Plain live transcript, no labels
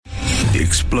The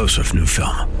explosive new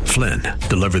film, Flynn,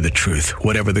 deliver the truth,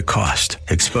 whatever the cost,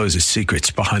 exposes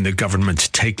secrets behind the government's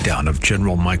takedown of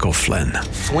General Michael Flynn.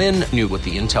 Flynn knew what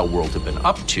the intel world had been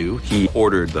up to. He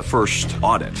ordered the first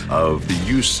audit of the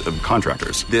use of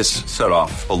contractors. This set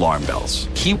off alarm bells.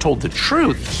 He told the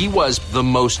truth. He was the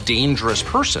most dangerous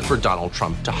person for Donald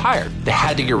Trump to hire. They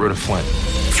had to get rid of Flynn.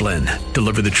 Flynn,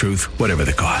 deliver the truth, whatever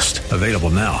the cost. Available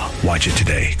now. Watch it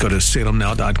today. Go to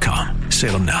salemnow.com.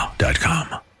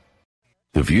 salemnow.com.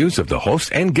 The views of the host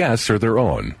and guests are their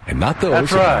own, and not those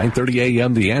That's right. of 930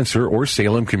 AM The Answer or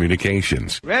Salem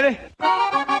Communications. Ready?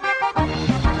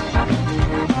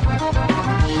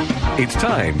 It's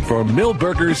time for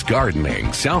Millburgers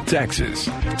Gardening, South Texas.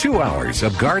 2 hours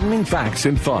of gardening facts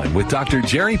and fun with Dr.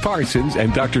 Jerry Parsons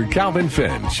and Dr. Calvin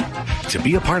Finch. To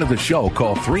be a part of the show,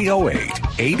 call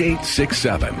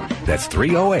 308-8867. That's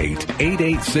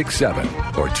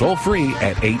 308-8867. Or toll free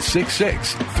at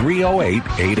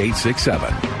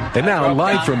 866-308-8867. And now,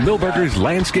 live from Millburgers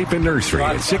Landscape and Nursery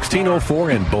at 1604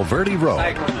 and Bulverde Road.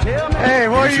 Hey,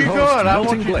 where are Here's you your host, going? I Milton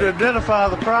want you Blake. to identify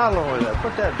the problem with that.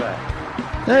 Put that back.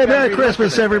 Hey, Merry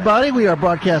Christmas, everybody. We are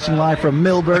broadcasting live from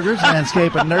Millburgers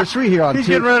Landscape and Nursery here on He's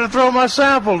getting ready to throw my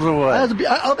samples away.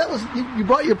 You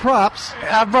brought your props.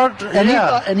 I brought,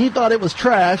 And he thought it was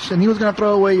trash, and he was going to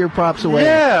throw away your props away.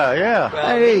 Yeah.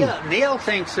 Well, Hey. Neil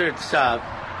thinks it's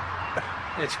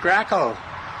grackle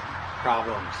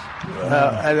problems.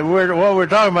 And what we're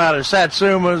talking about is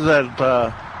satsumas that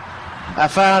I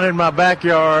found in my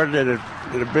backyard that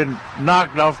had been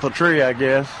knocked off the tree, I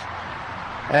guess.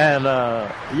 And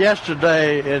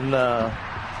yesterday in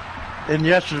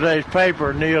yesterday's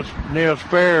paper, Neil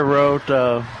Sperry wrote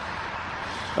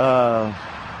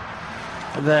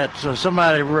that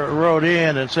somebody wrote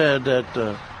in and said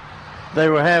that they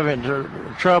were having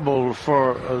trouble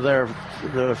for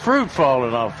the fruit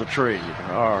falling off the tree,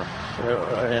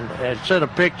 and sent a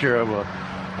picture of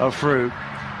a fruit,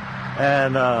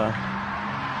 and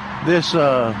this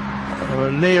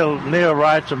Neil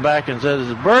writes them back and says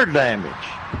it's bird damage.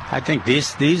 I think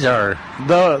these are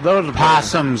Those are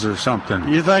possums or something.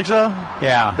 You think so?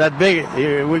 Yeah. That big.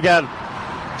 We got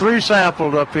 3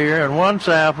 sampled up here, and one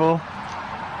sample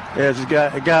has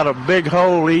got a big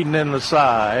hole eaten in the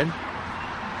side.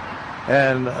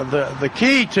 And the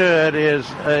key to it is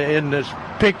in this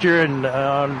picture in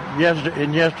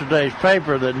yesterday's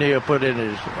paper that Neil put in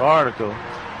his article.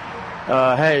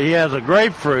 Hey, he has a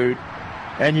grapefruit,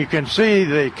 and you can see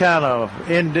the kind of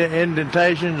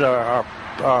indentations are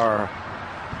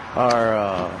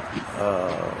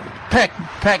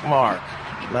peck mark.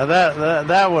 Now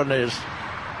that one is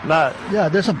not. Yeah,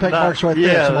 there's some peck marks right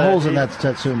there, some holes in that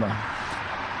Satsuma.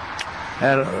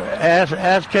 And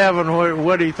ask Kevin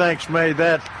what he thinks made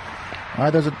that. All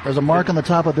right, there's a mark on the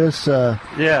top of this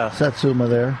Satsuma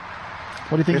there.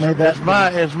 What do you think made that?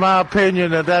 It's my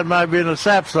opinion that might be in a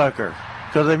sapsucker,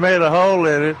 because they made a hole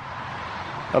in it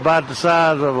about the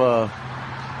size of a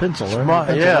pencil. It's about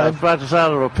the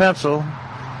size of a pencil.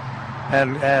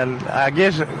 And I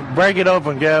guess break it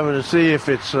open, Gavin, to see if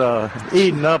it's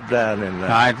eaten up down in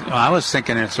there. I was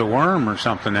thinking it's a worm or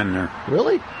something in there.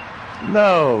 Really?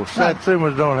 No,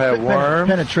 satsumas don't have worms.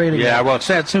 Penetrating. Yeah, well,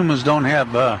 satsumas don't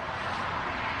have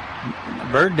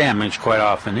bird damage quite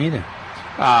often either.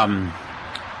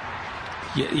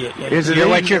 You're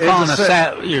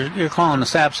calling a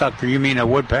sapsucker. You mean a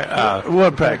woodpecker?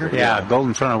 Woodpecker. Yeah,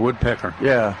 golden-fronted woodpecker.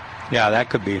 Yeah,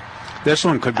 that could be. This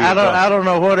one could be. I don't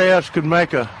know what else could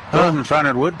make a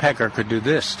golden-fronted woodpecker could do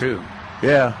this too.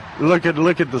 Yeah, look at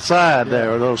the side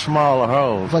there, those smaller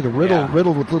holes. It's like a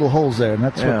riddled with little holes there, and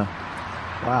that's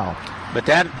wow. But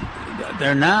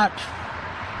they're not.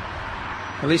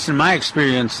 At least in my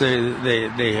experience,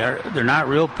 they're not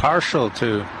real partial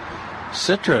to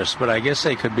citrus, but I guess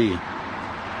they could be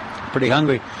pretty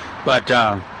hungry. But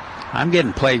I'm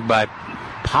getting plagued by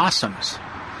possums.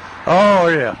 Oh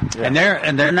yeah. And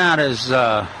they're not as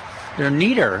they're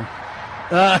neater.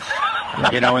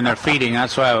 When they're feeding.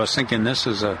 That's why I was thinking this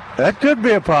is that could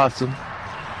be a possum.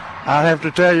 I'll have to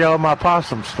tell you all my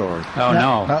possum stories. Oh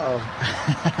no!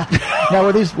 Now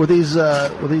were these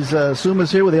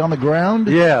sumas here? Were they on the ground?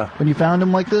 Yeah. When you found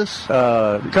them like this?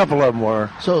 A couple of them were.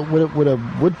 So would a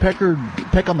woodpecker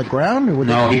peck on the ground, or would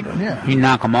he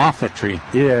knock them off the tree?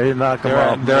 Yeah, he knock them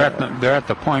off. They're at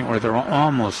the point where they're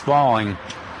almost falling,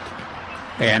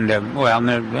 and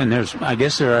there's I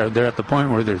guess they're at the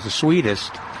point where they're the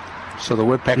sweetest. So the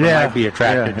woodpecker might be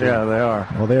attracted to them. Yeah, they are.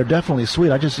 Well, they are definitely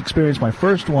sweet. I just experienced my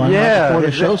first one right before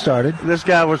the show started. This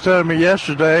guy was telling me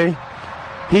yesterday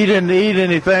he didn't eat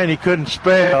anything he couldn't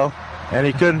spell, and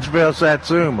he couldn't spell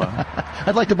Satsuma.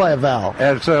 I'd like to buy a vowel.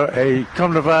 And so he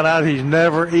come to find out he's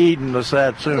never eaten a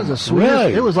Satsuma. It was a sweet.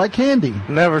 Really? It was like candy.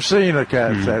 Never seen a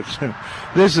kind of Satsuma.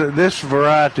 This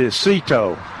variety is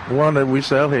Cito, one that we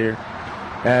sell here,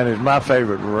 and it's my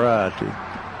favorite variety.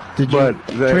 Did you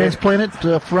transplant it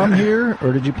from here,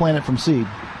 or did you plant it from seed?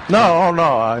 No,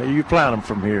 you plant them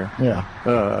from here. Yeah.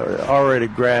 Already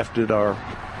grafted or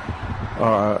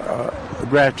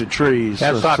grafted trees.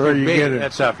 That's off your big.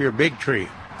 That's off your big tree.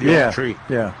 Yeah. Tree.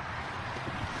 Yeah.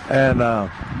 And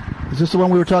is this the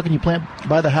one we were talking? You plant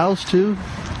by the house too?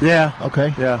 Yeah.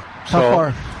 Okay. Yeah. How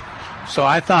far? So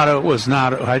I thought it was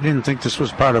not. I didn't think this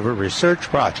was part of a research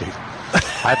project.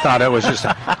 I thought it was just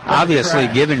obviously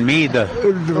giving me the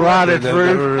rotted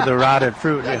fruit. The rotted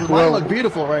fruit. Yeah. Well, look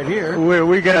beautiful right here.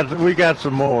 We got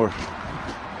some more.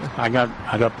 I got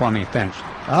plenty. Thanks.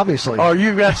 Obviously. Oh,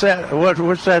 you got that?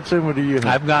 What Satsuma do you have?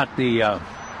 I've got the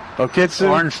Okitsu?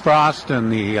 Orange Frost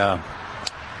and the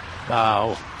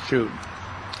shoot.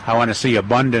 I want to see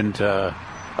abundant.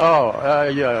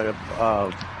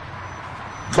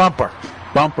 Bumper.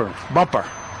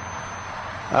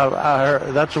 I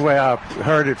heard, that's the way I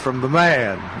heard it from the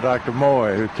man, Dr.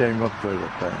 Moy, who came up with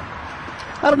it there.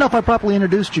 I don't know if I properly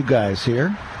introduced you guys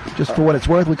here. Just for what it's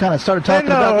worth, we kind of started talking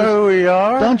about this. Who we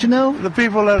are. Don't you know? The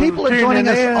people that are joining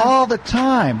us all the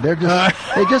time. They're just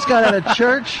they just got out of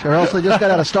church, or else they just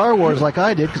got out of Star Wars like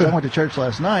I did, because I went to church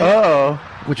last night,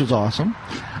 which was awesome.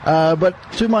 But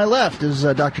to my left is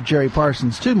Dr. Jerry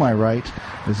Parsons. To my right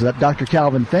is Dr.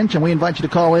 Calvin Finch, and we invite you to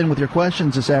call in with your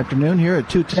questions this afternoon here at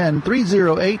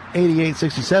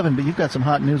 210-308-8867. But you've got some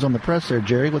hot news on the press there,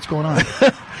 Jerry. What's going on?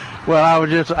 Well,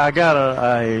 I got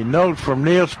a note from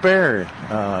Neil Sperry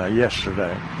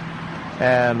yesterday,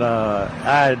 and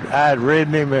I'd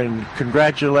written him and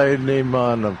congratulated him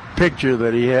on the picture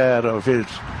that he had of his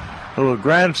little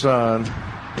grandson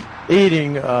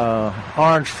eating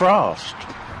Orange Frost.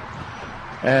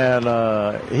 And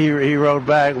he wrote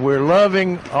back, "We're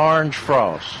loving Orange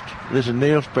Frost." This is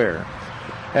Neil Sperry.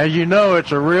 As you know,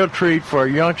 it's a real treat for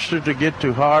a youngster to get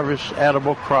to harvest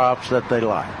edible crops that they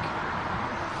like.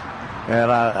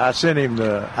 And I sent him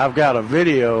I've got a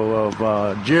video of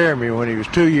Jeremy when he was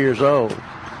 2 years old,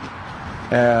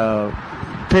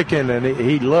 picking, and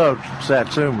he loved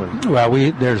Satsuma. Well,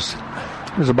 there's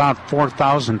about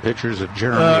 4,000 pictures of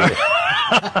Jeremy.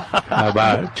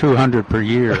 About 200 per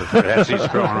year as he's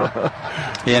growing up.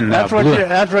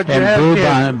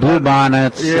 Blue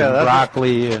bonnets and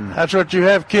broccoli. That's what you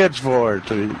have kids for,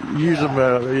 to use them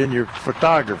in your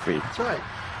photography. That's right.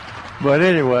 But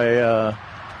anyway,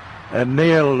 and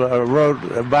Neil wrote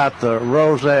about the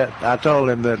rosette. I told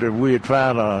him that we had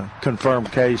found a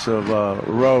confirmed case of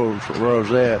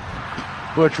rosette,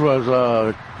 which was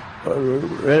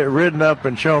written up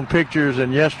and shown pictures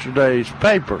in yesterday's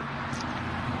paper.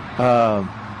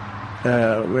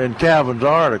 In Calvin's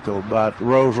article about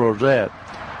rosette.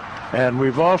 And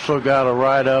we've also got a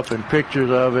write-up and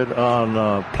pictures of it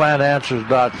on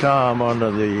plantanswers.com under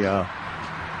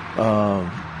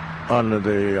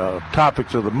the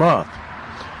topics of the month.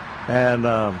 And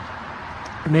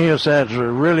Neil says, we're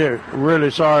really,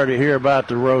 really sorry to hear about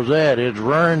the rosette. It's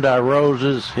ruined our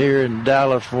roses here in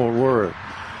Dallas-Fort Worth.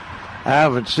 I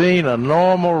haven't seen a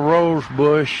normal rose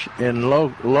bush in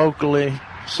locally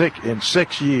in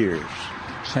 6 years.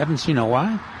 Haven't seen a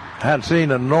what? Hadn't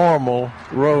seen a normal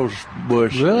rose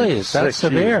bush. Really? Is that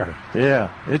severe? Years. Yeah,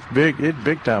 it's big. It's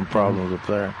big time problems up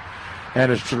there,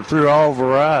 and it's through all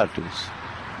varieties.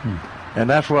 And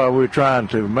that's why we're trying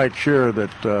to make sure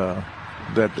that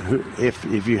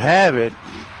if you have it,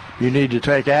 you need to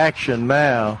take action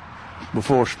now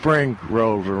before spring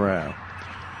rolls around.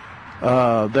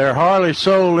 They're hardly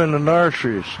sold in the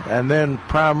nurseries, and then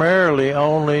primarily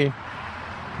only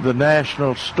the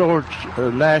national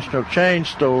chain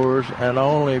stores, and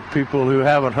only people who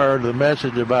haven't heard the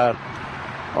message about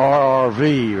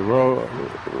RRV,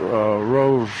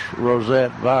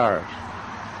 rosette virus.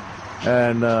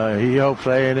 And he hopes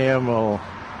A&M the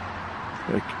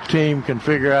team can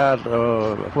figure out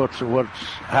how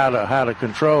to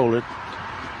control it.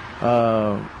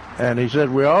 And he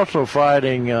said we're also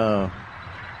fighting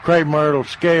crepe myrtle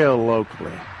scale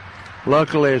locally.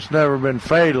 Luckily, it's never been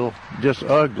fatal, just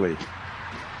ugly.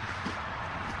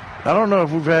 I don't know if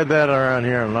we've had that around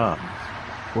here or not.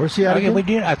 Where's he at again? We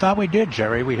did. I thought we did,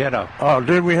 Jerry. We had a. Oh,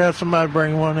 did we have somebody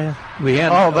bring one in? We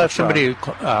had. That's somebody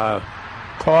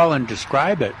call and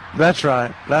describe it. That's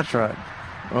right. That's right.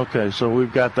 Okay, so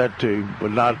we've got that too, but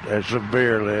not as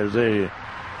severely as they.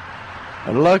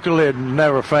 And luckily, it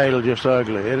never failed, just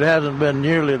ugly. It hasn't been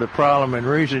nearly the problem in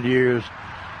recent years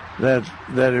that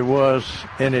it was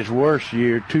in its worst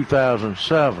year,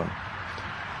 2007.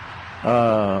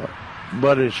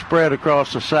 but it's spread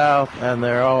across the South, and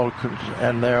they're all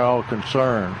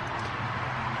concerned,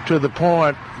 to the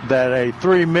point that a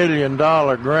 $3 million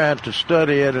grant to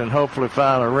study it and hopefully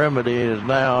find a remedy is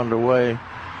now underway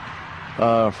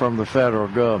from the federal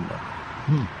government.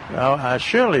 Now,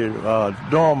 surely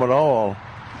dormant oil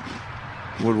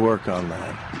would work on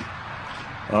that.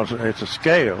 It's a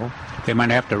scale. They might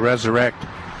have to resurrect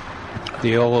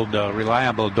the old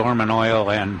reliable dormant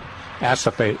oil and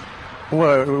acephate.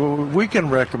 Well, we can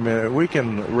recommend it. We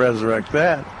can resurrect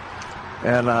that.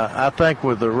 And I think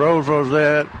with the rose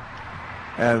rosette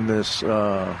and this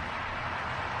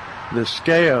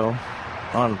scale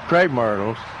on crepe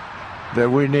myrtles, that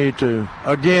we need to,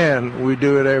 again, we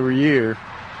do it every year,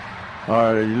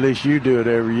 or at least you do it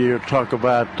every year, talk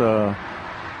about the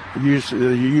use of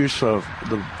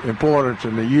the importance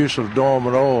and the use of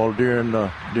dormant oil during the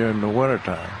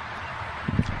wintertime.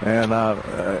 And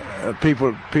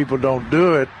people don't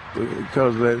do it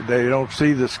because they don't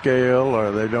see the scale,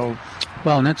 or they don't.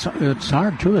 Well, and it's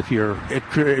hard too if you're. It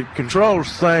controls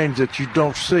things that you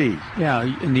don't see. Yeah,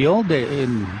 in the old day,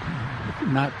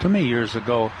 not too many years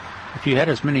ago, if you had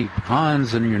as many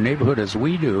ponds in your neighborhood as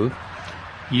we do,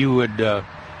 you would,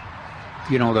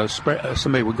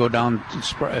 somebody would go down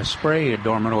and spray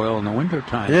dormant oil in the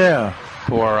wintertime. Yeah.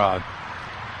 For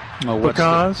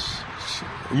pecans.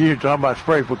 You're talking about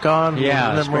spray pecans?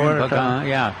 Yeah, spray pecan.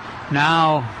 Yeah.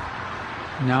 Now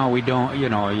we don't.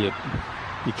 You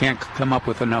can't come up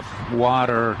with enough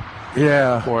water.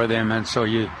 Yeah. For them, and so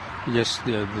you just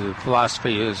the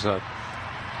philosophy is,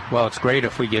 well, it's great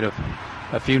if we get a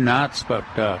few knots, but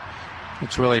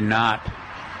it's really not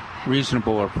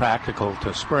reasonable or practical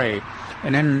to spray.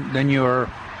 And then your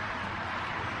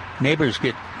neighbors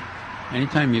get,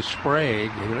 anytime you spray,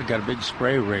 you got a big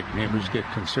spray rig, neighbors get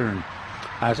concerned.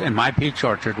 In my peach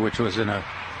orchard, which was when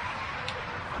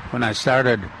I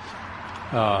started,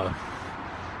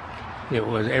 it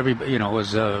was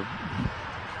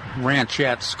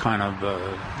ranchettes, kind of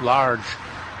large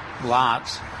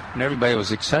lots, and everybody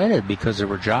was excited because there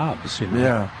were jobs.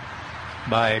 Yeah.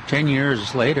 By 10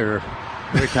 years later,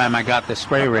 every time I got the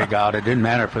spray rig out, it didn't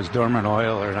matter if it was dormant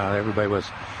oil or not. Everybody was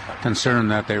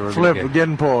concerned that they were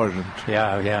getting poisoned.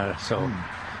 Yeah. So,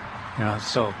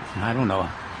 so I don't know.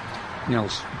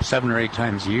 7 or 8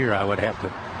 times a year, I would have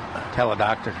to tell a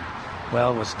doctor,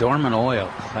 well, it was dormant oil.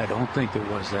 I don't think it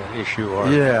was that issue.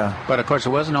 But of course, it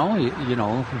wasn't only, you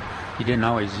didn't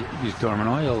always use dormant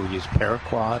oil. You used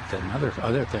paraquat and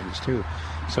other things too.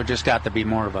 So it just got to be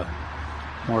more of a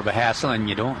hassle, and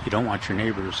you don't want your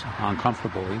neighbors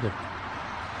uncomfortable either.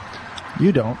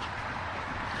 You don't.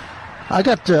 I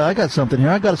got something here.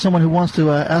 I got someone who wants to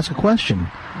ask a question.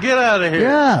 Get out of here.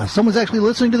 Yeah, someone's actually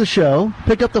listening to the show,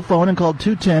 picked up the phone and called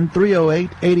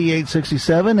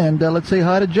 210-308-8867, and let's say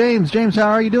hi to James. James, how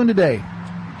are you doing today?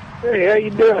 Hey, how you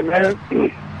doing, man?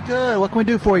 Good. What can we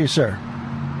do for you, sir?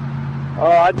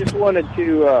 I just wanted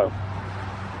to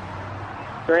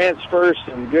transfer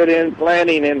some good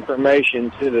planning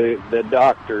information to the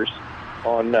doctors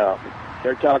on,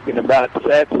 they're talking about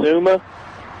Satsuma.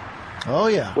 Oh,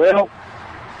 yeah. Well,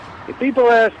 if people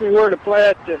ask me where to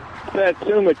plant the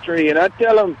Satsuma tree, and I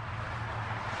tell them,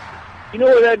 you know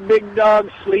where that big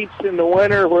dog sleeps in the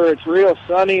winter where it's real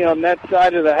sunny on that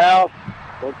side of the house?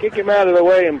 Well, kick him out of the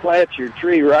way and plant your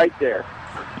tree right there.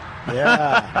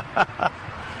 Yeah.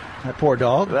 That poor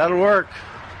dog. That'll work.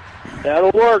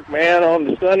 That'll work, man. On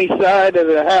the sunny side of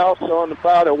the house on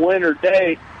about a winter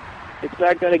day, it's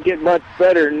not going to get much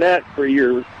better than that for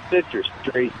your citrus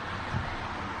tree.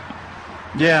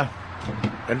 Yeah.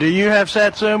 And do you have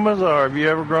Satsumas, or have you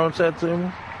ever grown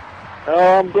Satsumas?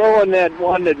 Oh, I'm growing that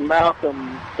one that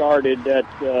Malcolm started, that...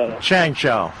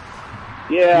 Changshaw.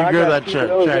 Yeah, you grew that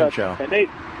Changshaw. And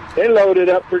they loaded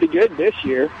up pretty good this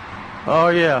year. Oh,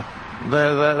 yeah.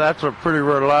 That's a pretty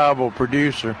reliable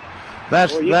producer.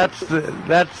 That's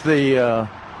the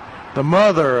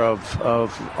mother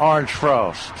of Orange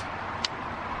Frost.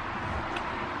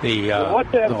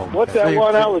 What's that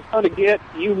one I was going to get?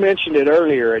 You mentioned it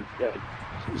earlier.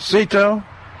 Cito?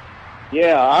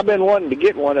 Yeah, I've been wanting to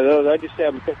get one of those. I just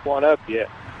haven't picked one up yet.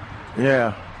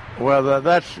 Yeah, well,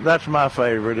 that's my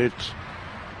favorite.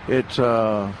 It's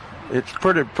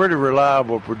pretty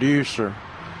reliable producer,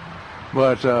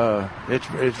 but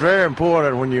it's very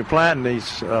important when you're planting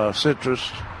these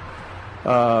citrus.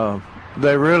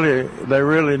 They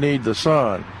really need the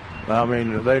sun. I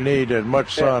mean, they need as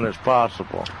much sun as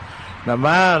possible. Now,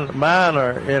 mine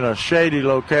are in a shady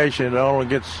location that only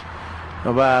gets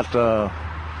about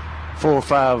 4 or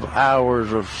 5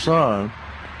 hours of sun.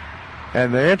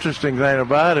 And the interesting thing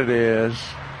about it is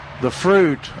the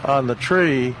fruit on the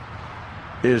tree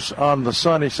is on the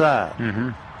sunny side.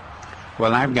 Mm-hmm.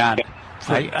 Well,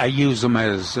 I use them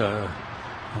as I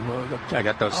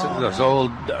got those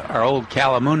old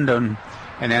Calamundan,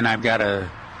 and then I've got a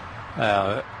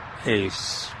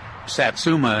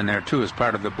Satsuma in there too as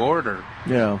part of the border.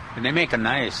 Yeah. And they make a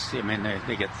nice. I mean,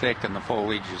 they get thick and the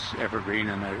foliage is evergreen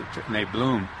and they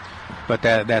bloom. But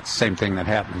that's the same thing that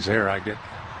happens there. I get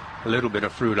a little bit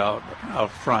of fruit out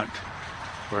front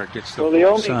where it gets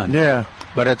the sun. Yeah.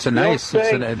 But it's a nice,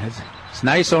 it's a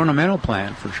nice ornamental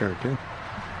plant for sure too.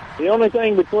 The only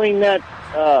thing between that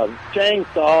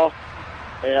chainsaw,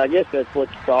 and I guess that's what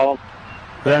you call them,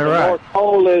 and the North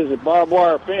Pole is a barbed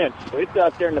wire fence. So it's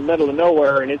out there in the middle of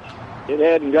nowhere, and it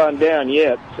hadn't gone down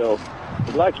yet. So,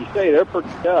 like you say, they're pretty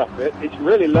tough. It's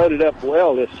really loaded up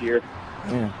well this year.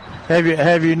 Yeah.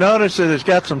 Have you noticed that it's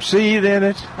got some seed in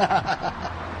it?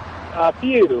 A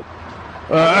few.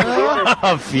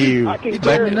 A few.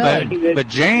 But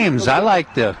James, I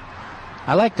like the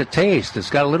taste. It's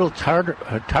got a little tart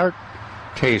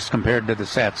taste compared to the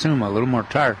Satsuma, a little more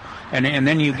tart. And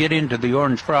then you get into the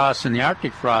orange frost and the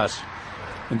Arctic frost,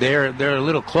 they're a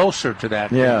little closer to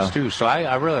that taste too. So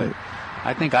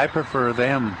I think I prefer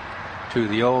them to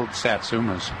the old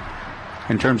Satsumas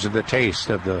in terms of the taste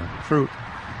of the fruit.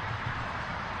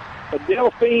 But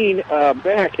Delphine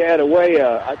Beck had a way,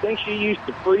 I think she used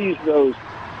to freeze those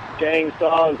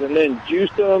chainsaws and then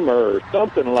juice them or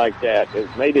something like that. It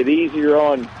made it easier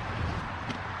on,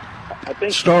 I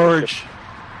think, storage.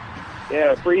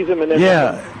 Freeze them and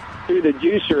then through the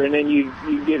juicer, and then you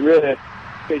get rid of,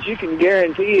 because you can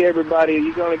guarantee everybody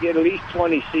you're going to get at least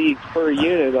 20 seeds per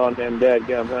unit on them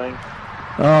dadgum things.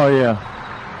 Oh, yeah.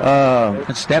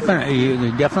 It's definitely,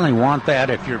 you definitely want that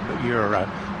if you're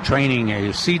training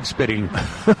a seed spitting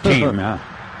team.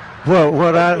 Well,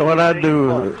 what I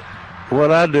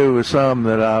do with some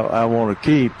that I want to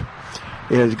keep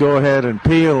is go ahead and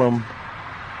peel them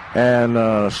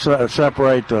and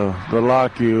separate the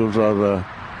locules or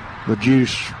the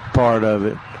juice part of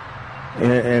it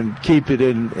and keep it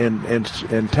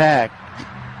intact,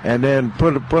 and then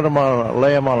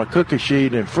lay them on a cookie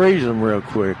sheet and freeze them real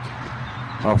quick,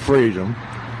 or freeze them,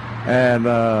 and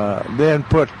then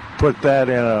put that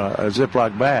in a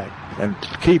Ziploc bag and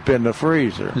keep in the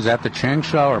freezer. Is that the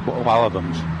Changsha or all of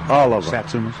them? All of them.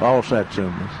 Satsumas? All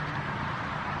Satsumas.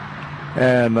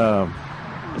 And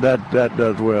that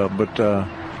does well. But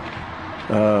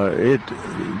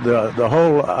the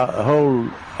whole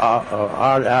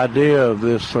idea of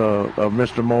this of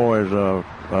Mr. Moore's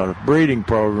breeding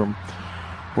program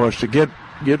was to get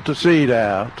the seed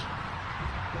out,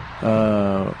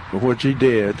 which he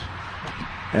did.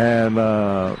 And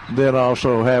then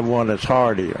also have one that's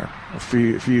hardier, a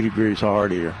few degrees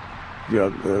hardier,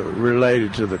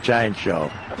 related to the chainsaw.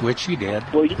 Which he did.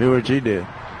 Which he did.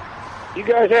 You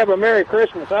guys have a Merry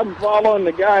Christmas. I'm following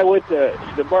the guy with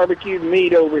the barbecued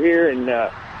meat over here in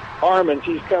Harmon's.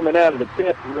 He's coming out of the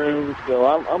pit room, so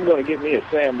I'm going to get me a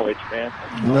sandwich, man.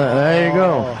 There you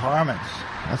go. Harmon's.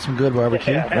 That's some good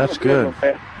barbecue. Yeah, that's good.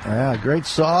 Yeah, great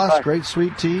sauce, great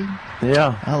sweet tea.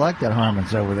 Yeah. I like that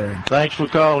Harmon's over there. Thanks for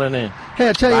calling in. Hey,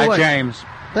 I tell you what. James.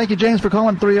 Thank you, James, for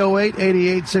calling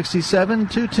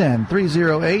 308-8867,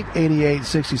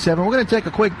 210-308-8867. We're going to take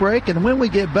a quick break, and when we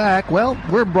get back, well,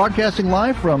 we're broadcasting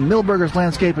live from Milberger's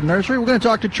Landscape and Nursery. We're going to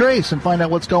talk to Trace and find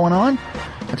out what's going on.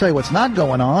 I'll tell you what's not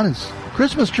going on is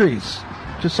Christmas trees.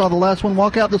 Just saw the last one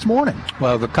walk out this morning.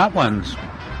 Well, the cut ones.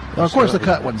 Well, of course, the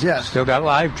cut ones, yes. Still got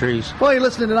live trees. Well, you're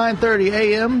listening to 9:30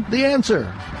 a.m., The Answer.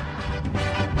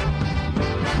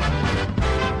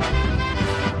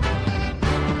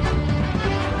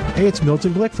 Hey, it's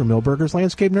Milton Glick from Milberger's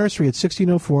Landscape Nursery at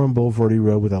 1604 on Boulevardy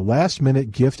Road with a last-minute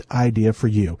gift idea for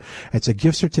you. It's a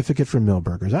gift certificate from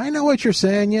Milberger's. I know what you're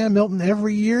saying. Yeah, Milton,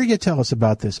 every year you tell us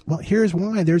about this. Well, here's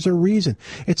why. There's a reason.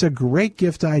 It's a great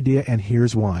gift idea, and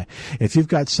here's why. If you've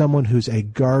got someone who's a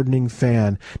gardening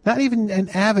fan, not even an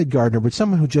avid gardener, but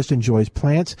someone who just enjoys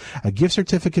plants, a gift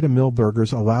certificate of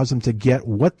Milberger's allows them to get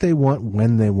what they want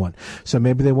when they want. So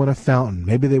maybe they want a fountain.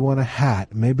 Maybe they want a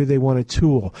hat. Maybe they want a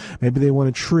tool. Maybe they want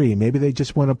a tree. Maybe they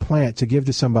just want a plant to give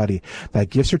to somebody. That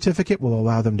gift certificate will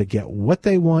allow them to get what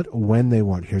they want when they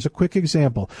want. Here's a quick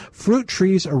example. Fruit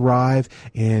trees arrive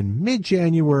in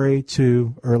mid-January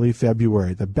to early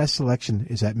February. The best selection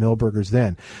is at Milberger's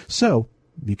then. So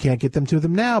you can't get them to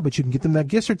them now, but you can get them that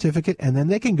gift certificate, and then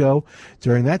they can go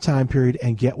during that time period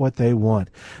and get what they want.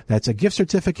 That's a gift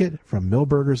certificate from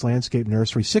Milberger's Landscape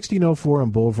Nursery, 1604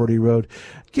 on Boulevardy Road.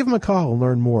 Give them a call and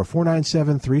learn more.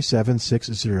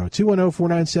 497-3760.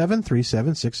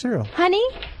 210-497-3760. Honey,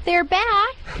 They're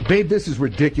back. Babe, this is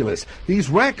ridiculous. These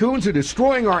raccoons are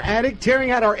destroying our attic,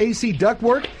 tearing out our AC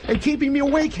ductwork, and keeping me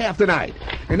awake half the night.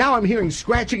 And now I'm hearing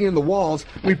scratching in the walls.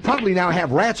 We probably now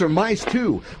have rats or mice,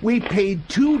 too. We paid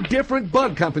 2 different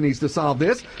bug companies to solve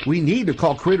this. We need to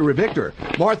call Critter Evictor.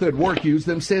 Martha at work used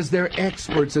them, says they're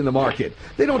experts in the market.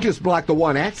 They don't just block the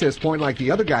one access point like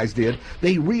the other guys did.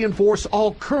 They reinforce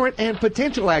all current and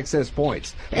potential access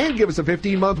points and give us a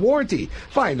 15-month warranty.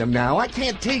 Find them now. I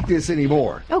can't take this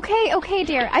anymore. Okay,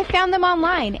 dear. I found them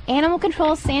online.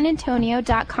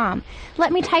 AnimalControlSanAntonio.com.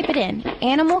 Let me type it in.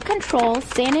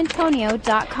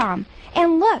 AnimalControlSanAntonio.com.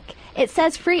 And look, it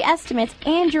says free estimates,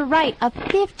 and you're right, a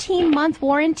 15-month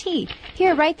warranty.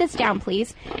 Here, write this down,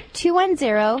 please.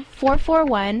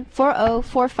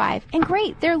 210-441-4045. And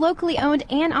great, they're locally owned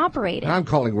and operated. I'm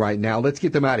calling right now. Let's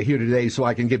get them out of here today so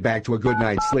I can get back to a good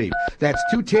night's sleep. That's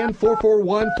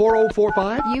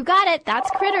 210-441-4045? You got it.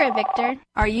 That's Critter Evictor.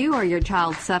 Are you or your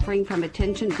child suffering from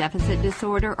attention deficit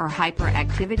disorder or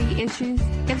hyperactivity issues?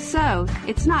 If so,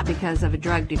 it's not because of a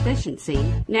drug deficiency.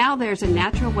 Now there's a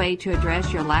natural way to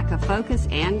address your lack of focus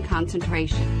and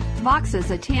concentration. Vox's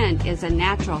Attend is a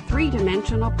natural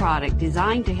 3-dimensional product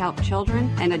designed to help children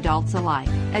and adults alike.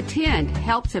 Attend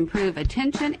helps improve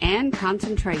attention and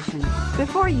concentration.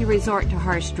 Before you resort to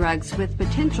harsh drugs with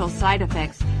potential side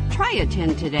effects, try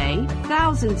Attend today.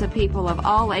 Thousands of people of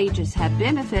all ages have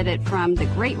benefited from the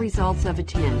great results of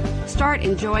Attend. Start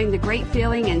enjoying the great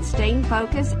feeling and staying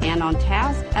focused and on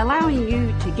task, allowing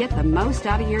you to get the most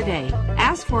out of your day.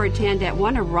 Ask for Attend at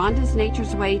one of Rhonda's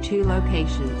Nature's Way 2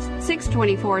 locations,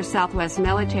 624 Southwest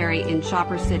Military in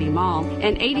Shopper City Mall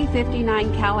and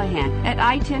 8059 Callahan at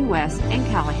I-10 West in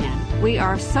Callahan. We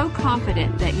are so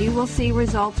confident that you will see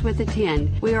results with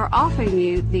Attend. We are offering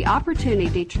you the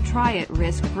opportunity to try it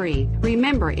risk-free.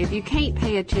 Remember, if you can't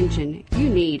pay attention, you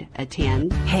need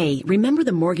Attend. Hey, remember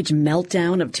the mortgage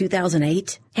meltdown of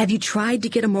 2008? Have you tried to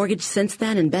get a mortgage since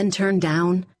then and been turned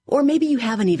down? Or maybe you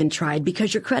haven't even tried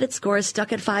because your credit score is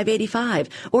stuck at 585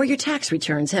 or your tax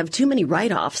returns have too many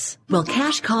write-offs. Well,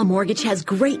 Cash Call Mortgage has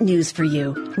great news for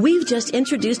you. We've just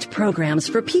introduced programs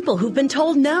for people who've been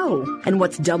told no. And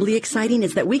what's doubly exciting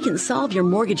is that we can solve your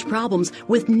mortgage problems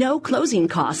with no closing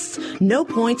costs, no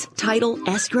points, title,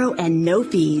 escrow, and no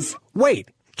fees. Wait.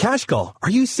 Cash Call, are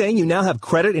you saying you now have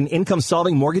credit and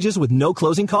income-solving mortgages with no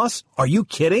closing costs? Are you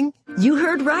kidding? You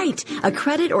heard right. A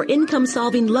credit or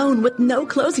income-solving loan with no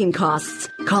closing costs.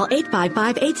 Call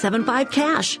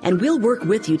 855-875-CASH, and we'll work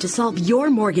with you to solve your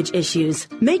mortgage issues.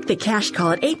 Make the Cash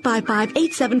Call at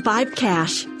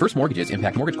 855-875-CASH. First Mortgages,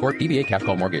 Impact Mortgage Corp., DBA Cash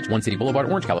Call Mortgage, 1 City Boulevard,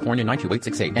 Orange, California,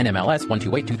 92868, NMLS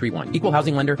 128231. Equal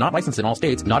housing lender, not licensed in all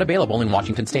states, not available in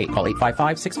Washington State. Call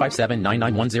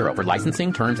 855-657-9910 for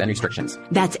licensing, terms, and restrictions.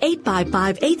 That's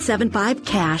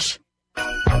 855-875-CASH.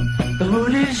 The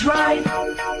mood is right.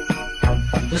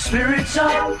 The spirit's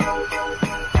up.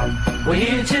 We're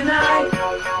here tonight.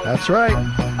 That's right.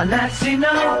 And that's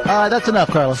enough. That's enough,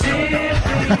 Carlos.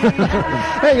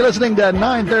 Hey, you're listening to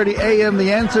 9:30 a.m.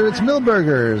 The Answer. It's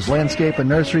Millburgers Landscape and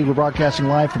Nursery. We're broadcasting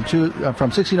live from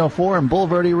 1604 on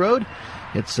Bulverde Road.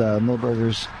 It's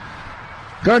Millburgers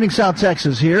Gardening South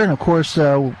Texas here. And, of course,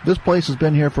 this place has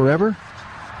been here forever.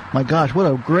 My gosh, what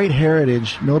a great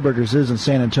heritage Millburgers is in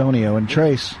San Antonio. And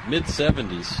Trace.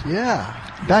 Mid-70s. Yeah.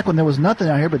 Back when there was nothing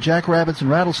out here but jackrabbits and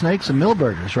rattlesnakes and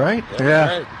Millburgers, right?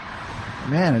 Yeah. Right.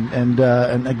 Man, and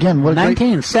again, what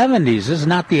 1970s. This is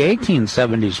not the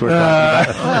 1870s we're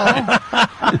talking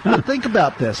about. Well, think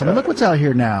about this. I mean, look what's out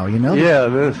here now, you know?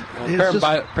 Yeah.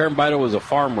 Parambido was a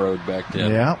farm road back then.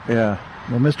 Yeah. Yeah.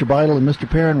 Well, Mr. Beidle and Mr.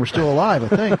 Perrin were still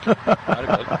alive, I think.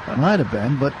 Might have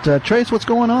been. But, Trace, what's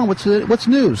going on? What's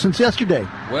new since yesterday?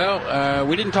 Well,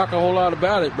 we didn't talk a whole lot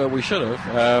about it, but we should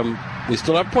have. We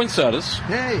still have poinsettias,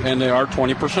 and they are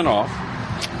 20% off.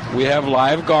 We have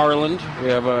live garland. We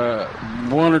have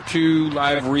 1 or 2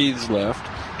 live wreaths left.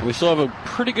 And we still have a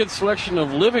pretty good selection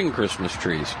of living Christmas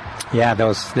trees. Yeah,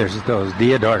 those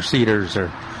deodar cedars are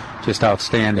just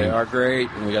outstanding. They are great.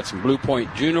 And we got some Blue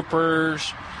Point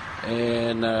junipers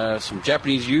and some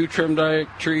Japanese yew trim dyke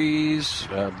trees,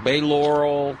 bay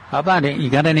laurel. How about it? You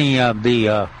got any of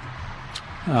the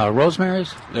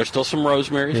rosemaries? There's still some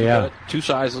rosemaries. Yeah. We've got 2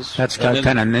 sizes. That's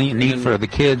kind of neat for the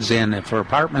kids and for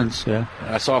apartments. Yeah.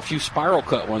 I saw a few spiral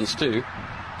cut ones too.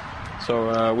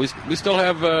 So we still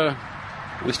have the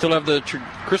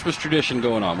Christmas tradition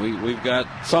going on. We've got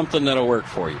something that'll work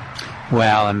for you.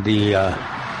 Well, and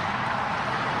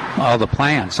all the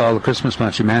plants, all the Christmas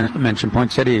plants you mentioned,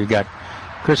 Poinsettia, you got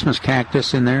Christmas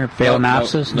cactus in there,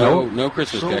 Phalaenopsis. No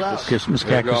Christmas cactus. Christmas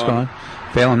cactus gone.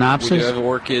 Phalaenopsis. We do have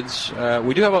orchids.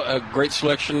 We do have a great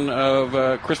selection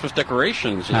of Christmas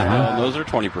decorations as well. Those are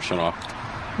 20% off.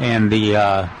 And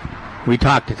we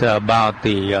talked about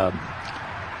the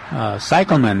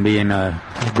cyclamen being a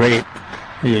great.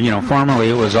 Formerly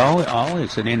it was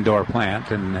always an indoor plant,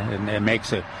 and it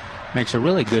makes a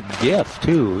really good gift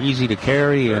too. Easy to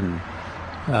carry, and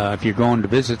if you're going to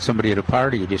visit somebody at a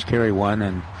party, you just carry one,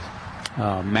 and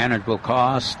manageable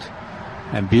cost,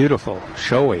 and beautiful,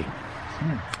 showy.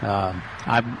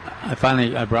 I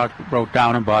finally wrote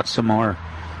down and bought some more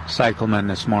cyclamen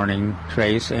this morning,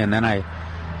 Trace, and then I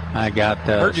got.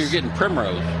 I heard you were getting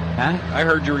primrose. Huh? I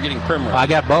heard you were getting primrose. I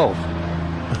got both.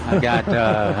 I got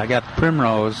the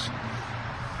primrose,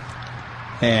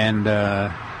 and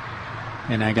I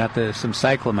got some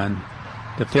cyclamen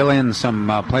to fill in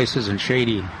some places in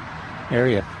shady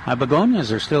area. My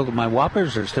begonias are still, my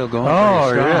whoppers are still going.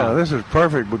 Oh yeah, this is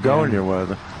perfect begonia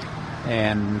weather.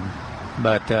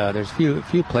 But there's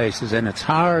few places, and it's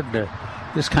hard to,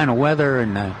 this kind of weather.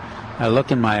 And I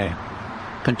look in my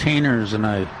containers, and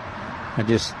I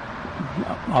just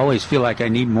always feel like I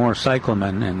need more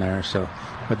cyclamen in there. So.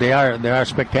 But they are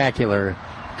spectacular.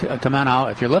 Come on out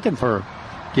if you're looking for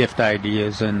gift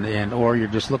ideas, and or you're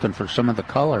just looking for some of the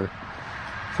color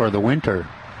for the winter.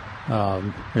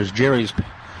 There's Jerry's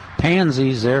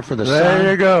pansies there for the sun.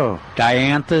 There you go.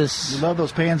 Dianthus. You love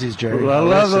those pansies, Jerry. I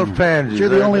love those pansies. You're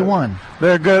the only one.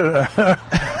 They're good.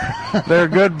 They're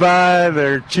good buy.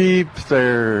 They're cheap.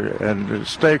 And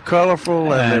stay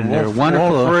colorful, and they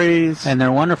won't freeze. And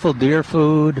they're wonderful deer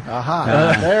food.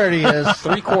 Aha! There it is.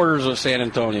 3/4 of San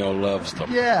Antonio loves them.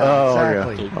 Yeah,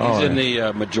 exactly. Yeah. He's in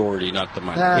the majority, not the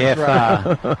minority. That's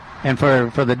right. And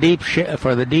for the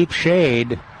deep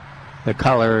shade, the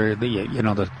color,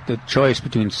 the choice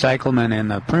between cyclamen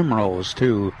and the primrose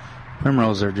too.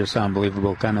 Primrose are just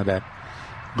unbelievable. Kind of that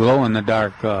glow in the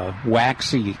dark,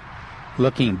 waxy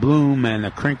looking bloom, and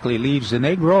the crinkly leaves, and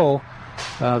they grow.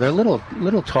 They're a little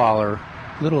taller,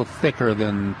 little thicker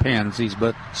than pansies,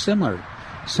 but similar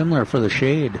for the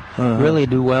shade. Really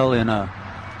do well in a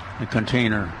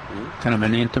container, kind of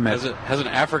an intimate. Has an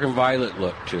African violet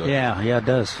look to it. Yeah, it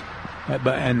does.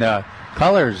 And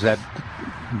colors, that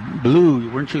blue.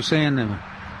 Weren't you saying,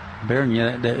 Baron?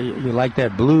 You like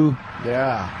that blue?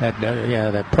 Yeah.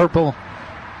 That purple,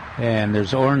 and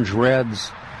there's orange, reds.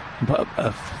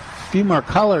 A few more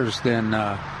colors than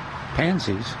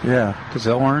pansies. Yeah. Because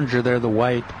the orange are there, the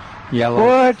white, yellow.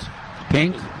 What?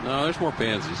 Pink? No, there's more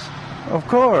pansies. Of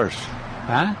course.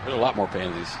 Huh? There's a lot more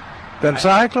pansies. Than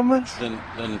cyclamens?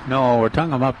 No, we're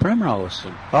talking about primrose.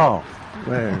 Oh,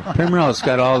 man. Primrose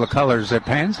got all the colors that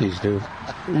pansies do.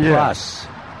 Yeah.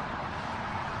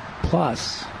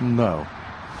 Plus. No.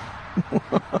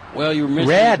 Well, you were missing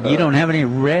red. You don't have any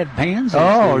red pansies.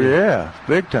 Oh, yeah.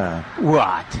 Big time.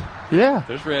 What? Yeah.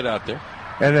 There's red out there.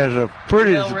 And there's a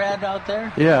prettiest red out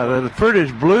there. Yeah, there's the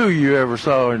prettiest blue you ever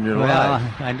saw in your life.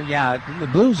 The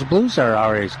blues are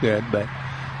always good, but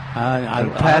I'll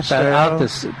have to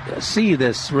see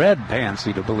this red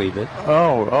pansy to believe it.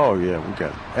 Oh yeah, we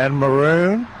got it. And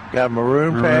maroon. Got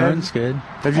maroon Maroon's pans. good.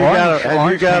 Have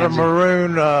you got a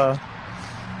maroon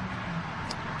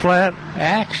plant?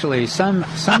 Actually,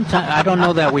 sometimes I don't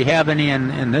know that we have any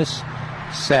in this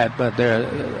set, but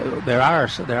there are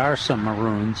some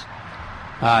maroons.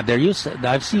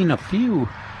 I've seen a few.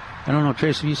 I don't know,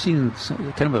 Trace, have you seen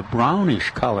kind of a brownish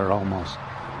color almost?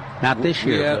 Not this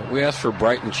year. We asked for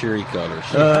bright and cheery colors.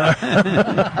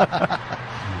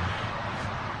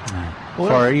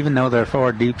 Even though they're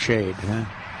for deep shade. Huh?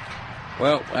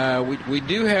 Well, we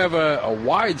do have a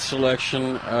wide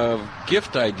selection of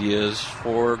gift ideas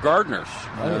for gardeners.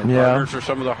 Gardeners are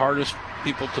some of the hardest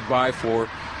people to buy for,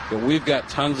 but we've got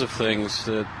tons of things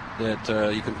that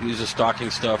you can use as stocking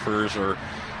stuffers or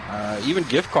even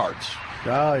gift cards.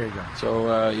 Oh, there you go.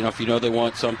 So, if you know they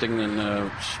want something, then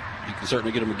you can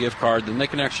certainly get them a gift card. Then they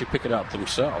can actually pick it out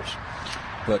themselves.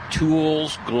 But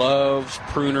tools, gloves,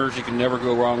 pruners, you can never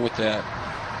go wrong with that.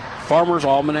 Farmers'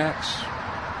 almanacs,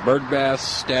 bird baths,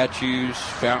 statues,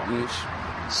 fountains,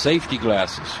 safety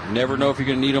glasses. You never know if you're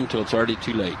going to need them until it's already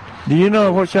too late. Do you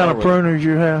know what kind of pruners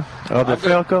you have? The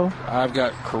Felco? I've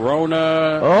got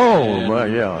Corona. Oh, well,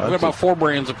 yeah. I've got about 4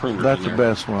 brands of pruners. That's the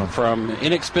best one. From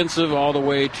inexpensive all the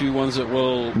way to ones that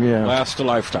will last a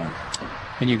lifetime.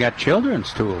 And you got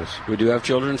children's tools. We do have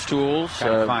children's tools.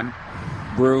 Kind of fun.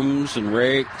 Brooms and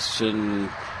rakes and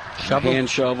hand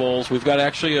shovels. We've got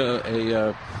actually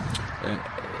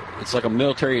it's like a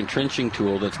military entrenching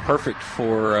tool that's perfect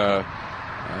for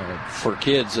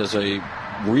kids as a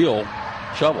real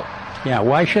shovel. Yeah,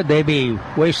 why should they be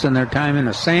wasting their time in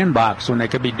a sandbox when they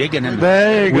could be digging and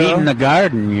weeding the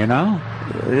garden, you know?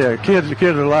 Yeah, kids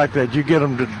are like that. You get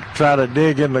them to try to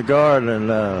dig in the garden,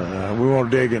 and we won't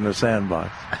dig in the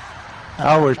sandbox.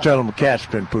 I always tell them a cat's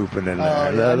been pooping in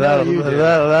there. Yeah,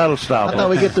 that'll stop I it. thought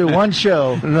we get through one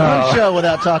show. No. One show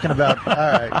without talking about. All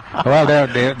right. Well,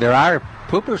 there are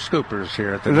pooper scoopers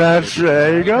here at the.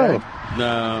 There you go. No,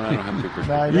 I don't have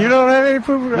poopers. You don't have any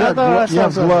poopers? I thought You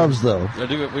have gloves, though.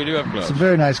 We do have gloves. Some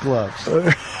very nice gloves.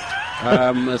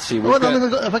 Let's see. Well,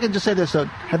 if I can just say this, though,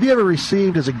 have you ever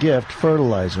received as a gift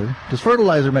fertilizer? Does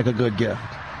fertilizer make a good gift?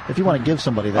 If you want to give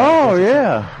somebody that. Oh,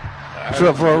 yeah.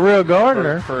 So for a real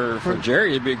gardener. For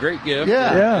Jerry, it'd be a great gift.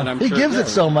 Yeah. And I'm He sure, gives it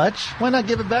so much. Why not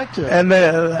give it back to him? And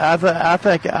I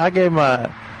think I gave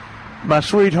my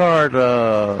sweetheart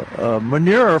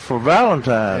manure for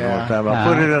Valentine one time. I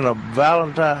put it in a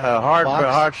Valentine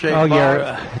heart-shaped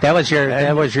box. That was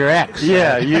your ex.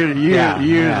 Yeah,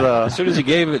 as soon as he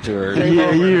gave it to her,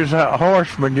 you use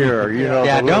horse manure. You know.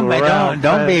 Yeah,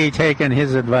 don't be taking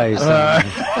his advice.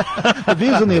 The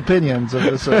views and the opinions of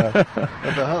this of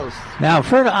the host. Now,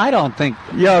 I don't think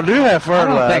y'all do have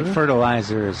fertilizer. I don't think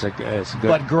fertilizer is good.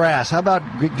 But grass. How about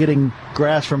getting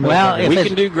grass from? Well, we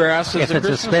can do grass as a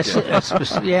Christmas gift.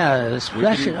 A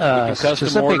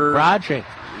specific project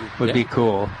would be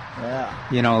cool. Yeah.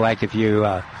 You know, like if you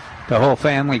the whole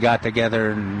family got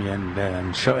together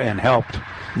and helped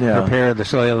prepare the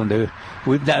soil and do.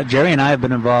 Jerry and I have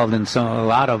been involved in a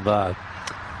lot of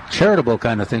charitable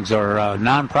kind of things or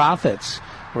nonprofits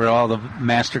where all the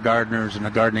master gardeners and the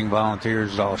gardening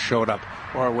volunteers all showed up.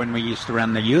 Or when we used to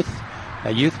run a youth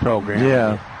program.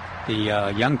 Yeah.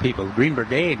 The young people, the Green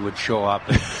Brigade, would show up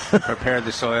and prepare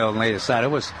the soil and lay it aside. It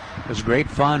was great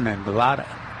fun, and a lot of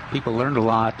people learned a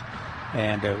lot.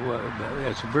 And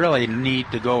it's really neat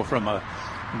to go from a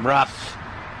rough,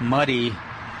 muddy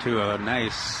to a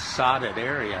nice sodded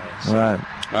area. Right.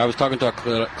 I was talking to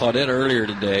Claudette earlier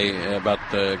today about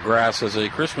the grass as a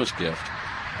Christmas gift,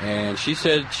 and she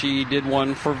said she did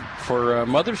one for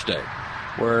Mother's Day,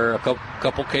 where a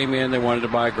couple came in. They wanted to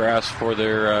buy grass for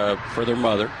their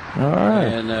mother. All right.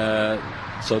 And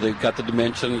so they got the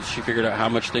dimensions. She figured out how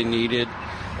much they needed,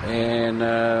 and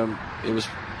it was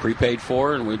prepaid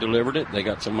for, and we delivered it. They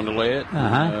got someone to lay it.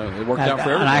 It worked out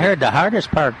for everybody. And I heard the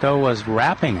hardest part, though, was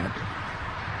wrapping it.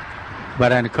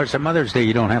 But, of course, on Mother's Day,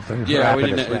 you don't have to wrap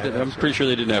it. I'm pretty sure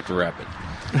they didn't have to wrap it.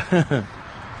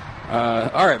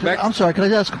 All right, back. I'm sorry, can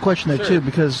I ask a question there, too?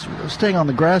 Because staying on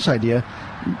the grass idea,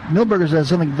 Millburgers has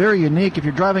something very unique. If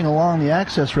you're driving along the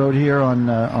access road here on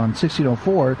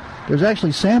 1604, there's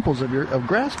actually samples of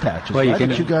grass patches. Well, you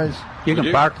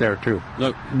can park there, too.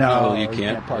 No, you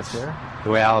can't park there.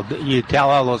 Well, you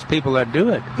tell all those people that do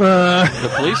it.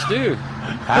 The police do.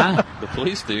 Huh? The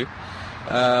police do.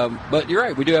 But you're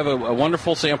right. We do have a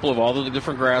wonderful sample of all of the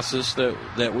different grasses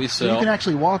that we sell. So you can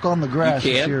actually walk on the grass.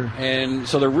 You can, and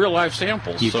so they're real life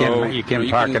samples. You can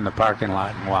park in the parking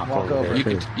lot and walk over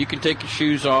there. You can take your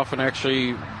shoes off and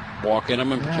actually walk in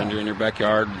them and pretend you're in your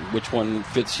backyard, which one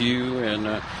fits you.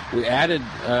 And we added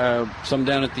some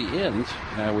down at the end.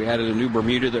 We added a new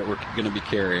Bermuda that we're going to be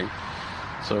carrying.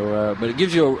 So, but it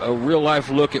gives you a real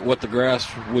life look at what the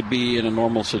grass would be in a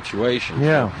normal situation.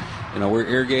 Yeah. You know, we're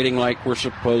irrigating like we're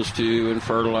supposed to, and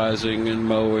fertilizing and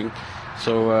mowing.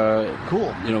 So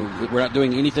cool. You know, we're not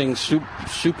doing anything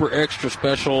super extra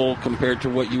special compared to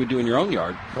what you would do in your own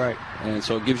yard. Right. And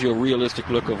so it gives you a realistic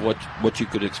look of what you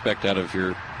could expect out of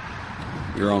your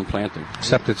own planting.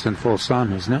 Except it's in full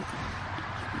sun, isn't it?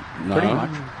 No, pretty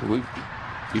much.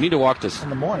 You need to walk this in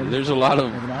the morning. There's a lot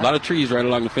of trees right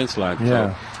along the fence line.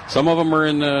 Yeah. So some of them are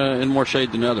in more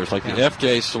shade than others. Like the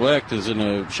FJ Select is in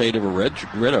a shade of a red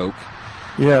oak.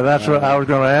 Yeah, that's what I was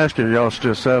going to ask you. Y'all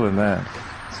still selling that?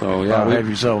 So yeah,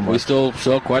 we still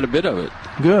sell quite a bit of it.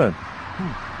 Good.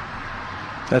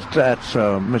 That's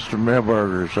Mr.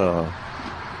 Millburger's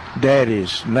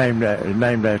daddy's named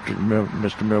after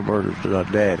Mr.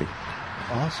 Millburger's daddy.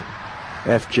 Awesome.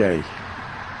 FJ.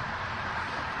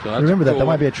 So remember that. That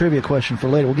might be a trivia question for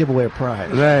later. We'll give away a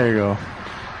prize. There you go.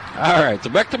 All right,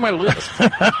 so back to my list.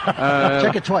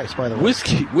 Check it twice, by the way.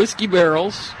 Whiskey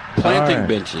barrels, planting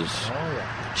benches,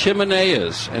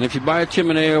 chimeneas, and if you buy a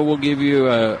chimenea, we'll give you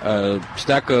a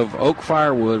stack of oak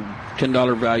firewood,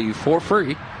 $10 value for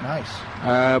free.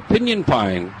 Nice. Pinion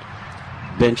pine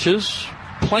benches,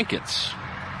 blankets.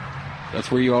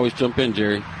 That's where you always jump in,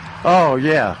 Jerry. Oh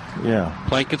yeah.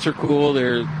 Blankets are cool.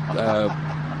 They're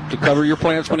to cover your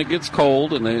plants when it gets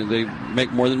cold, and they make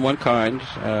more than one kind.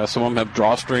 Some of them have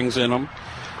drawstrings in them,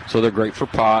 so they're great for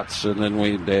pots, and then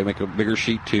they make a bigger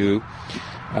sheet too.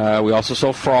 We also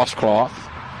sell frost cloth.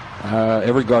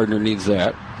 Every gardener needs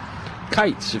that.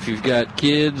 Kites, if you've got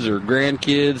kids or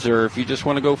grandkids, or if you just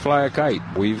want to go fly a kite,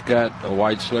 we've got a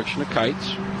wide selection of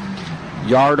kites.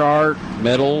 Yard art,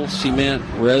 metal, cement,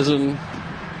 resin,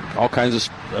 all kinds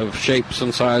of shapes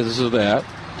and sizes of that.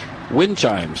 Wind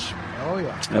chimes. Oh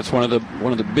yeah. That's one of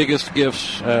the biggest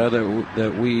gifts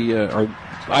that we are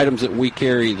items that we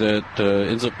carry that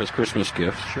ends up as Christmas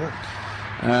gifts. Sure.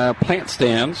 Plant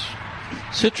stands,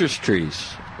 citrus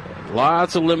trees.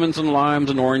 Lots of lemons and limes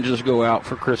and oranges go out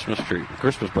for Christmas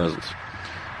presents.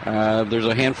 There's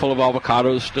a handful of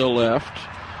avocados still left.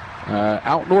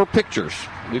 Outdoor pictures.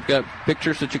 We've got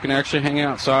pictures that you can actually hang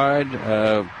outside,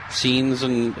 scenes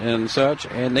and such,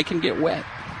 and they can get wet.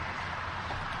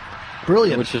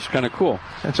 Brilliant. Which is kind of cool.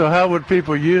 And so how would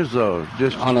people use those?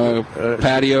 Just on a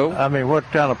patio? I mean, what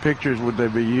kind of pictures would they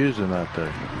be using out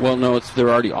there? Well, no, they're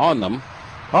already on them.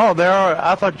 Oh, there are.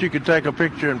 I thought you could take a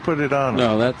picture and put it on.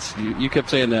 No, that's you kept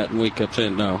saying that, and we kept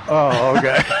saying no. Oh,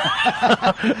 okay.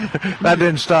 That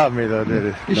didn't stop me, though, did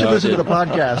it? You should listen to the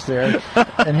podcast there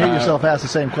and hear yourself ask the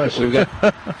same question. We've got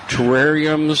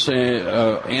terrariums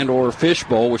and or fish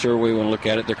bowl, whichever way you want to look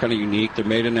at it. They're kind of unique. They're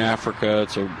made in Africa.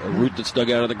 It's a root that's dug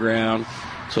out of the ground.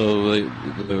 So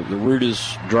the root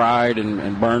is dried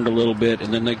and burned a little bit,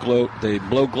 and then they blow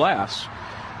glass.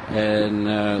 And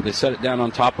they set it down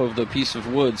on top of the piece of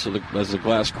wood, so as the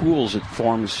glass cools, it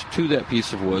forms to that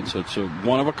piece of wood. So it's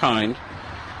one of a kind.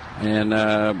 And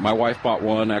my wife bought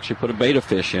one, actually put a betta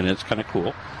fish in it. It's kind of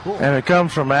cool. And it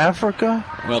comes from Africa?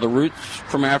 Well, the root's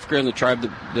from Africa, and the tribe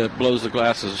that blows the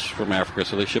glass is from Africa,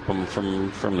 so they ship them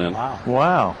from them.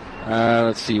 Wow.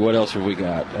 Let's see, what else have we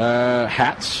got?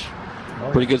 Hats.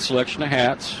 Pretty good selection of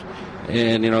hats.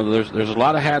 And, there's a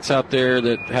lot of hats out there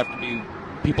that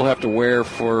people have to wear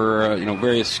for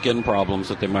various skin problems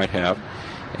that they might have,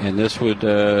 and this would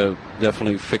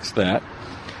definitely fix that.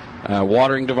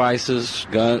 Watering devices,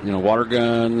 water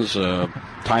guns,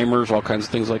 timers, all kinds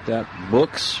of things like that.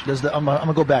 Books. I'm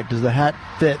gonna go back. Does the hat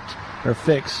fit or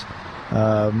fix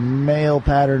male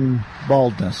pattern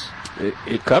baldness?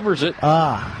 It covers it.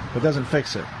 But doesn't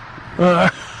fix it. All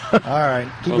right,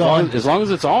 keep going. As long as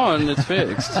it's on, it's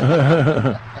fixed.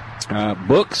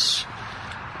 Books.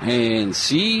 And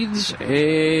seeds,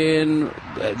 and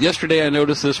yesterday I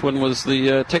noticed this one was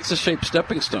the Texas-shaped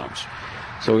stepping stones.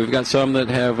 So we've got some that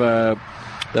have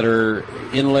that are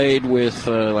inlaid with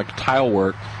like tile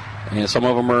work, and some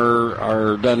of them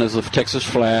are done as the Texas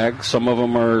flag. Some of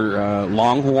them are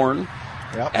Longhorn,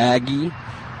 Aggie,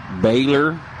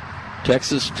 Baylor,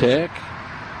 Texas Tech,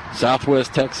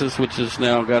 Southwest Texas, which has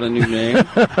now got a new name,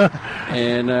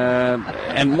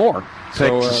 and more.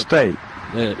 Texas State.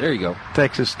 There you go.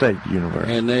 Texas State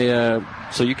University. And they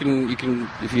so you can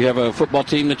if you have a football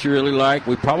team that you really like,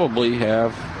 we probably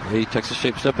have a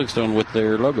Texas-shaped stepping stone with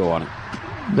their logo on it.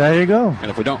 There you go. And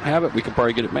if we don't have it, we can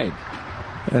probably get it made.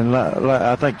 And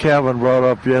I think Calvin brought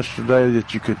up yesterday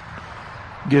that you could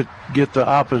get the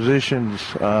opposition's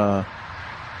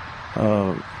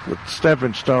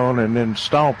stepping stone and then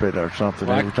stomp it or something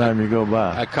every time you go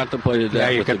by. I contemplated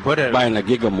that. Yeah, you could put it buying a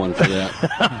Gig'em one for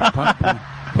that.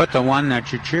 Put the one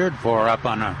that you cheered for up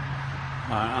on a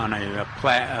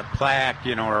plaque,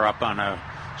 or up on a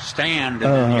stand,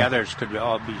 and then the others could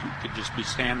just be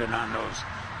standing on those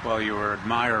while you were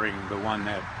admiring the one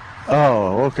that.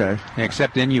 Oh, okay.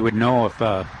 Except then you would know if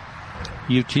a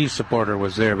UT supporter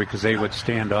was there, because they would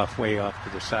stand way off to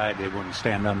the side. They wouldn't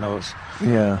stand on those.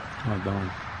 Yeah.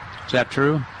 Is that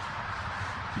true,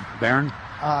 Baron?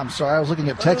 I'm sorry, I was looking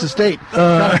at Texas State,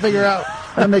 trying to figure out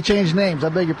when they changed names. I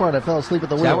beg your pardon, I fell asleep at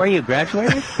the wheel. Is that where you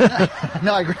graduated?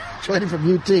 No, I graduated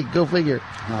from UT. Go figure.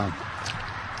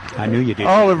 I knew you did.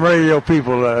 All the radio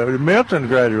people, Milton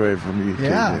graduated from UT.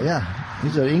 Yeah.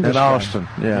 He's an English in Austin,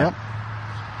 guy. yeah.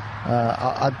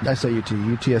 Yep. I say UT,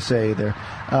 UTSA there.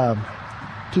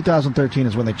 2013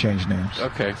 is when they changed names.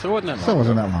 Okay, so it wasn't that long. So it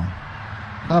wasn't that long.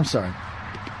 I'm sorry.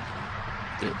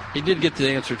 He did get the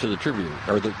answer to the trivia,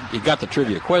 he got the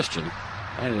trivia question,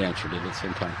 and it answered it at the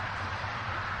same time.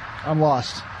 I'm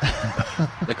lost.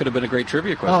 That could have been a great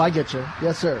trivia question. Oh, I get you.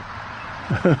 Yes, sir.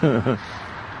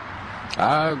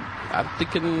 I'm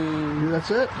thinking... That's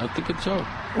it? I'm thinking so.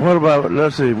 What about,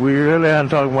 let's see, we really haven't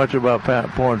talked much about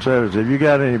poinsettias. Have you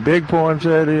got any big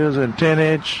poinsettias and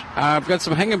 10-inch? I've got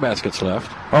some hanging baskets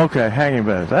left. Okay, hanging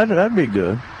baskets. That'd be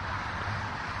good.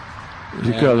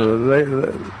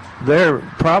 Because they're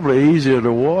probably easier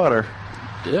to water.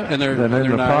 Yeah, and they're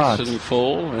nice and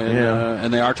full,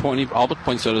 and they are 20. All the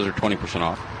poinsettias are 20%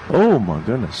 off. Oh my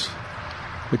goodness!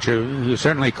 But you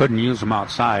certainly couldn't use them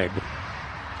outside.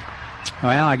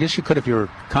 Well, I guess you could if you were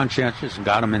conscientious and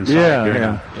got them inside.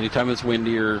 Yeah. Anytime it's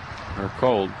windy or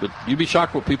cold, but you'd be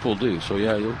shocked what people do. So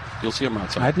yeah, you'll see them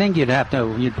outside. I think you'd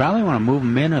probably want to move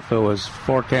them in if it was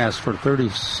forecast for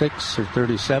 36 or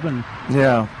 37.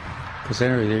 Yeah, because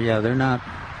they're not.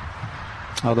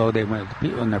 Although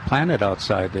when they're planted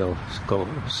outside, they'll go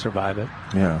survive it.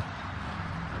 Yeah.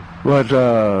 But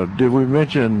did we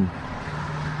mention?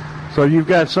 So you've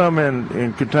got some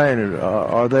in containers.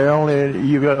 Are they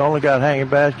only got hanging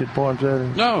basket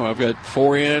poinsettias? No, I've got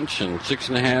 4-inch and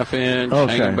 6.5-inch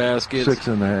hanging baskets.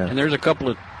 6.5. And there's a couple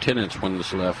of 10-inch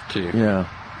ones left too. Yeah,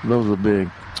 those are big.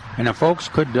 And if folks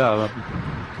could, the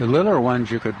littler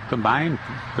ones you could combine,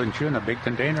 couldn't you, in a big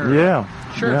container? Yeah.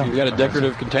 Sure. Yeah. If you've got a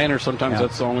decorative container, sometimes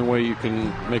that's the only way you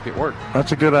can make it work.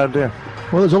 That's a good idea.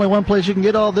 Well, there's only one place you can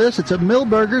get all this. It's at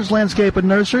Milberger's Landscape and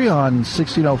Nursery on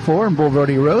 1604 and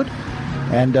Boulevardy Road.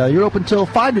 And you're open till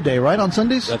 5 today, right, on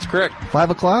Sundays? That's correct. 5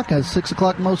 o'clock, 6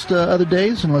 o'clock most other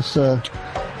days, unless, I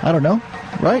don't know,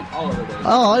 right? All other days.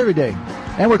 Oh, every day.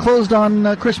 And we're closed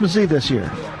on Christmas Eve this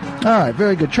year. All right,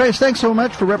 very good. Trace, thanks so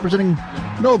much for representing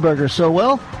Milberger so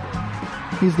well.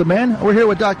 He's the man. We're here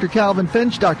with Dr. Calvin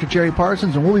Finch, Dr. Jerry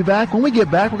Parsons, and we'll be back. When we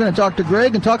get back, we're going to talk to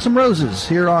Greg and talk some roses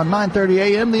here on 9:30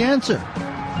 a.m. The Answer.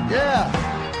 Yeah.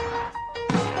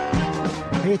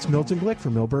 Hey, it's Milton Glick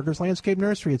from Milberger's Landscape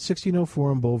Nursery at 1604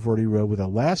 on Boulevardy Road with a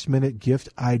last-minute gift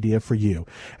idea for you.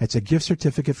 It's a gift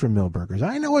certificate from Milberger's.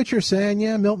 I know what you're saying.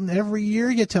 Yeah, Milton, every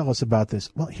year you tell us about this.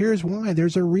 Well, here's why.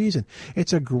 There's a reason.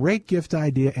 It's a great gift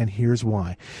idea, and here's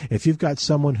why. If you've got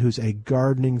someone who's a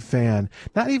gardening fan,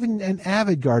 not even an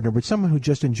avid gardener, but someone who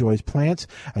just enjoys plants,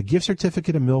 a gift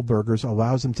certificate of Milberger's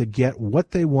allows them to get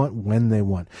what they want when they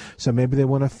want. So maybe they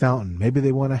want a fountain. Maybe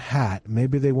they want a hat.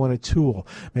 Maybe they want a tool.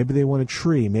 Maybe they want a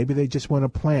tree. Maybe they just want a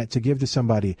plant to give to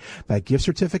somebody. That gift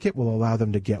certificate will allow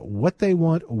them to get what they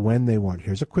want when they want.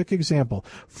 Here's a quick example.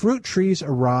 Fruit trees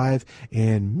arrive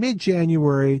in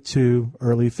mid-January to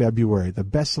early February. The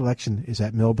best selection is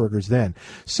at Milberger's then.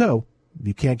 So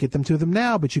you can't get them to them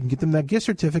now, but you can get them that gift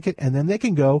certificate, and then they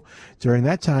can go during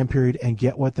that time period and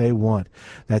get what they want.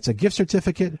 That's a gift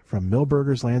certificate from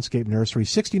Milberger's Landscape Nursery,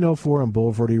 1604 on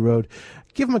Boulevardy Road.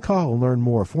 Give them a call and learn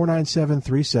more.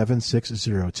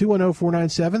 497-3760.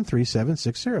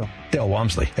 210-497-3760. Dale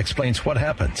Walmsley explains what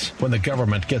happens when the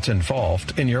government gets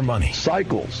involved in your money.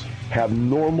 Cycles have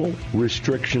normal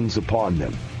restrictions upon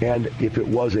them. And if it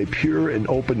was a pure and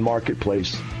open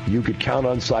marketplace, you could count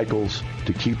on Cycles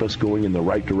to keep us going in the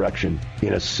right direction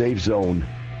in a safe zone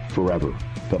forever.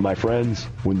 But my friends,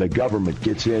 when the government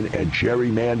gets in and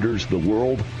gerrymanders the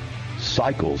world,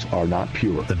 Cycles are not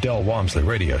pure. The Del Walmsley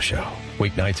Radio Show,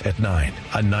 weeknights at 9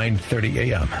 on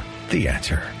 9:30 a.m. The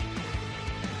Answer.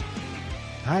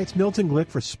 Hi, it's Milton Glick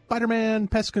for Spider-Man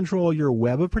Pest Control, your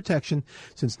web of protection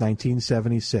since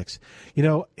 1976. You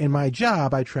know, in my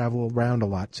job, I travel around a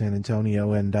lot, San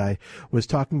Antonio, and I was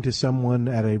talking to someone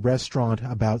at a restaurant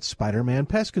about Spider-Man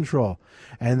Pest Control,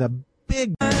 and the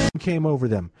big came over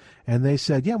them, and they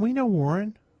said, yeah, we know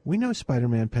Warren. We know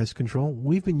Spider-Man Pest Control.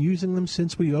 We've been using them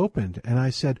since we opened. And I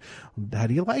said, how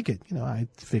do you like it? You know, I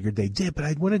figured they did, but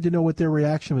I wanted to know what their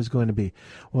reaction was going to be.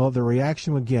 Well, the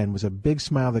reaction, again, was a big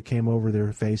smile that came over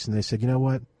their face, and they said, you know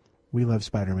what? We love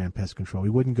Spider-Man Pest Control.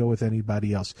 We wouldn't go with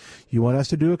anybody else. You want us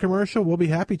to do a commercial? We'll be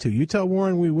happy to. You tell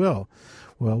Warren we will.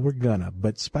 Well, we're gonna.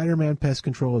 But Spider-Man Pest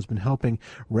Control has been helping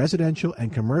residential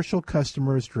and commercial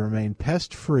customers to remain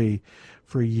pest-free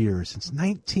for years, since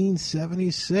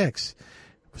 1976.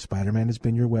 Spider-Man has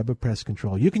been your web of pest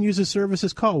control. You can use his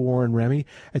services. Call Warren Remy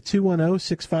at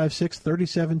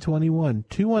 210-656-3721,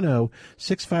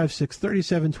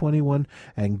 210-656-3721,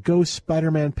 and go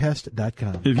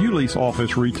SpidermanPest.com. If you lease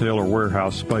office, retail, or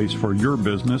warehouse space for your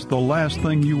business, the last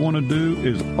thing you want to do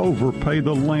is overpay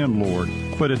the landlord,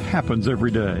 but it happens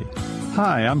every day.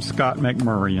 Hi, I'm Scott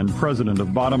McMurray, president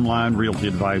of Bottom Line Realty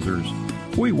Advisors.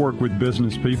 We work with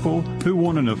business people who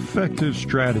want an effective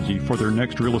strategy for their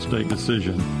next real estate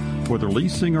decision. Whether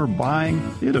leasing or buying,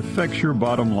 it affects your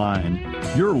bottom line.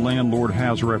 Your landlord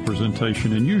has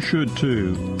representation, and you should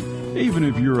too. Even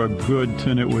if you're a good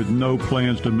tenant with no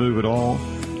plans to move at all,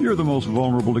 you're the most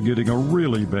vulnerable to getting a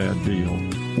really bad deal.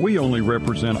 We only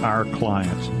represent our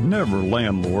clients, never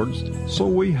landlords, so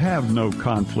we have no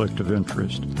conflict of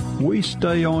interest. We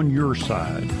stay on your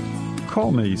side.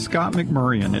 Call me, Scott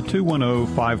McMurray, at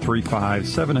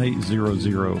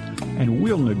 210-535-7800, and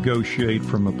we'll negotiate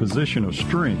from a position of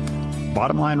strength.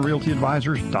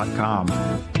 BottomLineRealtyAdvisors.com.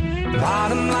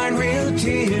 Bottom Line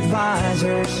Realty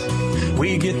Advisors.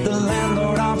 We get the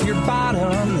landlord off your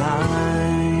bottom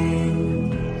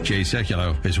line. Jay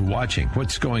Sekulow is watching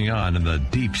what's going on in the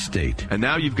deep state. And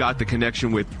now you've got the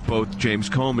connection with both James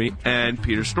Comey and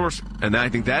Peter Strzok. And I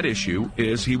think that issue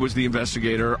is he was the lead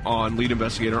investigator on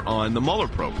the Mueller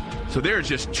probe. So there's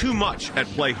just too much at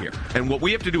play here. And what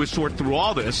we have to do is sort through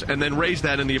all this and then raise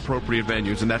that in the appropriate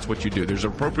venues. And that's what you do. There's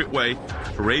an appropriate way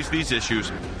to raise these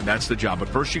issues. That's the job. But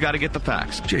first, you got to get the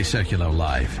facts. Jay Sekulow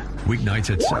live,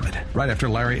 weeknights at 7, right after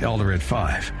Larry Elder at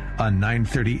 5 on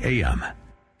 9:30 a.m.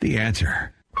 The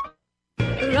Answer.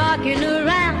 Rocking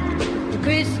around the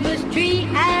Christmas tree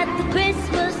at the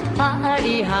Christmas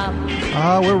party hop.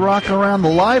 We're rocking around the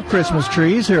live Christmas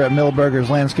trees here at Milberger's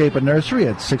Landscape and Nursery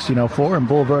at 1604 and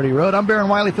Boulevardy Road. I'm Baron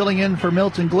Wiley filling in for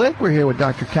Milton Glick. We're here with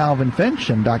Dr. Calvin Finch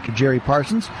and Dr. Jerry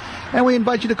Parsons. And we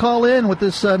invite you to call in with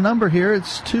this number here.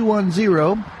 It's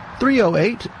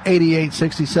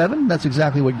 210-308-8867. That's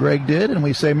exactly what Greg did. And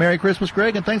we say Merry Christmas,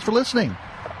 Greg, and thanks for listening.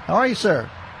 How are you, sir?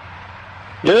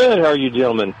 Good. How are you,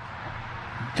 gentlemen?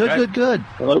 Good.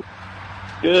 Hello.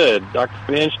 Good. Dr.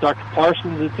 Finch, Dr.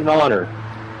 Parsons, it's an honor.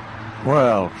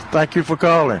 Well, thank you for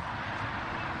calling.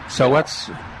 So what's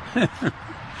the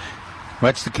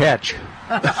catch?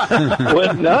 Well,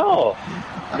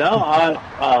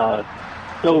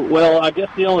 I guess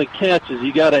the only catch is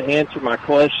you got to answer my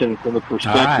question from the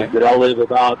perspective that I live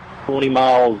about 20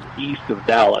 miles east of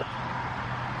Dallas.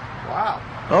 Wow.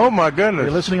 Oh, my goodness.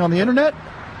 You're listening on the internet?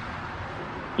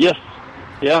 Yes.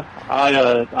 Yeah.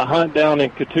 I hunt down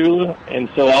in Cotulla, and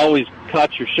so I always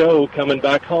caught your show coming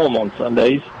back home on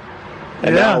Sundays.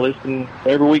 And I listen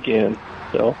every weekend.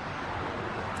 So,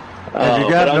 have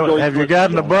you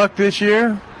gotten a buck this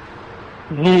year?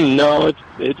 No,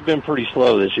 it's been pretty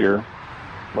slow this year,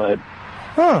 but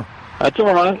that's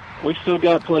all right. We still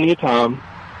got plenty of time.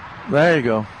 There you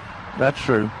go. That's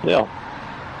true. Yeah.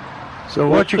 So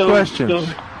what's your question? So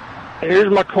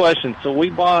here's my question. So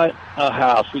we bought a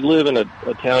house. We live in a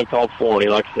town called Forney,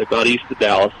 like I said, about east of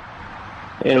Dallas,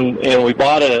 and we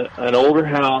bought an older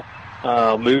house.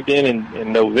 Moved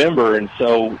in November, and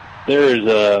so there's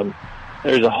a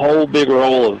whole big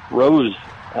row of rose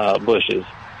bushes,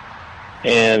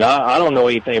 and I don't know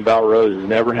anything about roses,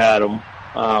 never had them,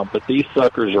 but these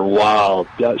suckers are wild,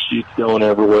 got shoots going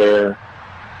everywhere.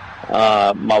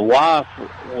 My wife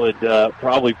would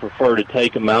probably prefer to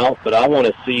take them out, but I want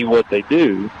to see what they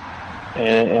do,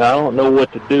 and I don't know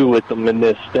what to do with them in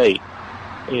this state.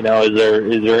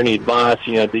 Is there any advice?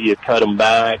 Do you cut them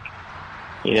back?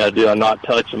 Do I not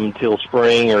touch them until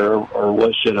spring, or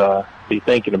what should I be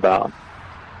thinking about?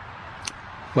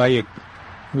 Well,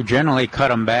 we generally cut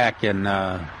them back in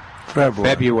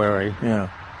February. Yeah.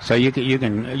 So you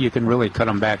can really cut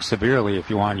them back severely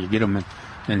if you want. You get them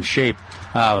in shape.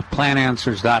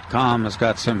 PlantAnswers.com has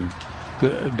got some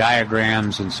good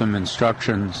diagrams and some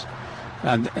instructions.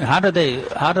 How do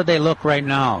they look right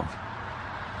now?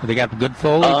 They got good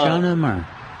foliage on them, or?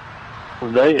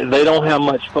 They don't have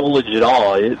much foliage at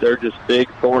all. They're just big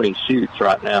thorny shoots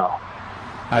right now.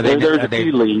 There's a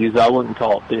few leaves. I wouldn't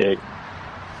call it big.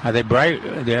 Are they bright?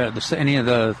 Any of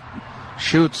the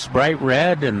shoots bright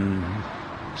red and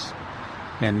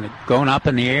going up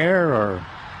in the air, or?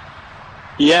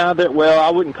 Yeah, I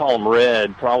wouldn't call them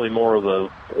red. Probably more of a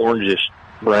orangish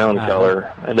brown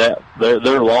color. And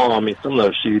they're long. I mean, some of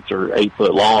those shoots are 8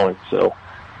 foot long. So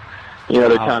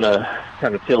they're kind of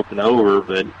tilting over,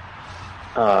 but.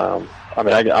 I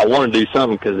want to do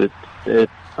something because it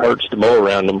hurts to mow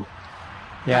around them.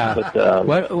 Yeah.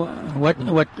 But,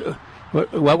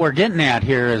 what we're getting at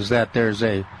here is that there's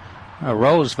a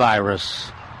rose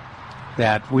virus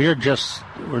that we're just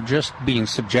being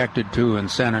subjected to in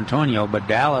San Antonio, but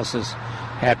Dallas has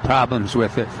had problems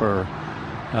with it for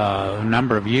a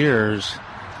number of years,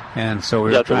 and so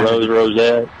we're trying the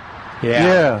rosette.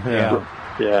 Yeah.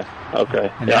 Okay.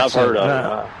 I've heard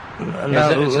of it.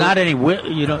 It's not any.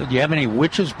 Do you have any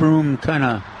witch's broom kind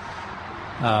of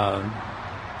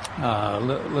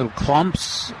little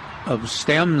clumps of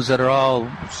stems that are all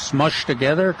smushed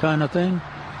together, kind of thing?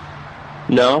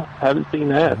 No, haven't seen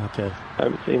that. Okay,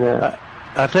 haven't seen that.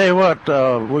 I tell you what,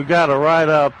 we got a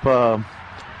write-up on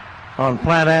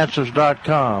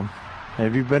PlantAnswers.com.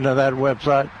 Have you been to that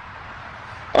website?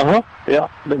 Yeah,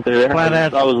 been through there.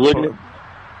 I was looking at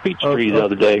peach trees the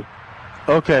other day.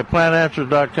 Okay,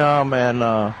 PlantAnswers.com, and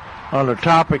under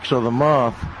Topics of the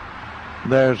Month,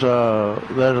 there's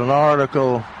an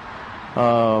article,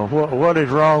 what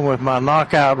is wrong with my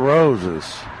knockout roses?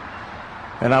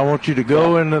 And I want you to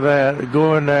go in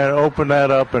there, open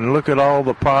that up, and look at all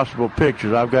the possible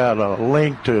pictures. I've got a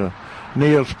link to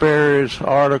Neil Sperry's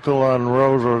article on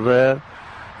rose rosette,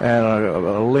 and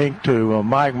a link to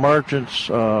Mike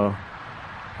Merchant's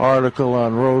article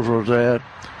on rose rosette,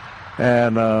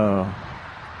 and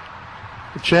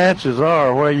chances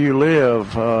are where you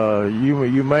live,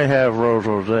 you may have rose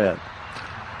rosette,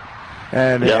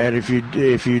 and if you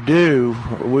do,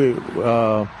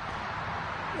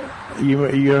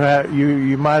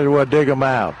 you might as well dig them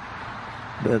out.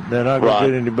 They're not going to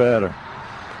get any better.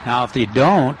 Now, if you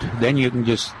don't, then you can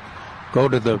just go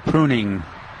to the pruning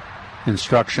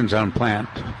instructions on plant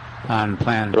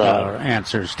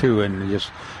answers too, and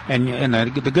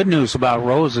the good news about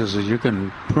roses is you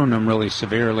can prune them really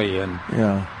severely, and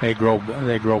they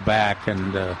grow back,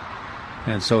 and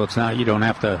so it's not, you don't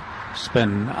have to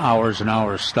spend hours and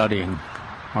hours studying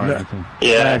or anything.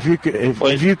 Yeah, if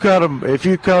you cut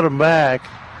them back,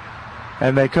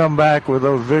 and they come back with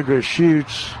those vigorous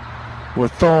shoots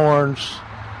with thorns,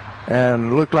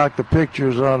 and look like the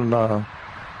pictures on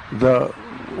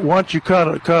once you cut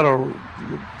a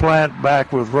plant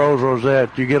back with rose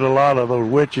rosette, you get a lot of those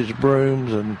witch's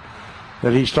brooms, and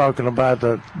that he's talking about,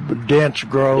 the dense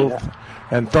growth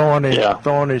and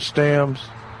thorny stems.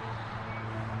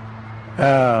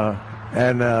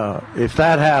 If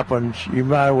that happens, you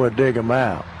might as well dig them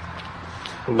out.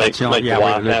 Make the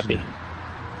wife happy.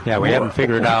 Yeah, we haven't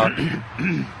figured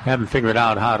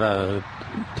out how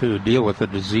to deal with the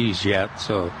disease yet.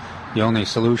 So the only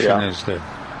solution is to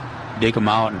dig them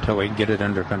out until we can get it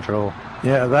under control.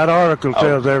 Yeah, that article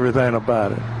tells everything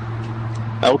about it.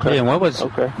 Okay. And what was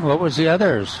the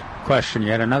other question?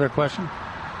 You had another question?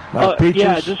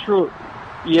 Peaches?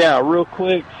 Real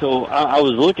quick. So I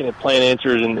was looking at Plant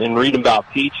Answers and reading about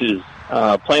peaches,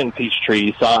 planting peach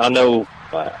trees. So I know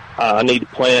I need to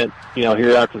plant,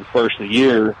 here after the first of the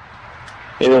year.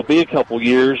 It'll be a couple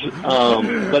years.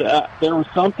 But there was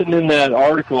something in that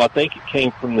article, I think it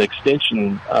came from the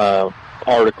Extension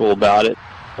article about it.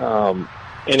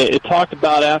 And it talked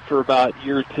about after about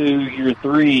year 2, year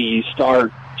 3, you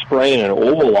start spraying an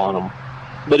oil on them.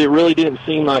 But it really didn't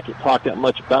seem like it talked that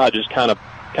much about it. Just kind of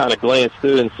glanced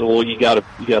through it and said, well, you got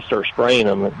to start spraying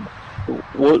them. And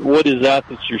what is that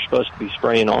you're supposed to be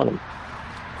spraying on them?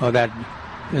 Oh, that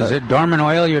is it. Dormant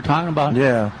oil you're talking about?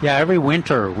 Yeah. Yeah. Every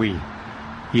winter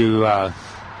you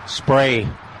spray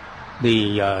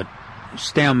the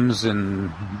stems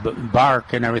and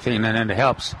bark and everything, and it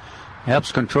helps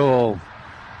control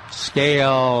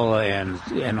scale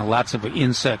and lots of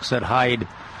insects that hide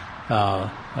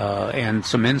and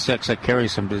some insects that carry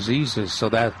some diseases. So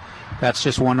that's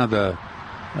just one of the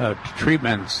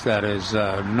treatments that is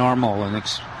normal, and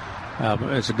it's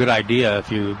a good idea if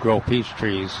you grow peach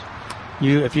trees.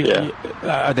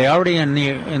 Are they already in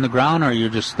the ground, or are you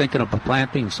just thinking of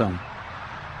planting some?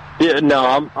 Yeah,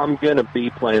 no, I'm going to be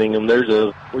planting them.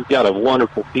 We've got a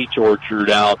wonderful peach orchard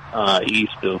out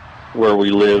east of where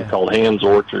we live called Ham's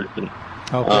Orchard, and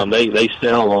they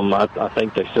sell them. I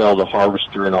think they sell the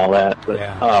harvester and all that. But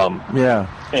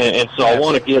and so I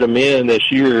want to get them in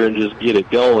this year and just get it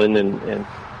going. And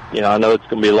I know it's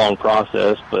going to be a long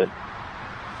process, but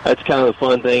that's kind of the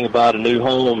fun thing about a new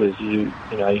home is you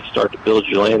start to build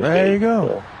your landscape. There you go.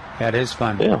 So, that is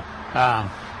fun. Yeah.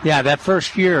 That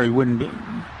first year you wouldn't be.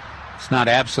 It's not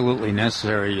absolutely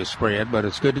necessary to spray it, but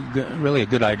it's really a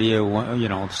good idea.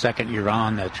 The second year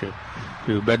on that you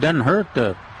do, but it doesn't hurt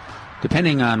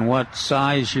depending on what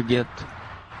size you get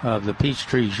of the peach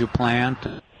trees you plant.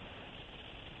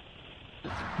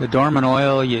 The dormant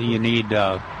oil you need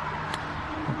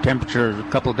temperature a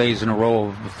couple of days in a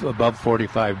row above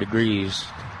 45 degrees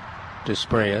to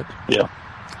spray it. Yeah.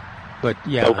 But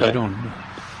I don't.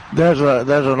 There's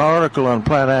an article on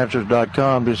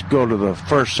plantanswers.com. Just go to the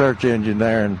first search engine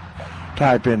there and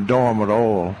type in dormant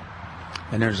oil.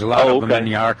 And there's a lot of them in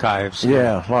the archives.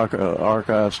 Yeah, like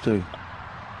archives too.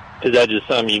 Is that just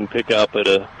something you can pick up at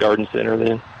a garden center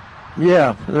then?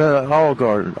 Yeah, all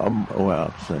garden.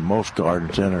 Most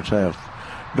garden centers have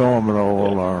dormant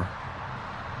oil or.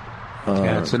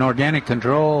 It's an organic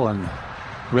control and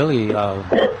really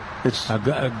it's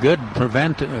a good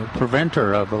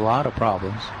preventer of a lot of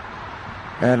problems.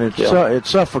 And it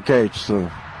suffocates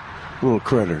the little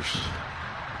critters.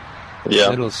 Yeah.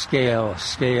 Little scale,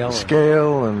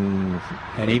 and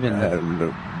even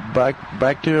the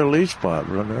bacterial leaf spot,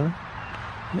 right?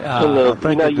 I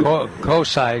think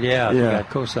Cocci, yeah.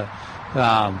 Cocci.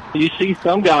 You see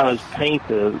some guys paint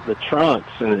the trunks,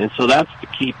 and so that's to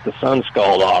keep the sun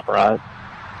scald off, right?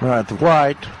 Right, the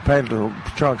white, paint the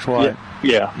trunks white.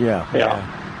 Yeah.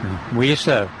 We used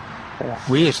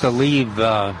to leave.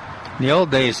 In the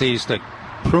old days, they used to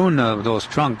prune those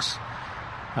trunks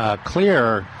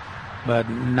clear, but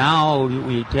now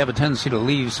we have a tendency to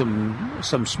leave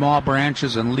some small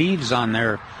branches and leaves on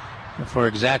there for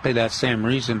exactly that same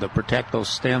reason, to protect those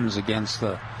stems against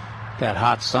that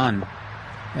hot sun.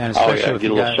 And especially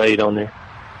get a little shade on there.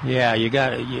 Yeah, you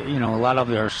got you know, a lot of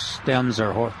their stems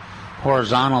are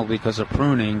horizontal because of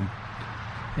pruning,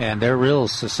 and they're real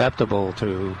susceptible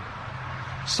to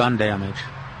sun damage.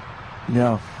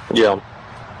 Yeah. Yeah.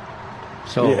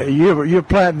 So you're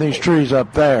planting these trees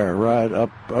up there, right?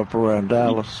 Up around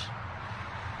Dallas.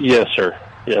 Yes, sir.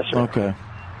 Yes, sir. Okay.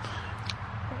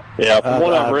 Yeah, from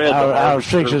what I've read, I was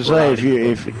fixing to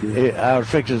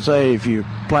say if you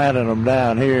planted them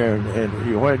down here,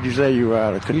 and what did you say you were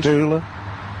out of Cotulla?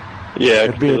 Yeah,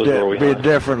 it'd be a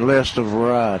different list of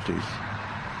varieties.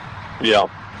 Yeah.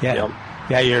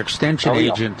 Yeah. Your extension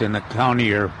agent in the county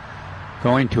you're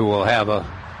going to will have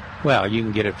you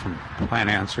can get it from Plant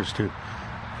Answers too,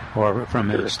 or from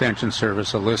the Extension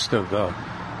Service, a list of the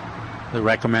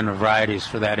recommended varieties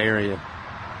for that area.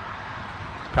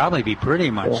 Probably be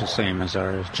pretty much the same as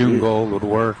ours. June Gold would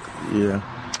work. Yeah.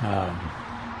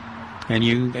 And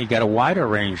you got a wider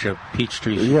range of peach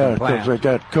trees. Yeah, because they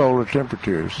got colder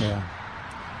temperatures. Yeah.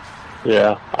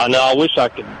 Yeah, I know. I wish I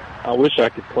could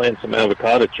plant some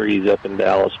avocado trees up in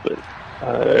Dallas, but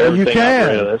you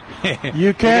can.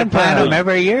 You can plant them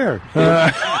every year.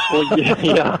 Yeah.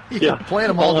 Plant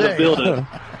them all day.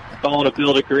 If I want to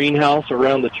build a greenhouse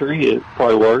around the tree, it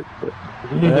probably work. But.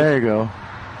 There you go.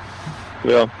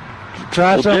 Yeah.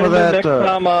 Try some of that. Next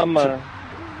time I'm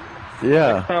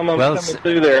coming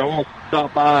through there, I want to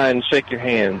stop by and shake your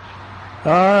hands.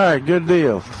 All right, good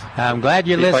deal. I'm glad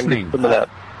you're listening.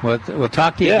 We'll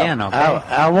talk to you again, okay?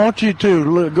 I want you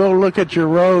to go look at your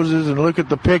roses and look at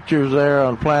the pictures there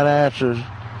on Plant Answers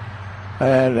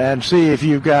and see if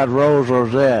you've got rose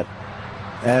rosette.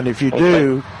 And if you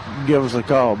do, give us a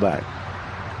call back.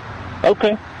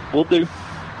 Okay, we'll do.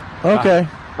 Okay.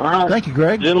 All right. Thank you,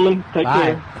 Greg. Gentlemen, take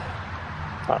care.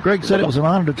 Greg said it was an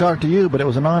honor to talk to you, but it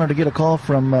was an honor to get a call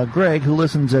from Greg, who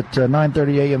listens at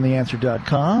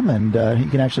 930amtheanswer.com, and he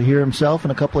can actually hear himself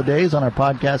in a couple of days on our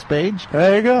podcast page.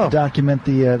 There you go. Document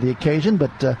the occasion,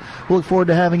 but we'll look forward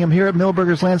to having him here at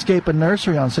Milberger's Landscape and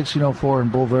Nursery on 1604 and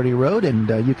Bulverde Road, and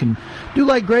you can do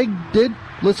like Greg did,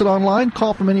 listen online,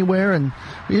 call from anywhere, and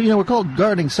we're called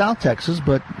Gardening South Texas,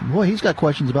 but boy, he's got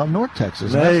questions about North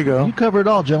Texas. There you go. You cover it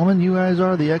all, gentlemen. You guys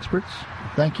are the experts.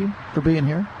 Thank you for being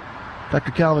here.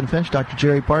 Dr. Calvin Finch, Dr.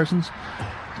 Jerry Parsons.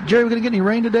 Jerry, we going to get any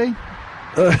rain today?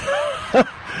 It's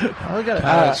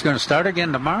going to start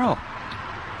again tomorrow.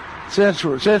 Since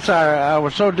I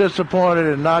was so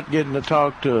disappointed in not getting to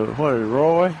talk to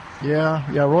Roy.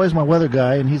 Yeah, Roy's my weather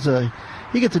guy, and he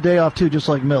gets a day off too, just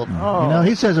like Milton. Oh.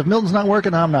 He says if Milton's not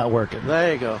working, I'm not working.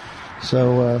 There you go.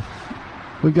 So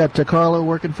we've got Carlo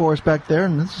working for us back there,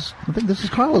 and I think this is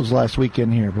Carlo's last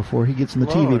weekend here before he gets in the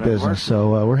TV business.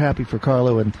 So we're happy for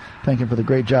Carlo and thank him for the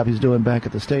great job he's doing back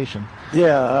at the station.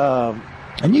 Yeah.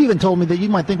 And you even told me that you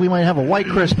might think we might have a white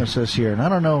Christmas this year, and I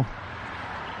don't know.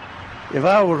 If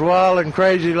I was wild and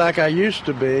crazy like I used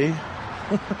to be,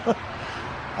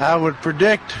 I would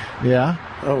predict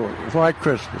white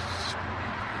Christmas.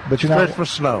 But you're not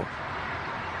Christmas snow.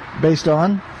 Based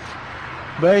on?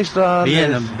 Based on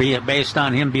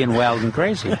him being wild and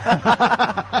crazy.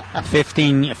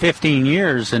 15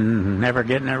 years and never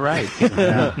getting it right.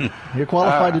 You're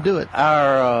qualified to do it.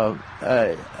 Our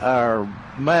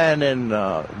man in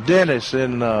Dennis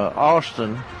in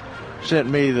Austin sent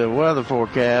me the weather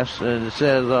forecast, and it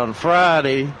says on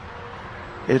Friday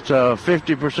it's a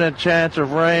 50% chance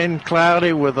of rain,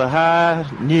 cloudy with a high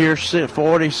near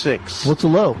 46. What's the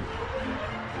low?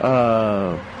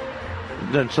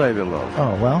 Didn't say the low.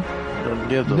 Oh, well.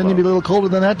 Didn't it be a little colder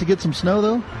than that to get some snow,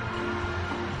 though?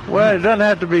 Well, it doesn't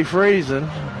have to be freezing.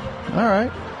 All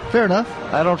right. Fair enough.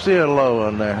 I don't see a low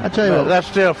on there. I tell you what. That's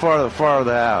still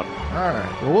farther out. All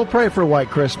right. Well, we'll pray for a white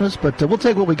Christmas, but we'll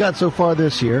take what we got so far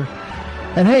this year.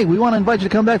 And, hey, we want to invite you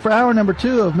to come back for hour number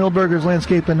 2 of Milberger's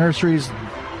Landscape and Nurseries.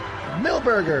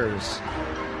 Milberger's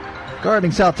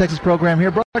Gardening South Texas program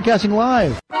here, broadcasting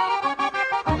live.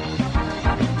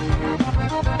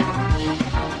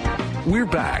 We're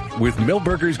back with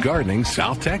Milberger's Gardening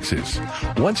South Texas.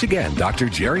 Once again, Dr.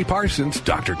 Jerry Parsons,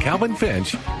 Dr. Calvin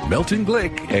Finch, Milton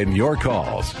Glick, and your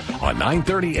calls on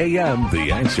 9:30 a.m.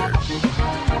 The Answer.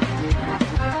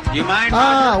 You mind?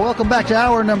 Welcome back to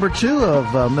hour number 2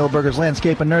 of Milberger's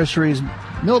Landscape and Nurseries,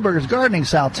 Milberger's Gardening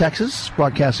South Texas,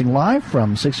 broadcasting live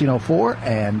from 1604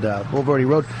 and Bulverde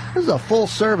Road. This is a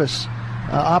full-service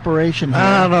operation here.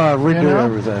 I know, we do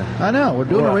everything. I know. We're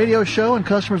doing a radio show, and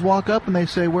customers walk up and they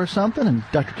say, where's something? And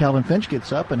Dr. Calvin Finch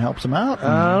gets up and helps them out.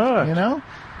 And, you know?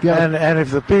 And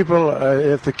if the people,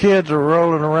 if the kids are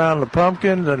rolling around the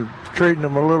pumpkins and treating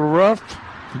them a little rough,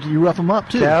 you rough them up,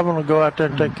 too. Calvin will go out there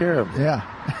and take care of them. Yeah.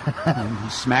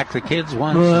 Smack the kids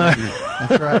once.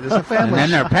 That's right. It's a family. And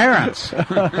then their parents.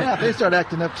 Yeah, they start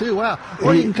acting up too. Wow.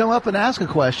 Or you can come up and ask a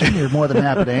question. You're more than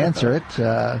happy to answer it.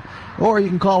 Or you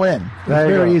can call in. It's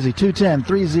very easy.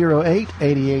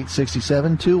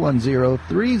 210-308-8867.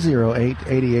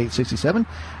 210-308-8867.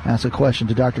 Ask a question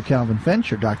to Dr. Calvin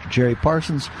Finch or Dr. Jerry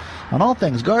Parsons on all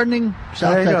things gardening,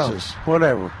 South Texas.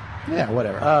 Whatever. Yeah,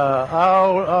 whatever.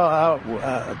 I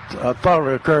thought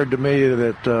it occurred to me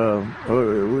that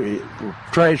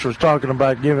Trace was talking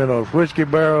about giving us whiskey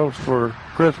barrels for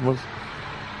Christmas,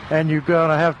 and you're going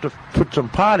to have to put some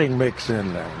potting mix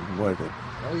in there with it.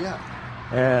 Oh, yeah.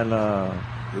 And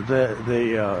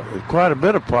quite a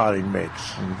bit of potting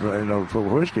mix, for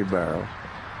whiskey barrels.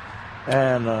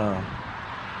 And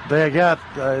they got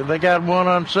one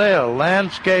on sale.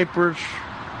 Landscapers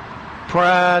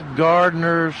Pride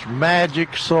Gardeners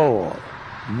Magic Soil.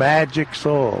 Magic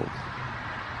Soil.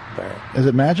 There. Is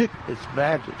it magic? It's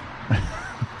magic.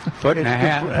 Foot and a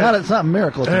half. It's not a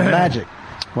miracle. It's magic.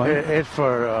 It's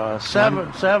for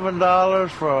 $7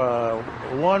 for a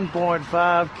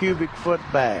 1.5 cubic foot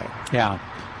bag. Yeah,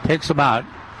 takes about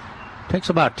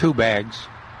 2 bags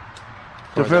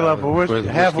to fill up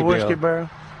half a whiskey barrel.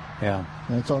 Yeah,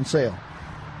 and it's on sale.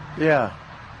 Yeah,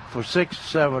 for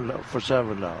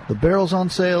 $7. The barrel's on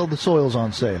sale. The soil's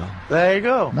on sale. There you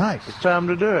go. Nice. It's time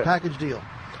to do it. Package deal.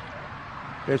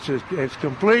 It's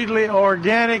completely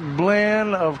organic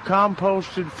blend of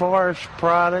composted forest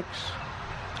products,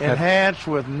 enhanced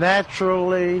with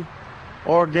naturally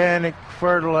organic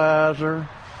fertilizer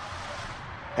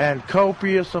and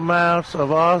copious amounts of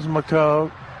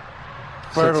Osmocote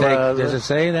fertilizer. Does it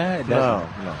say that? It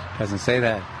doesn't. No. Doesn't say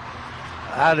that.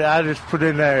 I just put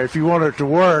in there, if you want it to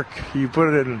work, you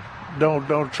put it in,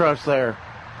 don't trust their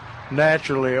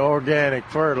naturally organic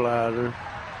fertilizer.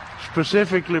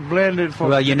 Specifically blended for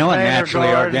what naturally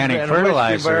organic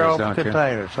fertilizer is, don't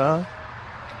containers, huh?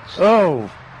 Oh.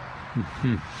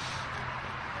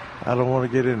 I don't want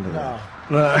to get into that.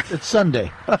 No. It's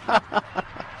Sunday.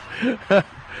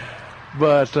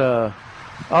 But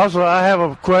also I have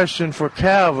a question for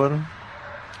Calvin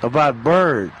about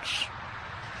birds.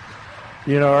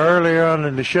 Earlier on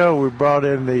in the show we brought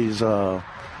in these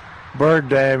bird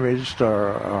damaged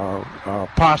or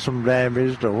possum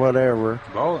damaged or whatever.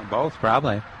 Both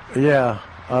probably. Yeah.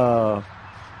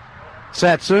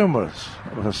 Satsumas,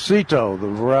 Cito, the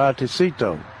variety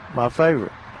Cito, my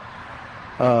favorite.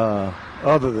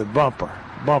 Other than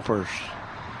bumpers,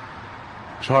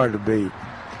 it's hard to beat.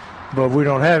 But we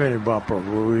don't have any bumper.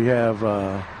 We have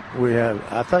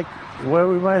I think,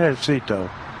 we might have Cito.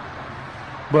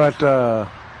 But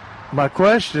my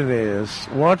question is,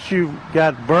 once you've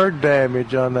got bird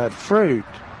damage on that fruit,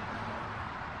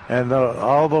 and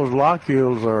all those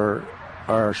locules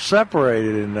are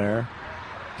separated in there,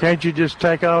 can't you just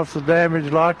take off the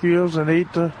damaged locules and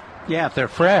eat the... Yeah, if they're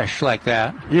fresh like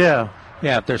that. Yeah.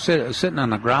 Yeah, if they're sitting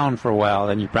on the ground for a while,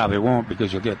 then you probably won't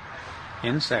because you'll get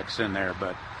insects in there.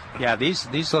 But, yeah,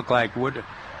 these look like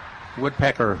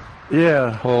woodpecker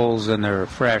holes, and they're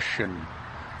fresh, and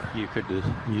you could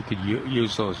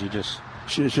use those. You just...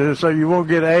 So you won't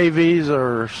get AVs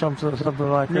or something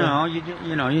like that? No,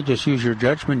 you just use your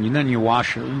judgment, and then you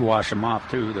wash them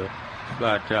off too.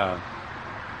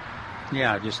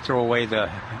 Just throw away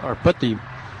or put the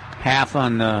half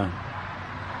on the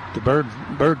bird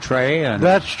tray. And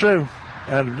that's true.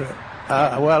 And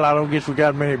I don't guess we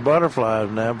got many butterflies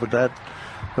now, but that's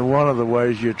one of the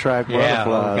ways you attract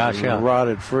butterflies. Is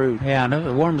rotted fruit. Yeah, and if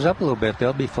it warms up a little bit,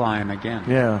 they'll be flying again.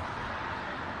 Yeah.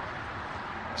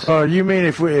 So you mean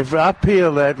if I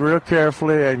peel that real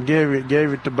carefully and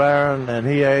gave it to Byron and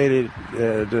he ate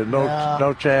it,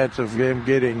 no chance of him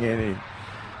getting any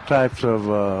types of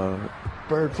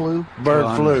bird flu?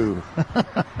 Bird flu.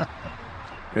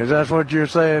 Is that what you're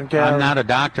saying, Calvin? I'm not a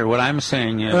doctor. What I'm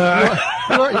saying is you're a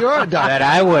doctor. That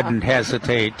I wouldn't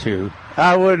hesitate to.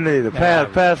 I wouldn't either.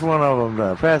 Pass one of them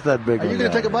down. Pass that big one. Are you going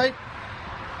to take a bite?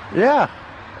 Yeah.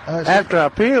 After I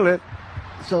peel it.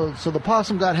 So the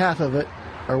possum got half of it,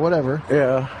 or whatever.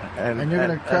 Yeah. And you're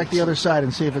going to crack the other side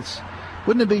and see if it's...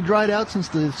 Wouldn't it be dried out since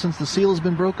the seal has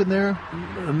been broken there?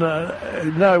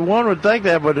 No, one would think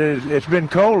that, but it's been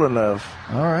cold enough.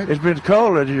 All right. It's been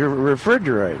cold in your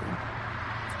refrigerator.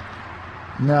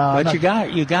 No, but you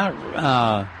got.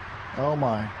 Oh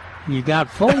my! You got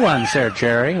full ones there,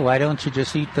 Jerry. Why don't you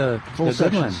just eat the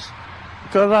good ones?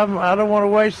 Because I don't want to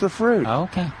waste the fruit.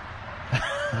 Okay.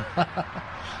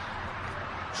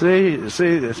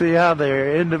 See how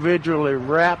they're individually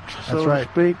wrapped, so to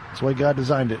speak. That's the way God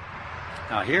designed it.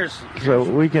 Now so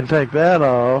we can take that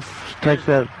off. Take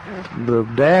the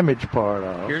damaged part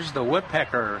off. Here's the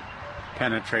woodpecker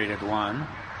penetrated one.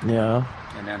 Yeah.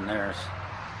 And then there's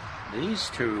these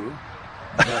two.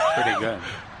 They're pretty good.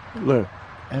 Look.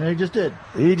 And they just did.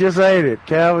 He just ate it.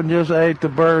 Calvin just ate the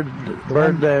bird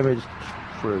damaged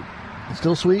fruit. It's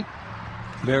still sweet?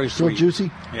 Very still sweet.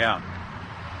 Juicy? Yeah.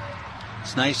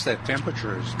 It's nice that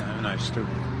temperature is nice too.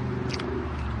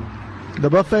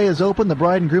 The buffet is open. The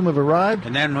bride and groom have arrived.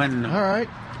 And then when... All right.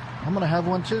 I'm going to have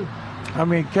one too. I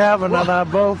mean, Calvin and I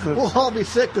both... We'll all be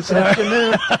sick this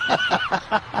afternoon.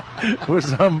 With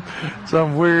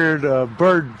some weird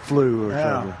bird flu or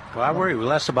something. Well, I worry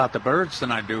less about the birds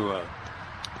than I do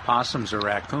possums or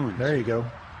raccoons. There you go.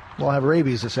 We'll have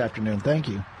rabies this afternoon. Thank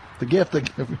you. The gift,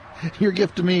 your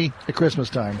gift to me at Christmas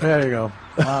time. There you go.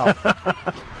 Wow.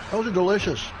 Those are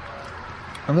delicious.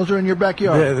 And those are in your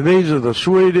backyard. Yeah, these are the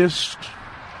sweetest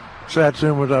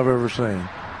satsumas I've ever seen.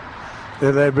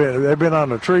 They've been on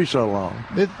the tree so long.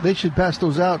 They should pass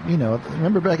those out. You know,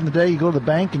 remember back in the day, you go to the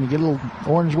bank and you get a little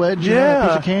orange wedge, a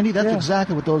piece of candy. That's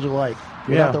exactly what those are like.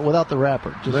 Without the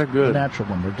wrapper, just they're good. The natural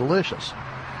one. They're delicious.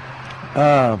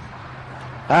 I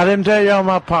didn't tell you all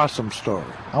my possum story.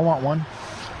 I want one.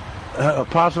 A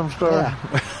possum story.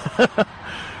 Yeah.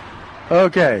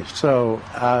 Okay, so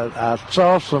I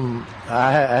saw some.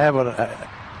 I have an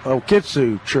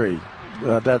okitsu tree.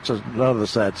 That's another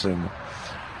satsuma.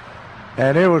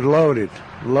 And it was loaded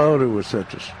with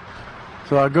citrus.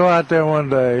 So I go out there one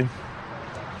day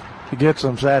to get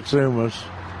some satsumas.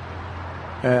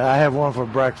 And I have one for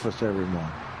breakfast every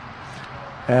morning.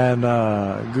 And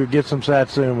get some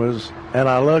satsumas. And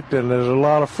I looked, and there's a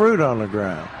lot of fruit on the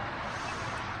ground.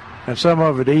 And some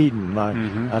of it eaten.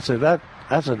 I said,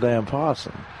 that's a damn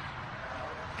possum.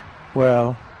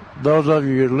 Well, those of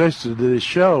you who listen to this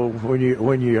show,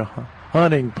 when you're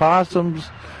hunting possums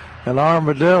and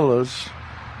armadillos,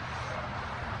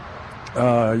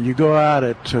 you go out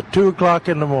at 2 o'clock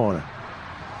in the morning.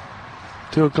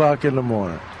 2 o'clock in the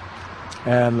morning.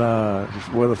 And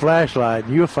with a flashlight,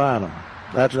 you'll find them.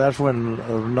 That's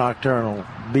when nocturnal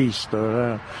beasts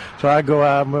are. So I go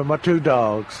out with my 2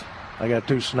 dogs. I got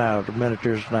 2 snouters,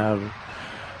 miniature snouters.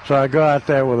 So I go out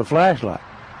there with a flashlight.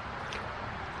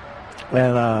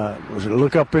 And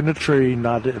look up in the tree,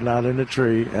 not in the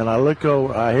tree. And I look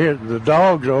over, I hear the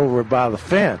dogs over by the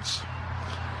fence.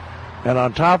 And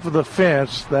on top of the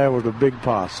fence, there was a big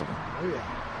possum. Oh,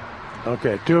 yeah.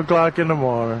 Okay, 2 o'clock in the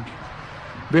morning.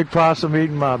 Big possum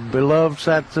eating my beloved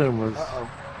satsumas.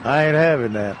 I ain't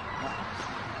having that.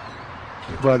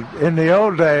 But in the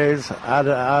old days, I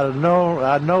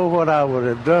know what I would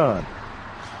have done.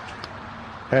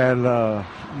 And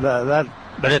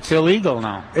But it's illegal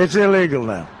now. It's illegal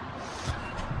now.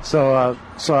 So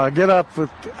I get up with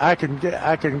I can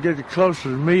get closer to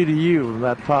me to you than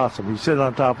that possum. He's sitting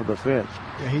on top of the fence.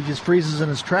 Yeah, he just freezes in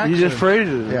his tracks. He just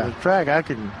freezes in his track. I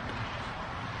can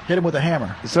hit him with a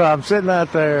hammer. So I'm sitting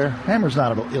out there. Hammer's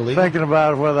not illegal. Thinking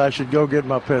about whether I should go get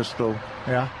my pistol.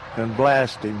 Yeah. And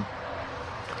blast him.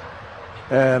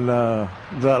 And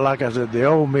like I said, the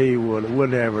old me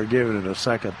wouldn't ever give it a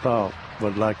second thought.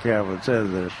 But like Calvin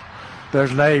said,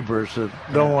 there's neighbors that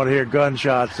don't want to hear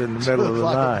gunshots in the middle of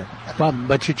the night.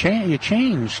 But you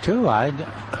change too. I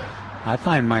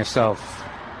find myself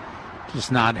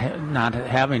just not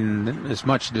having as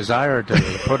much desire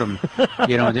to put them.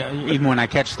 Even when I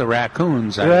catch the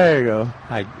raccoons, there you go.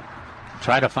 I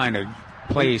try to find a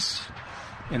place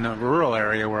in the rural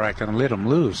area where I can let them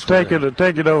loose. Take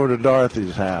it over to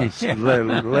Dorothy's house. Yeah.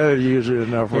 Let her use it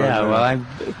enough. Yeah,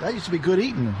 that used to be good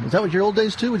eating. Is that what your old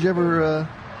days too? Would you ever?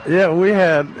 Yeah, we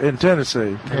had in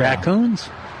Tennessee raccoons.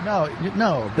 No.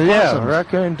 Yeah, possums.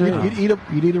 raccoon too.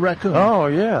 You'd eat a raccoon. Oh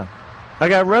yeah, I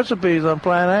got recipes on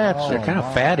Plant Ants. They're kind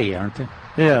of fatty, aren't they?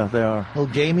 Yeah, they are. A little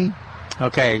gamey.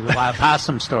 Okay,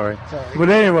 possum story. But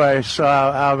anyway, so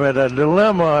I'm at a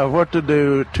dilemma of what to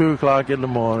do at 2 o'clock in the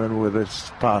morning with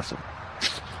this possum.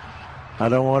 I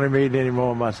don't want him eating any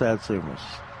more of my satsumas.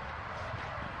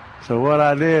 So what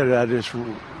I did, I just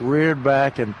reared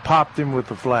back and popped him with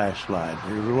the flashlight.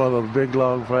 It was one of those big,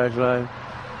 long flashlights.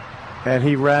 And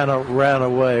he ran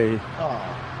away.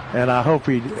 Oh. And I hope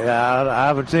I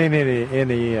haven't seen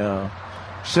any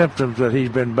symptoms that he's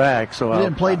been back. So he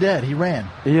didn't play dead. He ran.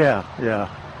 Yeah.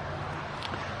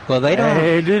 Well, they don't.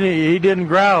 He didn't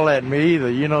growl at me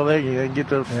either. They get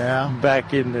the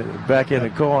back in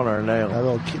the corner and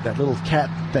that little cat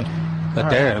thing.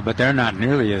 But they're not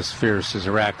nearly as fierce as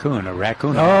a raccoon. A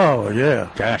raccoon. Oh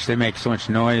yeah. Gosh, they make so much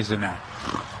noise and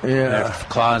their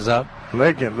claws up.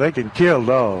 They can kill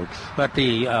dogs. But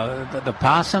the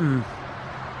possum.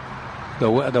 The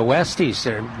Westies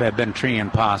have been treeing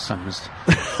possums,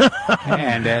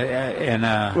 and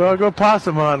well, go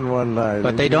possum hunting one night.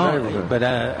 But they don't. But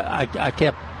I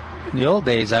kept In the old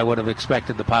days, I would have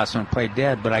expected the possum to play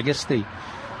dead, but I guess the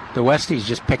Westies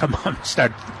just pick them up and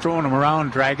start throwing them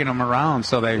around, dragging them around.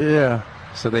 So they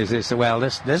say, well,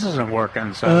 this isn't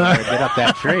working, so I get up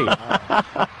that tree.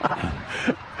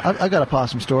 I got a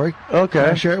possum story. Okay. Can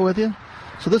I share it with you?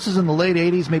 So this is in the late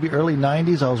 80s, maybe early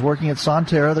 90s. I was working at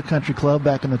Sonterra, the country club,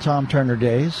 back in the Tom Turner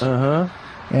days. Uh-huh.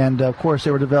 And, of course, they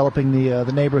were developing the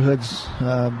neighborhoods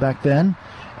back then.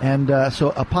 And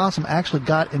so a possum actually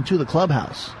got into the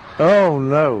clubhouse. Oh,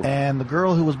 no. And the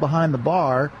girl who was behind the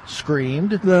bar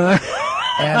screamed.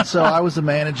 And so I was the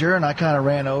manager, and I kind of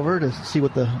ran over to see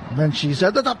then she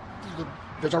said,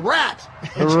 there's a rat.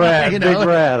 A rat, big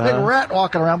rat, Big rat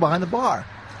walking around behind the bar.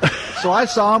 So I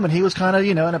saw him, and he was kind of,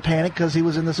 in a panic because he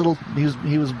was in this little,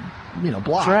 he was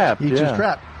blocked. Trapped, He was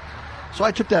trapped. So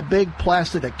I took that big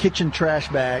plastic, a kitchen trash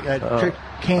bag,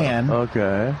 can.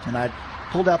 Okay. And I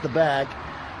pulled out the bag,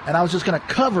 and I was just going to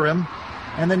cover him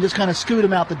and then just kind of scoot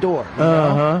him out the door. You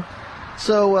know?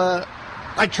 So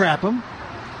I trap him.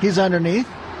 He's underneath.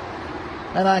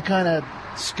 And I kind of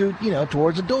scoot,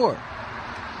 towards the door.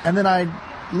 And then I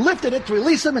lifted it to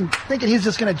release him and thinking he's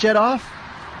just going to jet off.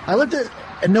 I lifted it,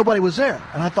 and nobody was there.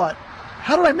 And I thought,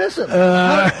 how did I miss him?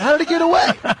 How did he get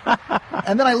away?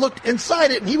 And then I looked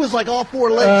inside it, and he was like all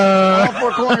four legs, all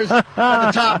four corners at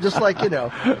the top, just like,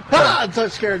 and so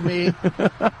it scared me.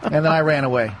 And then I ran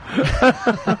away.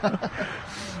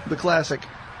 The classic.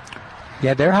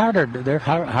 Yeah, they're harder. They're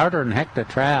harder than heck to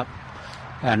trap.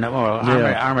 And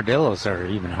armadillos are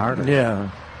even harder. Yeah.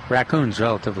 Raccoons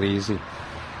relatively easy.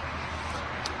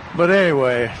 But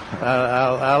anyway,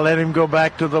 I'll let him go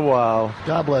back to the wild.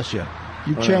 God bless you.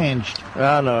 You changed.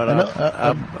 I know.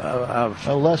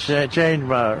 I've changed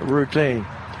my routine.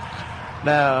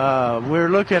 Now, we're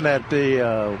looking at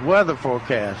the weather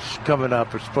forecast coming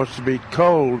up. It's supposed to be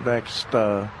cold next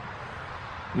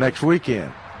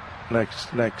weekend,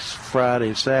 next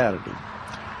Friday, Saturday.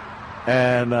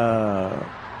 And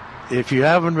if you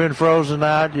haven't been frozen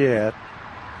out yet,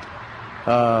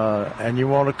 and you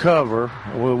want to cover,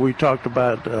 well, we talked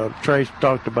about, Trace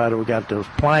talked about it, we got those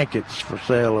blankets for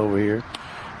sale over here,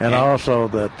 and also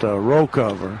that roll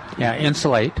cover. Yeah,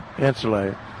 insulate.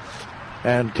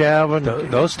 And Calvin.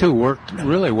 Those two worked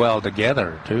really well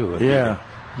together, too. Yeah.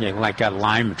 Like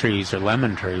lime trees or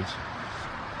lemon trees.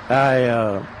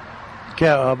 About,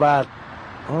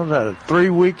 what was that, 3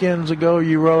 weekends ago,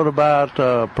 you wrote about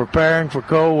preparing for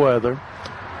cold weather.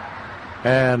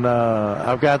 And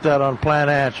I've got that on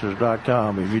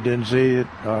plantanswers.com. If you didn't see it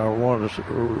or want to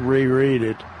reread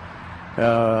it,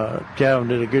 Calvin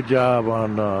did a good job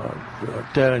on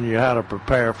telling you how to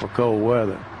prepare for cold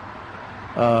weather.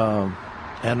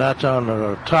 And that's on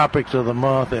the topics of the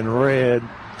month in red.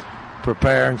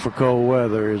 Preparing for cold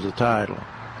weather is the title.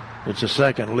 It's the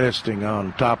second listing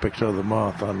on topics of the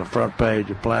month on the front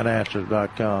page of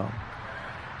plantanswers.com.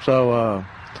 So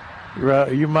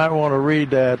you might want to read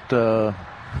that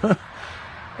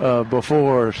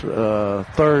before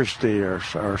Thursday or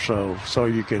so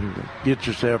you can get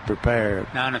yourself prepared.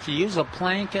 Now, and if you use a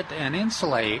blanket and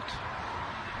insulate,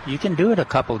 you can do it a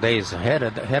couple of days ahead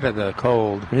of the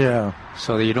cold. Yeah.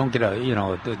 So that you don't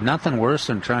get nothing worse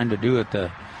than trying to do it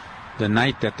the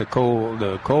night that the cold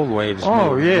waves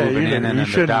moving in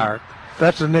the dark.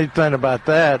 That's the neat thing about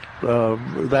that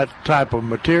type of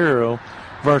material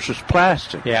versus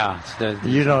plastic. Yeah,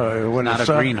 when not the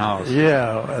sun, a greenhouse.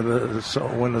 Yeah, so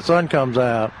when the sun comes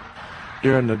out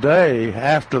during the day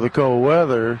after the cold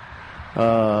weather,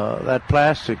 that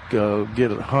plastic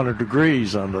get 100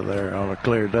 degrees under there on a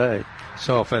clear day.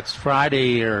 So if it's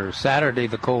Friday or Saturday,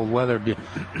 the cold weather, do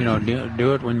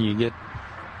it when you get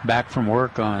back from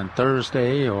work on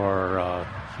Thursday, or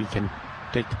if you can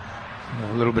take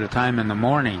a little bit of time in the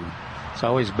morning. It's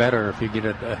always better if you get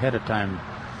it ahead of time.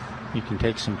 You can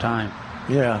take some time.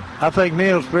 Yeah. I think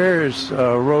Neil Spears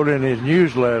wrote in his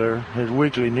newsletter, his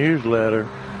weekly newsletter,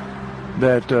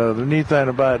 that the neat thing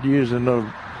about using those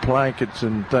blankets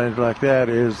and things like that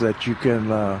is that you can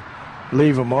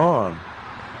leave them on.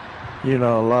 A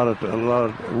lot of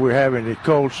we're having the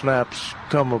cold snaps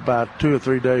come about 2 or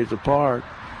 3 days apart,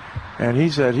 and he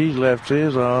said he's left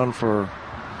his on for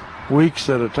weeks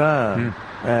at a time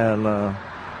and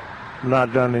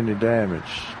not done any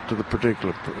damage to the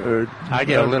particular. I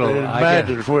get a little.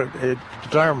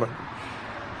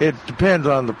 It depends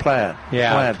on the plant.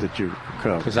 Yeah. Plant that you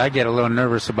cover. Because I get a little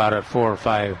nervous about it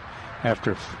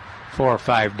after 4 or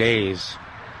 5 days.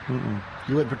 Mm-mm.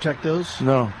 You wouldn't protect those?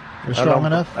 No. They're strong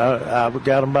enough? I've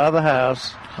got them by the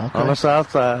house on the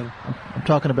south side. I'm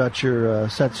talking about your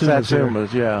Satsumas.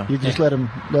 Satsumas, yeah. You just let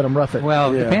them rough it.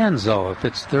 Well, it depends though. If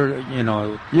it's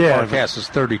forecast is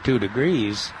 32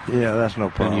 degrees. Yeah, that's no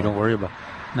problem. Then you don't worry about.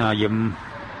 Now, you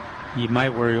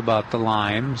might worry about the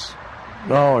limes.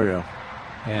 Oh, yeah.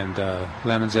 And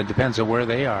lemons. It depends on where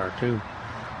they are, too.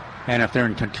 And if they're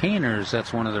in containers,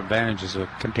 that's one of the advantages of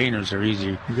containers. Are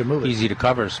easy to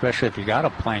cover, especially if you got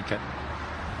a blanket.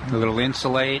 A little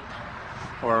insulate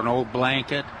or an old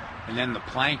blanket, and then the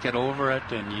blanket over it,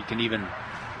 and you can even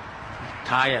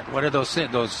tie it. What are those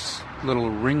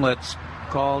little ringlets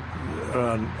called?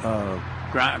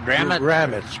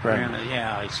 Grammets.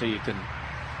 Yeah, so you can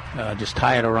just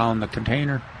tie it around the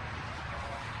container,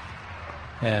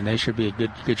 and they should be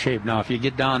in good shape. Now, if you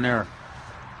get down there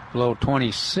below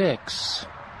 26,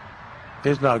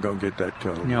 it's not going to get that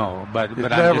cold. No, but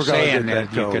I'm just saying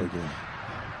that you can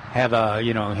have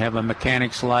a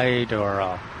mechanic's light or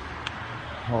a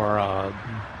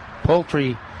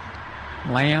poultry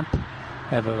lamp.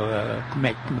 Have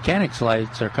mechanics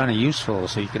lights are kind of useful,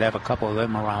 so you could have a couple of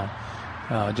them around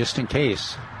just in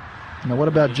case. Now, what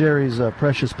about Jerry's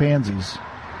precious pansies?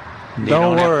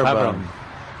 Don't worry about them.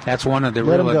 That's one of the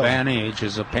real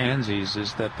advantages of pansies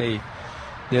is that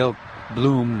they'll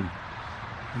bloom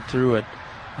through it.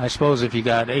 I suppose if you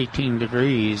got 18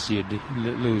 degrees, you'd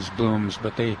lose blooms,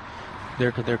 but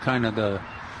they're kind of the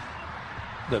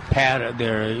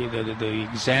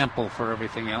example for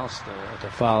everything else to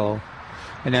follow.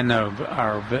 And then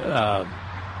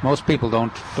most people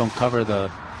don't cover the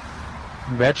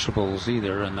vegetables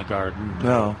either in the garden.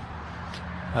 No.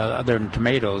 Other than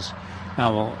tomatoes.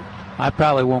 Now, I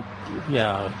probably won't.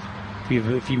 Yeah,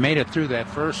 if you made it through that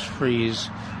first freeze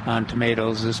on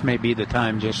tomatoes, this may be the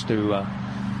time just to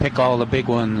pick all the big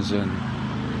ones and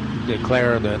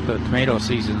declare that the tomato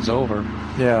season's over.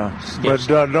 Yeah, but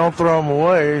don't throw them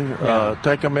away. Yeah.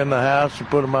 Take them in the house and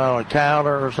put them on a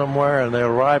counter or somewhere, and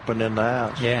they'll ripen in the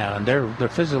house. Yeah, and they're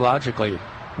physiologically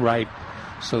ripe,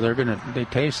 so they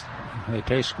taste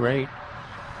great.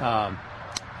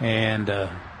 And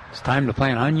it's time to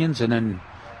plant onions, and then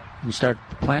you start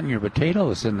planting your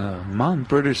potatoes in a month.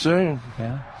 Pretty soon.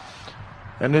 Yeah.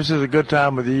 And this is a good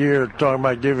time of the year talking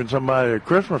about giving somebody a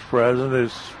Christmas present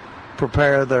is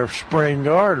prepare their spring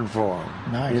garden for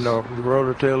them. Nice.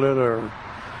 Rototill it or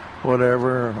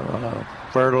whatever,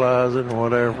 fertilize it and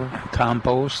whatever.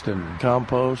 Compost. And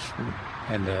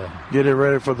get it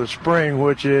ready for the spring,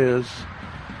 which is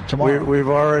tomorrow. We've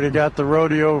already got the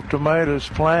rodeo tomatoes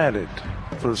planted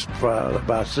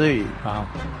by seed. Wow.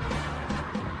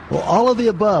 Well, all of the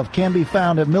above can be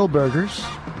found at Milberger's.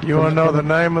 You want to know the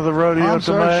name of the rodeo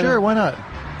tomato? Sure, why not?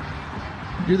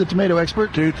 You're the tomato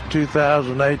expert.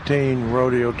 2018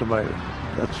 rodeo tomato.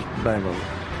 That's the name of it.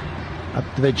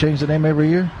 Do they change the name every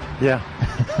year? Yeah.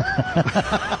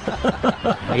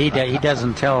 He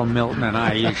doesn't tell Milton and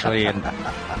I usually, and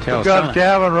tells because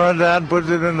Calvin runs out and puts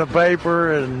it in the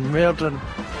paper, and Milton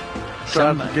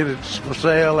trying to get it for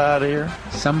sale out here.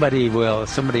 Somebody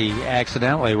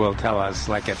accidentally will tell us,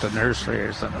 like at the nursery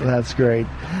or something. That's great.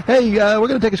 Hey, we're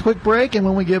going to take a quick break, and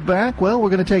when we get back, we're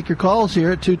going to take your calls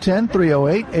here at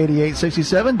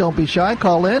 210-308-8867. Don't be shy.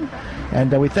 Call in.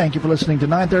 And we thank you for listening to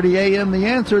 9:30 a.m. The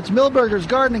Answer. It's Milberger's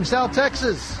Gardening, South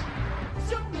Texas.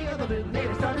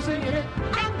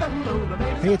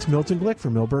 Hey, it's Milton Glick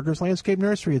from Milberger's Landscape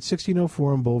Nursery at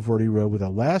 1604 on Boulevardy Road with a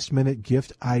last-minute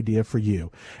gift idea for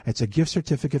you. It's a gift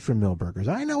certificate from Milberger's.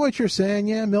 I know what you're saying.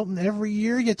 Yeah, Milton, every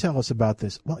year you tell us about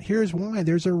this. Well, here's why.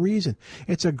 There's a reason.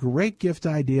 It's a great gift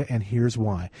idea, and here's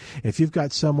why. If you've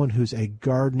got someone who's a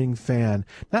gardening fan,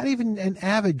 not even an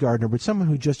avid gardener, but someone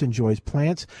who just enjoys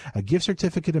plants, a gift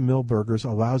certificate of Milberger's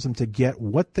allows them to get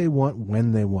what they want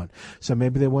when they want. So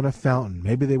maybe they want a fountain.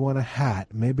 Maybe they want a hat.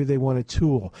 Maybe they want a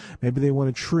tool. Maybe they want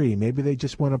a tree. Maybe they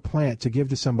just want a plant to give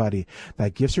to somebody.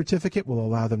 That gift certificate will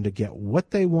allow them to get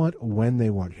what they want when they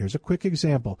want. Here's a quick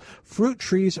example. Fruit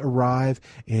trees arrive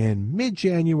in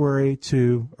mid-January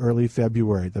to early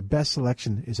February. The best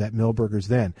selection is at Milberger's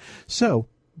then. So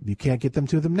you can't get them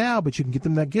to them now, but you can get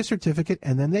them that gift certificate,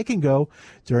 and then they can go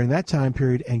during that time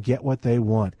period and get what they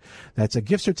want. That's a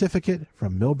gift certificate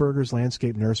from Milberger's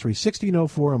Landscape Nursery,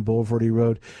 1604 on Boulevardy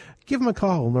Road. Give them a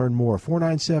call and learn more.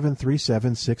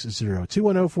 497-3760.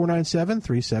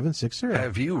 210-497-3760.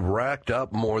 Have you racked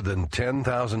up more than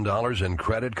 $10,000 in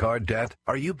credit card debt?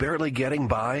 Are you barely getting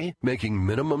by? Making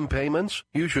minimum payments?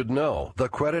 You should know the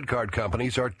credit card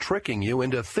companies are tricking you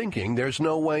into thinking there's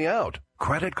no way out.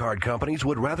 Credit card companies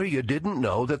would rather you didn't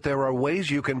know that there are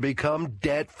ways you can become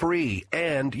debt-free,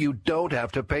 and you don't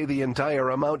have to pay the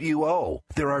entire amount you owe.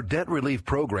 There are debt relief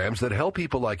programs that help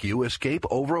people like you escape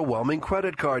overwhelming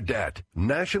credit card debt.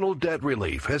 National Debt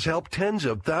Relief has helped tens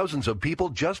of thousands of people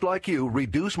just like you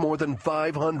reduce more than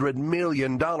 $500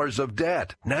 million of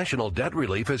debt. National Debt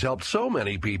Relief has helped so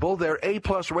many people they're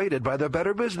A-plus rated by the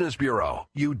Better Business Bureau.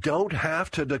 You don't have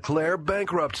to declare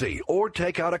bankruptcy or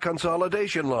take out a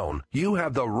consolidation loan. You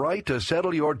have the right to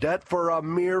settle your debt for a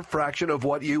mere fraction of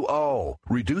what you owe.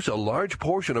 Reduce a large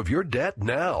portion of your debt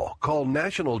now. Call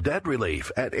National Debt Relief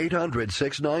at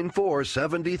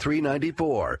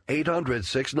 800-694-7394.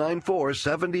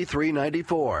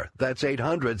 800-694-7394. That's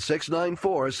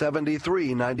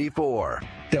 800-694-7394.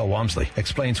 Del Walmsley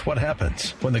explains what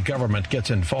happens when the government gets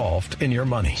involved in your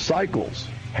money. Cycles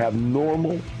have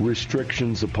normal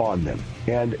restrictions upon them.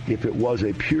 And if it was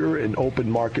a pure and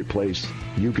open marketplace,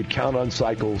 you could count on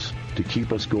Cycles to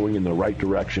keep us going in the right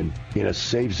direction in a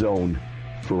safe zone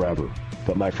forever.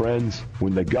 But my friends,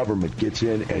 when the government gets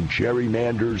in and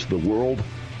gerrymanders the world,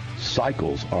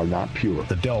 Cycles are not pure.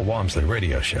 The Del Walmsley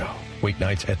Radio Show,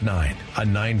 weeknights at 9 on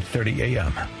 9:30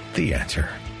 a.m. The Answer.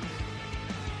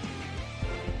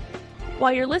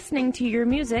 While you're listening to your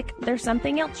music, there's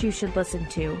something else you should listen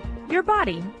to. Your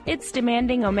body. It's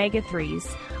demanding omega-3s,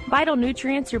 vital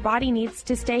nutrients your body needs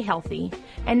to stay healthy,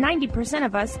 and 90%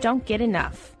 of us don't get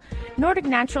enough. Nordic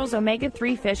Naturals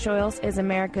Omega-3 Fish Oils is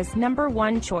America's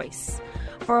 #1 choice.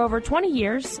 For over 20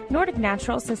 years, Nordic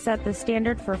Naturals has set the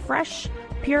standard for fresh,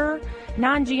 pure,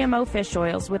 non-GMO fish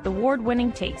oils with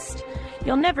award-winning taste.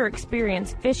 You'll never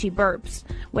experience fishy burps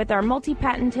with our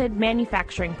multi-patented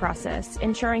manufacturing process,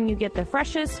 ensuring you get the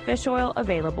freshest fish oil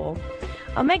available.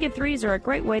 Omega-3s are a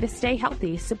great way to stay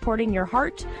healthy, supporting your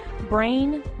heart,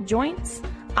 brain, joints,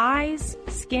 eyes,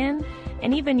 skin,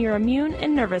 and even your immune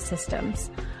and nervous systems.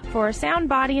 For a sound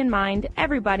body and mind,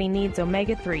 everybody needs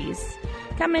omega-3s.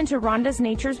 Come into Rhonda's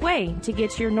Nature's Way to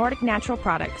get your Nordic Natural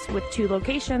products with 2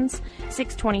 locations,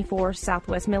 624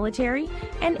 Southwest Military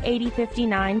and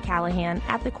 8059 Callahan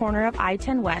at the corner of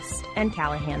I-10 West and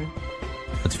Callahan.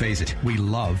 Let's face it, we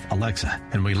love Alexa,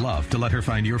 and we love to let her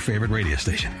find your favorite radio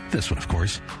station. This one, of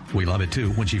course. We love it,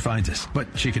 too, when she finds us. But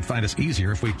she could find us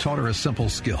easier if we taught her a simple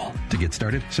skill. To get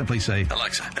started, simply say,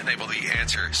 Alexa, enable the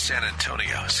Answer San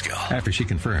Antonio skill. After she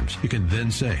confirms, you can then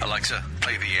say, Alexa,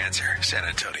 play the Answer San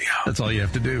Antonio. That's all you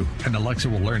have to do, and Alexa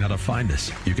will learn how to find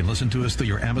us. You can listen to us through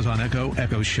your Amazon Echo,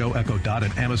 Echo Show, Echo Dot,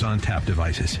 and Amazon Tap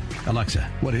devices. Alexa,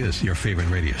 what is your favorite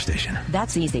radio station?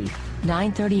 That's easy.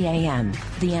 9:30 a.m.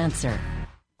 The Answer.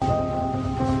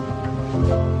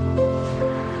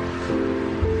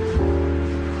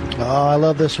 Oh, I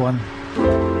love this one.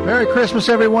 Merry Christmas,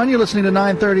 everyone. You're listening to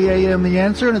 9:30 a.m. The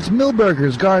Answer, and it's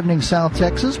Millburgers Gardening, South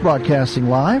Texas, broadcasting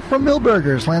live from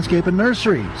Millburgers Landscape and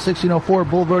Nursery, 1604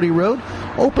 Bulverde Road.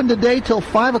 Open today till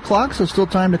 5 o'clock, so still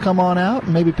time to come on out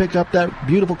and maybe pick up that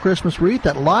beautiful Christmas wreath,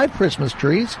 that live Christmas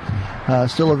trees.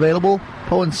 Still available.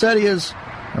 Poinsettias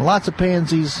and lots of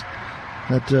pansies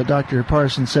that Dr.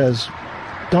 Parsons says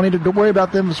don't need to worry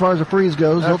about them as far as the freeze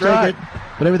goes. That's They'll take right. it,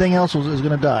 but everything else is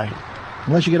going to die.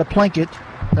 Unless you get a Plinkett,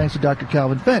 thanks to Dr.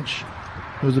 Calvin Finch,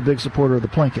 who's a big supporter of the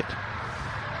Plinkett.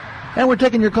 And we're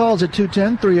taking your calls at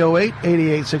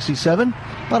 210-308-8867.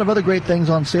 A lot of other great things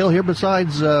on sale here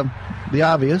besides the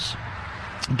obvious.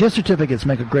 Gift certificates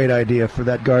make a great idea for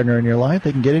that gardener in your life.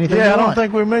 They can get anything you want. I don't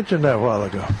think we mentioned that a while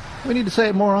ago. We need to say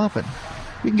it more often.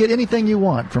 You can get anything you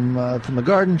want from the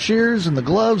garden shears and the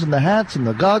gloves and the hats and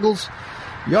the goggles,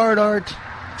 yard art.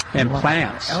 And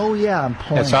plants. Oh, yeah, and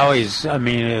plants. It's always,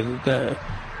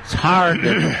 it's hard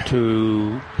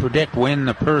to predict when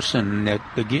the person that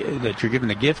you're giving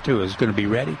the gift to is going to be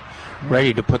ready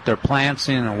to put their plants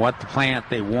in and what the plant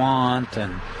they want.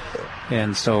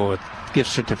 And so a gift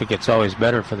certificate's always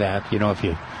better for that. You know, if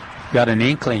you got an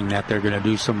inkling that they're going to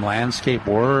do some landscape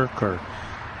work or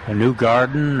a new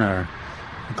garden, or,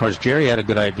 of course, Jerry had a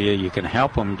good idea. You can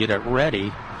help them get it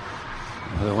ready.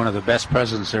 One of the best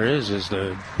presents there is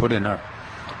to put in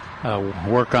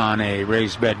work on a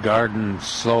raised bed garden,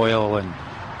 soil and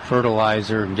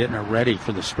fertilizer, and getting it ready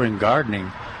for the spring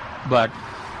gardening. But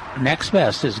next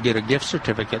best is get a gift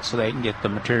certificate so they can get the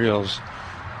materials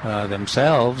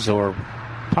themselves or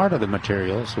part of the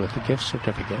materials with the gift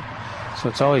certificate. So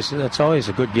that's always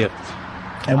a good gift.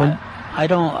 And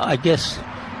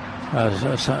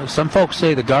some folks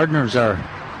say the gardeners are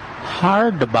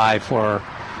hard to buy for.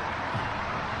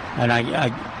 And I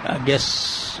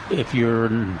guess if you're,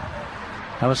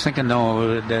 I was thinking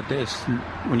though that it's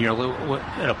when you're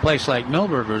at a place like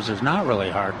Millburgers, it's not really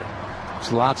hard.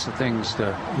 There's lots of things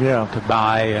to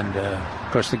buy, and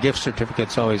Of course, the gift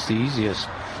certificate's always the easiest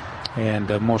and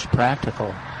most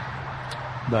practical.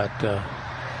 But,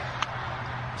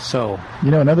 so...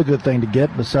 Another good thing to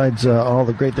get, besides all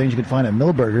the great things you can find at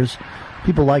Milberger's,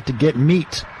 people like to get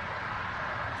meat.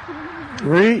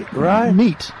 Right?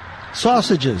 Meat.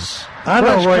 Sausages. I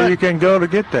know where you can go to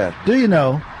get that. Do you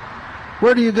know?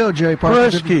 Where do you go, Jerry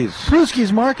Parker?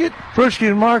 Pruski's Market?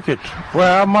 Pruski's Market.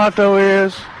 Where our motto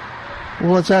is...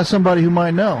 Well, let's ask somebody who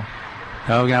might know.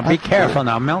 Oh, yeah, be careful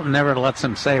now. Milton never lets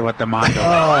them say what the motto is.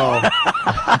 Oh.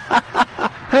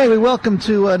 Hey, we welcome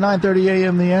to 9:30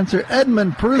 a.m. The Answer,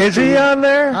 Edmund Pruski. Is he on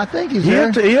there? I think he's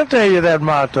there. He'll tell you that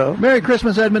motto. Merry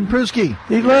Christmas, Edmund Pruski.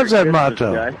 He loves that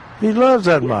motto. He loves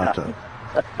that motto.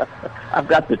 I've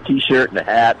got the T-shirt and the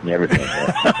hat and everything.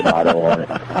 That's the motto on it.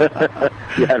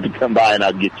 You have to come by and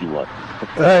I'll get you one.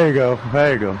 There you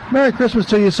go. Merry Christmas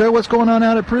to you, sir. What's going on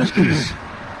out at Pruski's?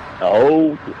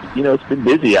 Oh, it's been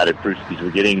busy out at Pruski's. We're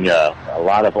getting a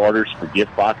lot of orders for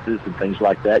gift boxes and things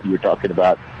like that. You were talking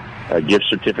about gift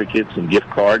certificates and gift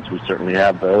cards. We certainly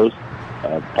have those.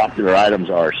 Popular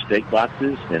items are steak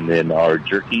boxes and then our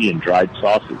jerky and dried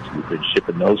sausage. We've been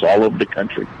shipping those all over the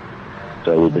country.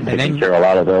 So we've been taking care of a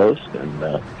lot of those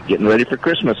and getting ready for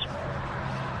Christmas.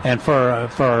 And for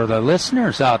the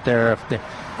listeners out there,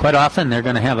 quite often they're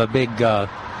going to have a big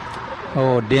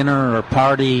dinner or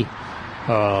party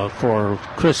for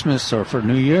Christmas or for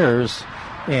New Year's.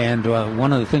 And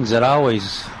one of the things that I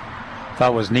always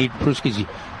thought was neat, Pruski's,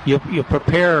 you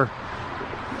prepare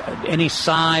any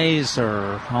size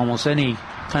or almost any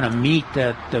kind of meat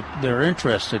that they're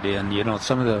interested in.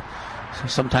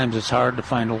 Sometimes it's hard to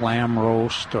find a lamb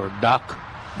roast or duck,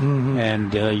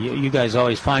 and you guys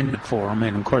always find it for them.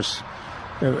 And of course,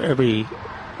 every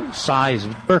size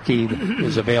of turkey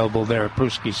is available there at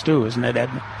Pruski's too, isn't it,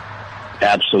 Edmund?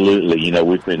 Absolutely.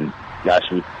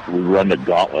 We run the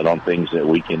gauntlet on things that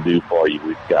we can do for you.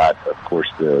 We've got, of course,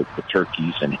 the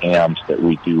turkeys and hams that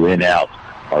we do in out.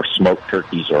 Our smoked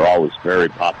turkeys are always very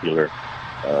popular.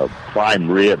 Prime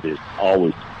rib is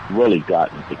always really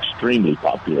gotten extremely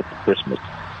popular for Christmas,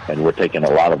 and we're taking a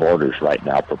lot of orders right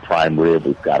now for prime rib.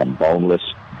 We've got them boneless,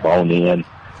 bone in.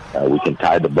 We can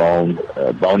tie the bone,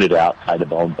 bone it out, tie the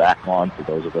bone back on for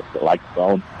those of us that like the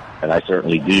bone, and I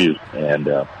certainly do. And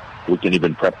we can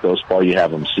even prep those for you,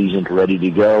 have them seasoned, ready to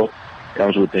go.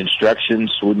 Comes with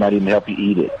instructions. We might even help you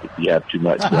eat it if you have too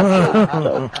much.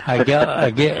 So,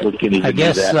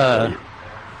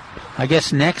 I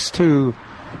guess next to,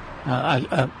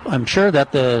 I'm sure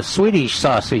that the Swedish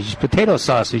sausage, potato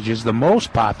sausage, is the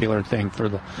most popular thing for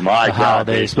the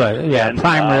holidays. But yeah,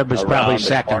 prime rib is probably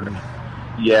second.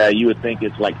 Yeah, you would think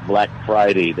it's like Black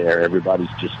Friday there. Everybody's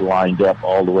just lined up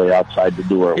all the way outside the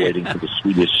door waiting for the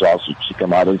Swedish sausage to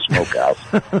come out of the smokehouse.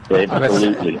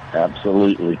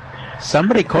 Absolutely.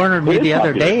 Somebody cornered me the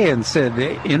other day and said,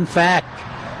 in fact,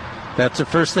 that's the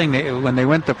first thing when they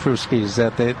went to Pruski's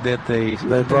that they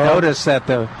noticed that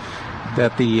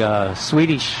the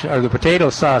Swedish or the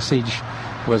potato sausage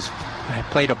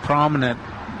played a prominent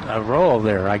role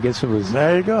there. I guess it was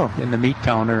there. You go in the meat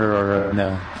counter or in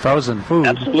the frozen food.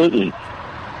 Absolutely.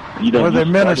 Were they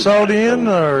Minnesotan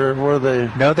or were they?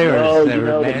 No, they were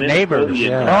neighbors.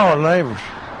 Yeah. Oh, neighbors.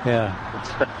 Yeah.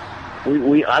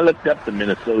 I looked up the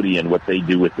Minnesotan and what they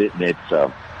do with it, and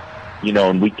it's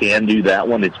and we can do that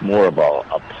one. It's more of a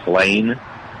plain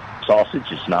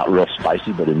sausage. It's not real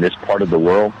spicy, but in this part of the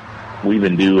world, we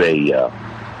even do a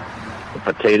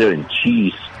potato and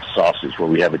cheese sausage where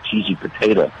we have a cheesy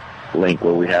potato link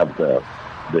where we have the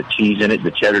cheese in it, the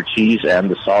cheddar cheese,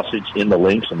 and the sausage in the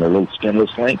links, and they're little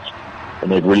skinless links, and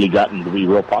they've really gotten to be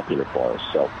real popular for us.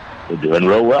 So we're doing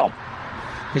real well.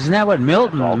 Isn't that what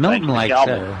Milton likes?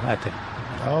 I think.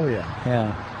 Oh yeah.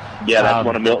 Yeah, that's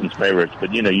one of Milton's favorites.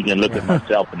 But you can look at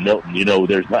myself and Milton.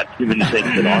 There's not too many things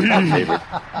that aren't my favorite.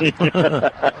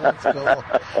 That's cool.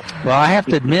 Well, I have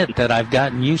to admit that I've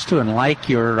gotten used to and like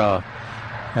your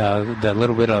the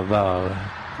little bit of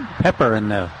pepper in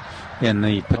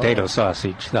the potato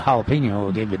sausage. The jalapeno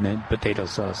will give you the potato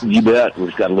sausage. You bet.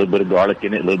 We've got a little bit of garlic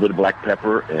in it, a little bit of black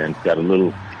pepper, and it's got a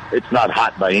little. It's not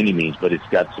hot by any means, but it's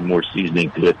got some more seasoning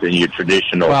to it than your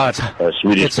traditional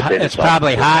Swedish potato It's sausage.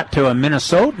 probably hot to a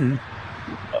Minnesotan.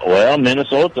 Well,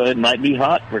 Minnesota, it might be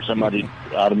hot for somebody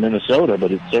out of Minnesota,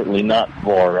 but it's certainly not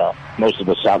for most of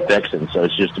the South Texans, so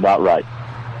it's just about right.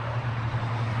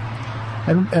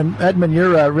 And Edmund,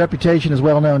 your reputation is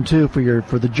well known too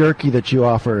for the jerky that you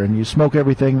offer, and you smoke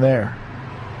everything there.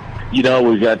 We've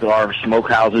got our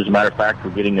smokehouses. As a matter of fact,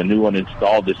 we're getting a new one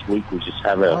installed this week. We just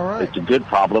have it's a good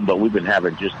problem, but we've been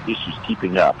having just issues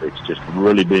keeping up. It's just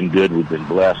really been good. We've been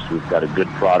blessed. We've got a good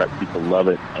product. People love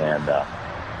it, and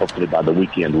hopefully by the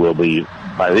weekend we'll be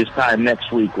by this time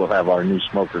next week, we'll have our new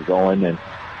smoker going, and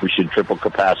we should triple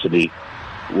capacity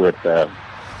with the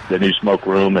new smoke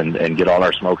room and get all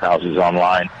our smokehouses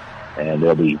online, and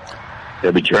they'll be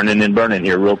churning and burning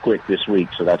here real quick this week.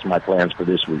 So that's my plans for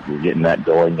this week. We're getting that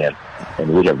going, and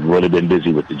we have really been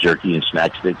busy with the jerky and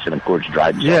snack sticks, and of course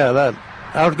dried. Yeah,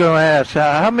 I was going to ask,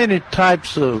 how many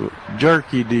types of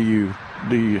jerky do you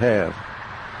have?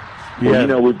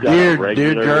 Well, we've got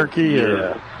deer jerky,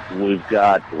 we've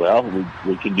got,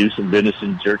 we can do some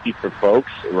venison jerky for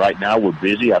folks. Right now we're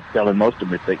busy. I'm telling most of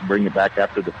them if they can bring it back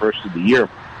after the first of the year,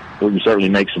 we can certainly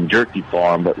make some jerky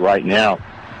for them. But right now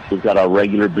we've got our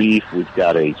regular beef. We've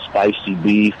got a spicy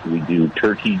beef. We do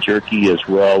turkey jerky as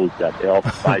well. We've got elk,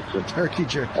 bison. Turkey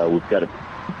jerky. We've got a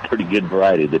pretty good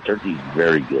variety. The turkey's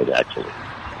very good, actually.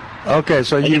 Okay,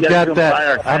 so you've got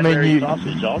that. I mean,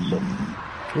 sausage also.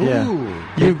 Yeah,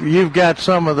 you've got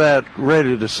some of that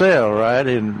ready to sell, right?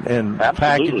 In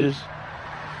packages.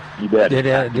 You bet.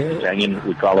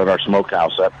 We call it our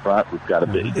smokehouse up front. We've got a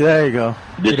big there you go.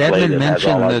 display that has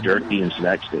all our jerky and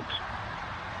snack sticks.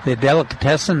 The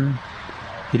delicatessen,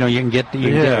 you can get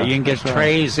you can get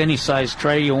trays, any size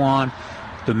tray you want.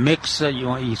 The mix that you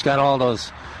want. He's got all those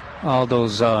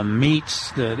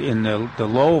meats in the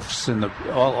loaves and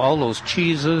all those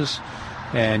cheeses.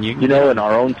 And in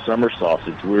our own summer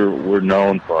sausage, we're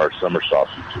known for our summer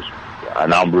sausages,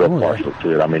 and I'm real partial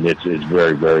to it. I mean, it's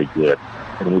very, very good.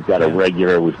 And we've got a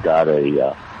regular, we've got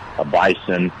a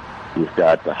bison, we've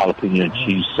got the jalapeno and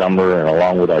cheese summer, and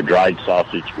along with our dried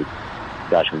sausage, we've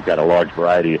got a large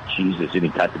variety of cheeses, any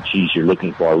type of cheese you're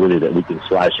looking for, really, that we can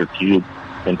slice or cube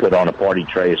and put on a party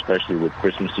tray, especially with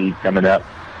Christmas Eve coming up.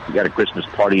 You got a Christmas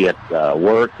party at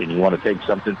work, and you want to take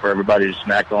something for everybody to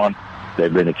snack on.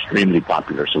 They've been extremely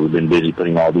popular, so we've been busy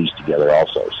putting all these together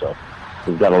also. So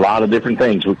we've got a lot of different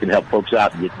things we can help folks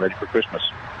out and get ready for Christmas.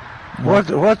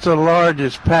 What's the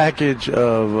largest package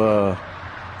of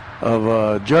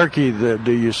jerky that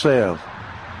do you sell?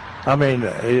 I mean,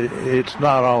 it's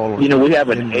not all. We have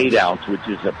an 8-ounce, which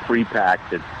is a pre-pack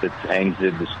that hangs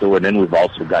in the store, and then we've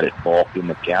also got it bulk in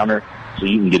the counter, so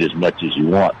you can get as much as you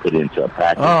want put into a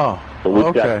package. Oh, but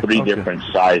we've got three different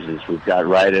sizes. We've got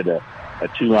right at a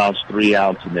 2-ounce,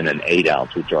 3-ounce, and then an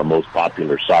 8-ounce, which are our most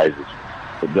popular sizes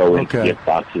that go in gift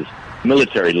boxes.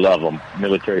 Military love them.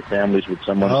 Military families with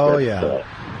someone that's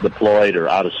deployed or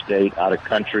out of state, out of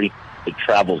country. It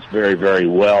travels very, very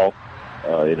well.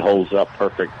 It holds up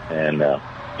perfect, and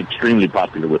extremely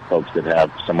popular with folks that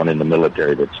have someone in the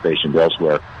military that's stationed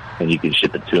elsewhere, and you can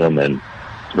ship it to them, and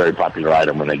it's a very popular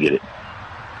item when they get it.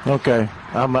 Okay.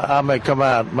 I may come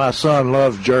out. My son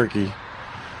loves jerky.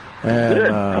 And, good.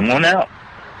 Come on out.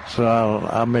 So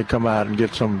I may come out and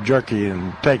get some jerky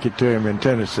and take it to him in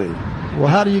Tennessee. Well,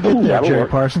 how do you get there, Jerry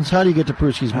Parsons? How do you get to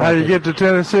Pruski's Market? How do you get to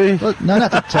Tennessee? No,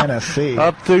 not to Tennessee.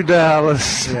 Up through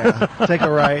Dallas. Yeah. Take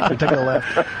a right or take a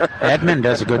left. Edmund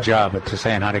does a good job at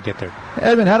saying how to get there.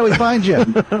 Edmund, how do we find you?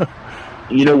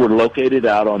 We're located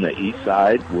out on the east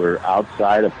side. We're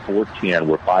outside of 410.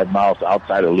 We're 5 miles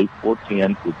outside of Loop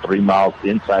 410. We're 3 miles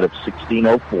inside of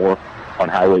 1604 on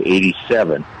Highway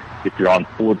 87. If you're on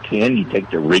 410, you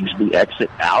take the Rigsby exit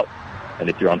out. And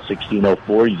if you're on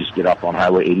 1604, you just get off on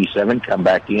Highway 87, come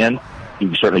back in. You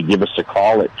can certainly give us a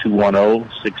call at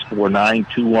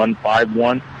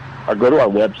 210-649-2151 or go to our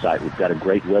website. We've got a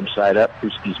great website up,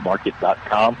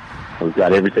 PruskiesMarket.com. We've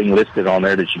got everything listed on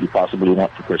there that you could possibly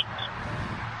want for Christmas.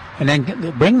 And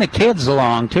then bring the kids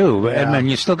along, too. Yeah. I mean,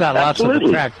 you still got lots of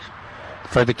attractions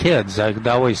for the kids. I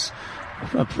always...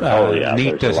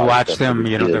 neat to watch them,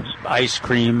 the ice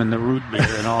cream and the root beer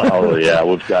and all that. Oh, yeah,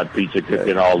 we've got pizza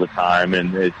cooking all the time,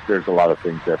 and there's a lot of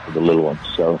things there for the little ones.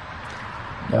 So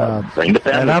bring the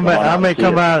family. And I may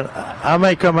come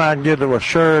out and get a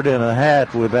shirt and a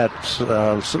hat with that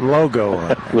logo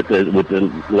on it. with the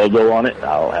logo on it?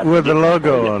 With the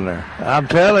logo on there. I'm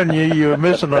telling you, you're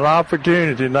missing an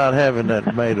opportunity not having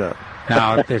that made up.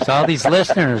 Now, there's all these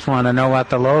listeners want to know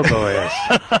what the logo is.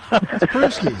 It's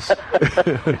Pruski's.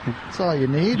 That's all you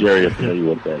need. Jerry will tell you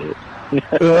what that is.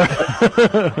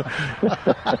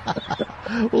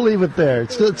 We'll leave it there.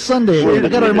 It's Sunday. I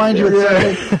got to remind you it's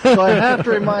Sunday, so I have to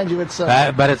remind you it's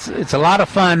Sunday. But it's a lot of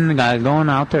fun going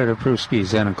out there to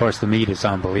Pruski's, and of course the meat is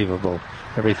unbelievable.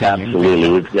 Everything. Absolutely,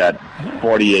 we've got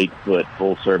 48-foot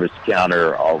full-service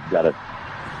counter. We've got a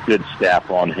good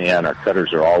staff on hand. Our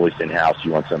cutters are always in-house.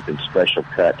 You want something special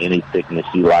cut, any thickness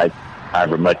you like,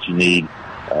 however much you need.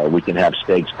 We can have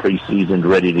steaks pre-seasoned,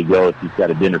 ready to go. If you've got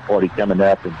a dinner party coming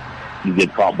up and you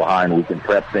get caught behind, we can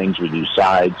prep things. We do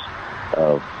sides.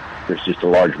 There's just a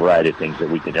large variety of things that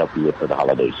we can help you with for the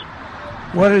holidays.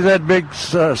 What is that big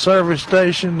service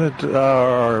station that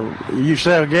you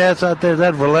sell gas out there? Is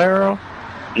that Valero?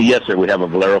 Yes, sir. We have a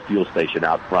Valero fuel station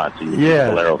out front. So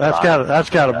yeah, that's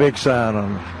got a big sign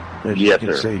on it. Yes,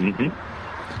 sir.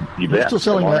 Mm-hmm. You bet. Still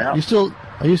selling that?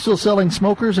 Are you still selling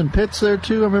smokers and pits there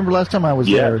too? I remember last time I was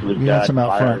there. We've got some out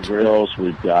fire front. grills.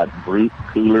 We've got Brute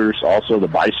coolers. Also the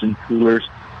Bison coolers.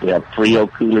 We have Frio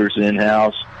coolers in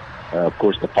house. Of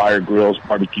course, the fire grills,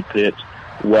 barbecue pits.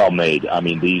 Well made. I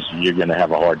mean, these you're going to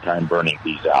have a hard time burning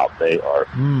these out. They are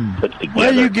put together.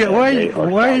 Where you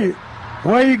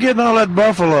getting all that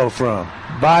buffalo from?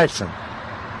 Bison.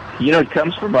 You know, it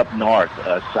comes from up north.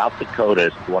 South Dakota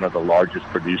is one of the largest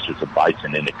producers of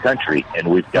bison in the country,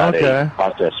 and we've got a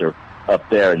processor up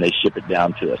there, and they ship it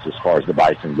down to us as far as the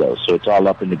bison goes. So it's all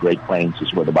up in the Great Plains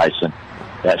is where the bison.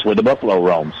 That's where the buffalo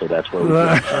roam, so that's where we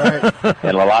go.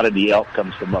 And a lot of the elk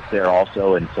comes from up there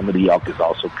also, and some of the elk is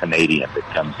also Canadian that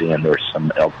comes in. There's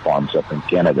some elk farms up in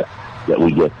Canada that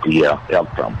we get the elk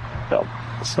from.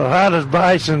 So how does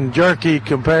bison jerky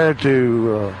compare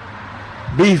to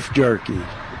beef jerky?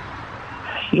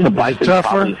 You know, bison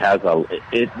probably has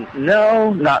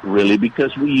no, not really,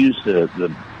 because we use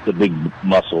the big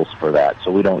muscles for that, so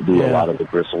we don't do a lot of the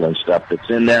bristle and stuff that's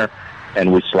in there,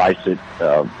 and we slice it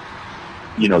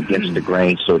against the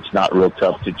grain, so it's not real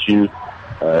tough to chew.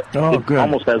 It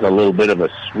almost has a little bit of a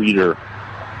sweeter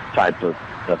type of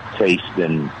taste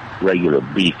than regular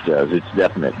beef does. It's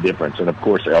definite difference. And, of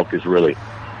course, elk is really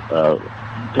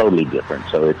totally different.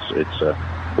 So it's a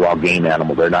wild game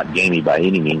animal. They're not gamey by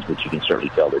any means, but you can certainly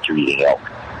tell that you're eating elk.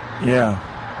 Yeah.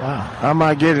 Wow. I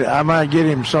might get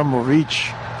him some of each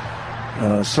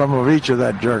of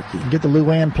that jerky. Get the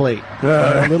Luann plate.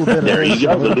 A little bit there of you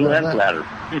go, the Luann platter.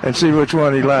 And see which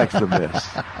one he likes the best.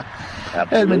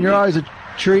 Edmund, you're always a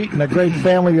treat and a great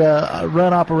family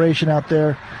run operation out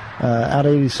there, out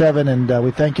 87, and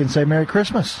we thank you and say Merry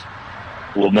Christmas.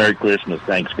 Well, Merry Christmas.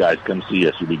 Thanks, guys. Come see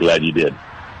us. You'll be glad you did.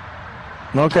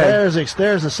 Okay.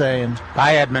 There's the saying.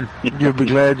 Bye, Edmund. You'll be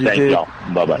glad you Thank did. Y'all.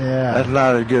 Bye-bye. Yeah. That's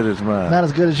not as good as mine. Not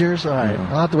as good as yours? All right. No.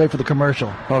 I'll have to wait for the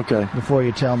commercial. Okay. Before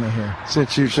you tell me here.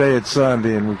 Since you say it's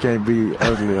Sunday and we can't be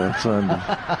ugly on Sunday.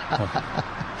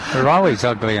 They're always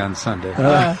ugly on Sunday.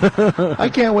 I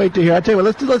can't wait to hear. I tell you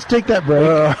what, let's take that break.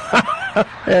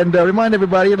 And remind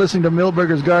everybody you're listening to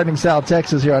Milberger's Gardening South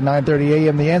Texas here on 9:30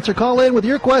 a.m. The Answer. Call in with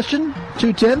your question,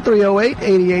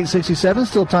 210-308-8867.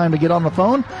 Still time to get on the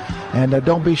phone. And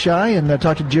don't be shy and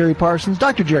talk to Jerry Parsons,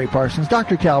 Dr. Jerry Parsons,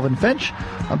 Dr. Calvin Finch.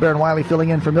 I'm Baron Wiley filling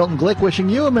in for Milton Glick, wishing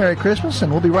you a Merry Christmas,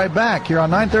 and we'll be right back here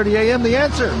on 9:30 a.m. The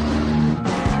Answer.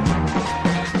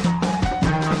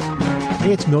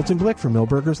 Hey, it's Milton Glick from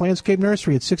Milberger's Landscape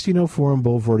Nursery at 1604 on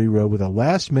Boulevardy Road with a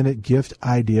last-minute gift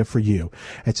idea for you.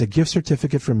 It's a gift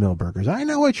certificate from Milberger's. I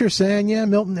know what you're saying. Yeah,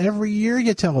 Milton, every year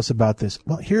you tell us about this.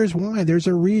 Well, here's why. There's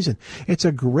a reason. It's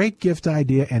a great gift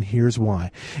idea, and here's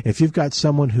why. If you've got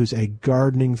someone who's a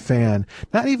gardening fan,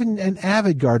 not even an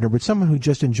avid gardener, but someone who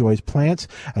just enjoys plants,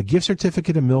 a gift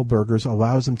certificate of Milberger's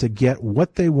allows them to get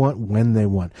what they want when they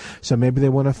want. So maybe they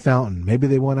want a fountain. Maybe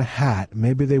they want a hat.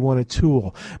 Maybe they want a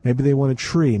tool. Maybe they want a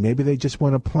tree. Maybe they just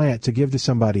want a plant to give to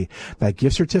somebody. That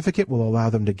gift certificate will allow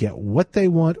them to get what they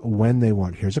want when they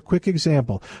want. Here's a quick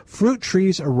example. Fruit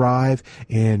trees arrive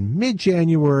in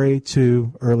mid-January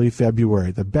to early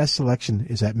February. The best selection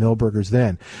is at Milberger's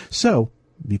then. So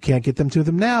you can't get them to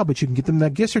them now, but you can get them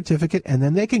that gift certificate, and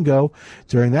then they can go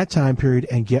during that time period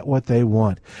and get what they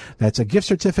want. That's a gift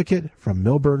certificate from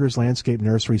Milberger's Landscape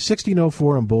Nursery,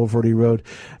 1604 on Boulevardy Road.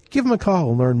 Give them a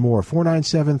call and learn more.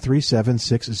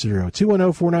 497-3760.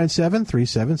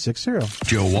 210-497-3760.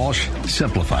 Joe Walsh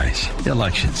simplifies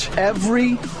elections.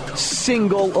 Every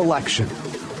single election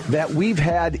that we've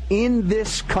had in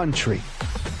this country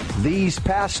these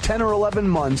past 10 or 11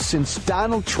 months since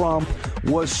Donald Trump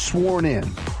was sworn in,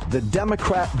 the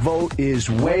Democrat vote is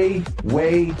way,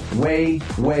 way, way,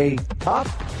 way up,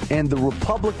 and the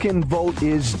Republican vote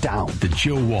is down. The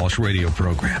Joe Walsh radio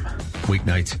program.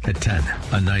 Weeknights at 10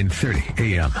 on 9:30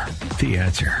 a.m. The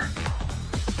Answer.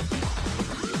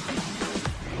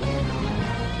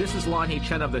 This is Lon Hee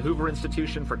Chen of the Hoover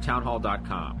Institution for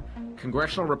Townhall.com.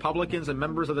 Congressional Republicans and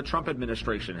members of the Trump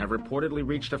administration have reportedly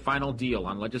reached a final deal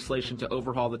on legislation to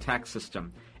overhaul the tax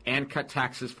system and cut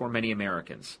taxes for many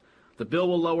Americans. The bill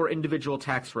will lower individual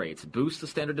tax rates, boost the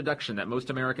standard deduction that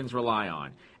most Americans rely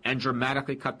on, and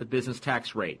dramatically cut the business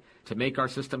tax rate to make our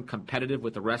system competitive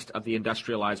with the rest of the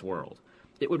industrialized world.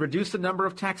 It would reduce the number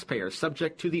of taxpayers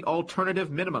subject to the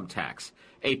alternative minimum tax,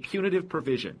 a punitive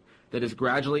provision that has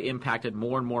gradually impacted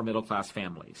more and more middle-class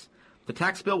families. The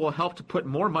tax bill will help to put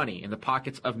more money in the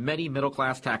pockets of many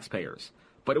middle-class taxpayers.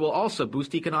 but it will also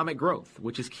boost economic growth,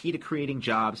 which is key to creating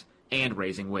jobs and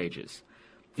raising wages.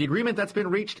 The agreement that's been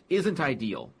reached isn't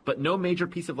ideal, but no major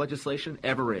piece of legislation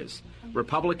ever is.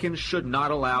 Republicans should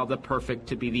not allow the perfect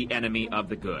to be the enemy of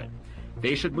the good.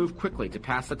 They should move quickly to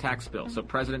pass the tax bill so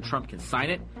President Trump can sign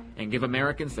it and give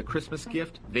Americans the Christmas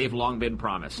gift they've long been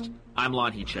promised. I'm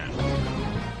Lon He-Chen.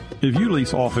 If you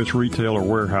lease office, retail, or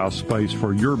warehouse space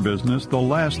for your business, the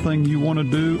last thing you want to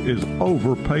do is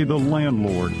overpay the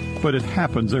landlord, but it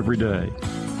happens every day.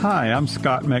 Hi, I'm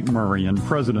Scott McMurray,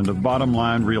 president of Bottom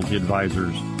Line Realty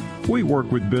Advisors. We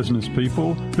work with business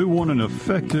people who want an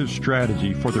effective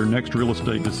strategy for their next real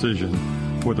estate decision.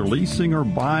 Whether leasing or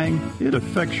buying, it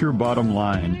affects your bottom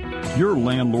line. Your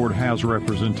landlord has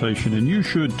representation, and you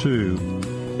should too.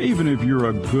 Even if you're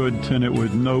a good tenant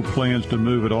with no plans to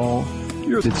move at all,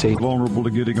 you're vulnerable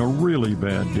to getting a really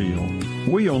bad deal.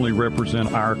 We only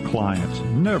represent our clients,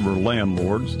 never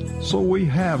landlords, so we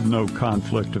have no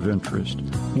conflict of interest.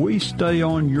 We stay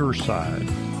on your side.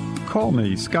 Call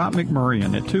me, Scott McMurray,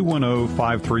 at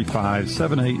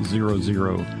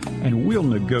 210-535-7800, and we'll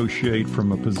negotiate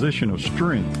from a position of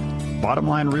strength.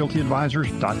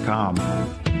 BottomLineRealtyAdvisors.com.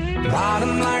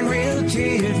 Bottom Line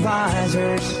Realty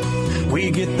Advisors.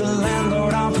 We get the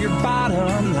landlord off your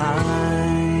bottom line.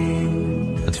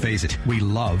 Let's face it, we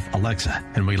love Alexa,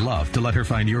 and we love to let her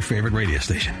find your favorite radio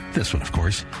station. This one, of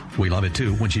course. We love it,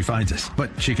 too, when she finds us. But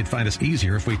she could find us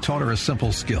easier if we taught her a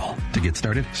simple skill. To get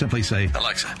started, simply say,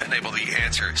 Alexa, enable the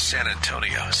Answer San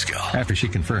Antonio skill. After she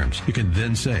confirms, you can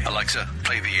then say, Alexa,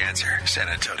 play the Answer San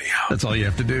Antonio. That's all you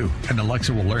have to do, and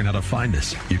Alexa will learn how to find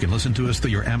us. You can listen to us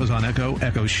through your Amazon Echo,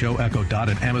 Echo Show, Echo Dot,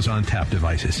 and Amazon Tap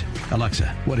devices.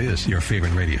 Alexa, what is your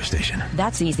favorite radio station?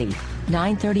 That's easy.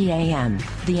 9:30 a.m.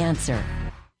 The Answer.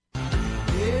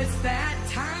 It's that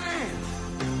time.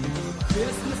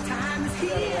 Christmas time is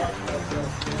here.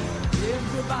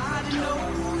 Everybody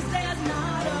knows there's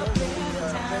not a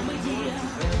better time of year.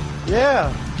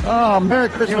 Yeah. Oh, Merry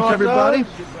Christmas, everybody.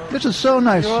 Those? This is so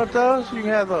nice. You want those? You can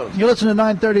have those. You listen to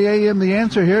 9:30 a.m. The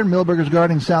Answer here in Milberger's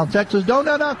Gardening, South Texas. No,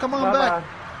 come on back.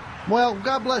 Well,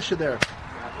 God bless you there.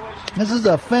 This is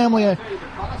a family.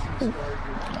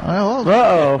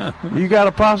 Uh-oh. You got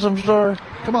a possum story?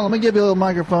 Come on, let me give you a little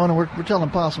microphone, and we're telling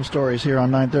possum stories here on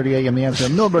 9:30 a.m. The Answer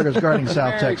in Milberger's Gardening,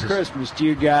 South Texas. Merry Christmas to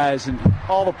you guys and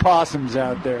all the possums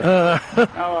out there. I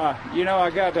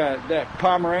got that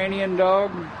Pomeranian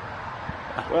dog.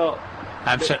 Well,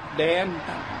 Dan.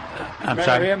 I'm remember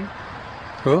sorry. him?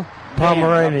 Who?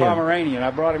 Pomeranian. Pomeranian. I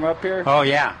brought him up here. Oh,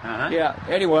 yeah. Uh-huh. Yeah.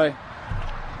 Anyway,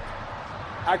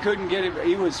 I couldn't get him.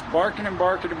 He was barking and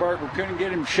barking and barking. We couldn't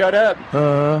get him shut up.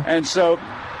 And so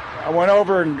I went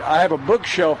over, and I have a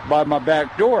bookshelf by my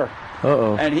back door.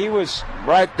 And he was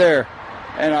right there.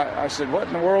 And I said, what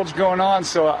in the world's going on?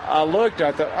 So I looked.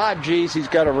 I thought, geez, he's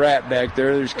got a rat back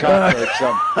there. There's cockroach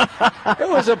something. It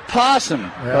was a possum.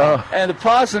 Yeah. And the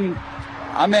possum,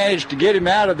 I managed to get him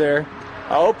out of there.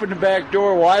 I opened the back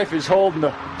door. Wife is holding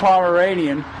the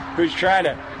Pomeranian, who's trying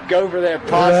to go over that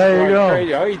possum. There you go.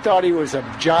 Crazy. Oh, he thought he was a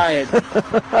giant.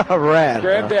 A rat.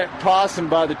 Grabbed that possum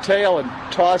by the tail and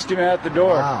tossed him out the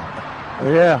door. Wow.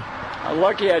 Yeah. I'm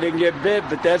lucky I didn't get bit,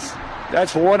 but that's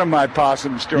one of my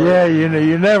possum stories. Yeah,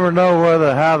 you never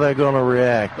know how they're going to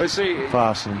react. Let's see,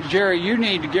 possums. Jerry, you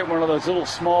need to get one of those little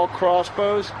small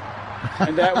crossbows,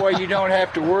 and that way you don't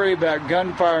have to worry about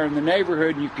gunfire in the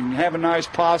neighborhood. You can have a nice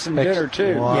possum dinner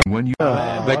too. Wow. When you,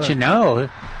 but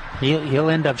he'll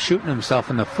end up shooting himself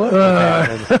in the foot with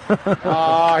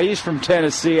that. He's from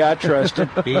Tennessee. I trust him.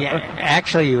 He's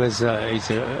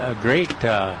a great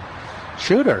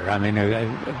shooter. I mean,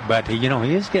 but he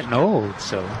is getting old.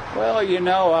 So well,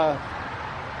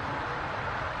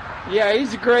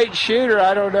 he's a great shooter.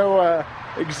 I don't know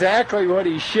exactly what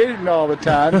he's shooting all the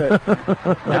time,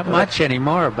 but not much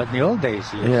anymore. But in the old days,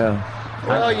 he is. Yeah.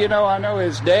 Well, I know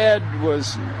his dad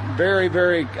was very,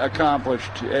 very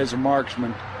accomplished as a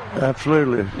marksman.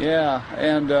 Absolutely. Yeah,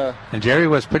 and Jerry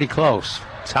was pretty close.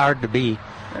 It's hard to be.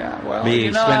 Yeah, well,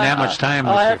 spend that much time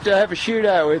with I'll have to have a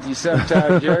shootout with you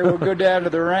sometime, Jerry. We'll go down to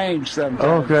the range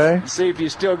sometime. Okay. See if you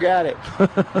still got it.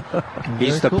 He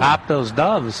used to pop those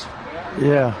doves.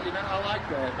 Yeah. I like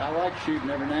that. I like shooting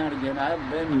every now and again. I haven't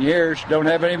been in years. Don't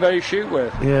have anybody to shoot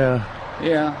with. Yeah.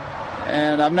 Yeah.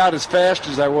 And I'm not as fast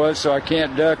as I was, so I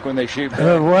can't duck when they shoot back.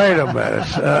 Wait a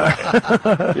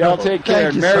minute. Y'all take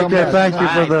care.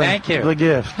 Thank you for the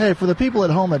gift. Hey, for the people at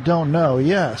home that don't know,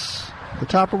 yes, the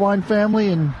Topperwine family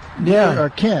and are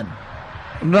kin.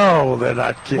 No, they're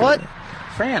not kin. What?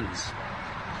 Friends.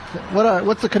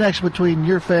 What's the connection between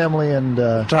your family and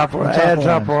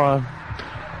Topperwine?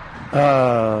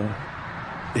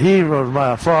 He was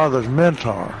my father's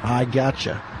mentor. I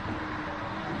gotcha.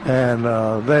 and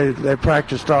they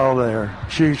practiced all their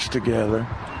shoots together.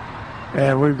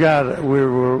 And we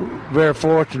were very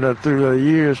fortunate through the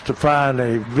years to find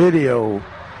a video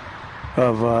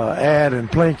of Ad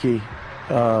and Plinky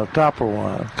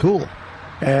Topperwine. Cool.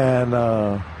 And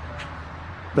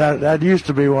that used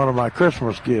to be one of my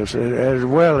Christmas gifts, as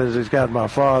well as it's got my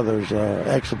father's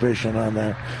exhibition on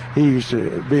there. He used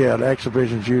to be an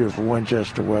exhibition shooter for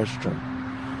Winchester Western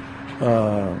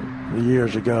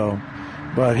years ago.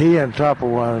 But he and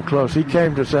Topperwine were close. He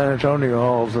came to San Antonio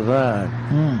all the time.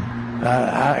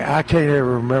 I can't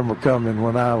ever remember coming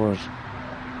when I was.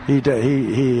 He died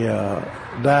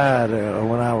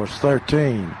when I was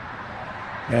 13,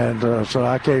 and so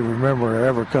I can't remember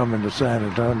ever coming to San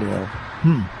Antonio.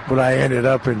 But I ended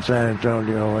up in San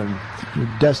Antonio, and your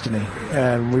destiny.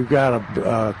 And we've got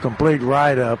a complete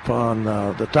write-up on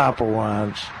the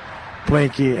Topperwines,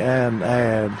 Plinky and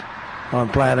Ad, on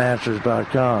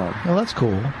plantanswers.com. Oh, that's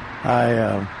cool.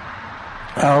 I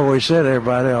always said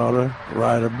everybody ought to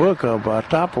write a book about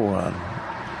Topperwine.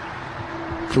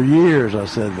 For years I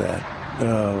said that.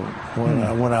 When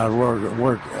I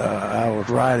I was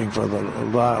writing for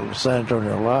the San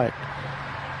Antonio Light.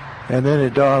 And then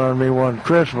it dawned on me one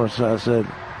Christmas, I said,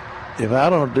 if I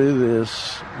don't do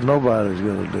this, nobody's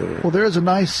going to do it. Well, there is a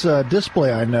nice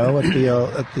display I know at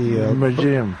the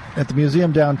museum. At the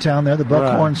museum downtown there, the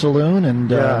Buckhorn Saloon,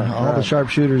 and all the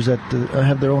sharpshooters that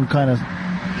have their own kind of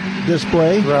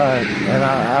display. Right, and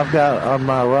I've got on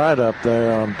my write-up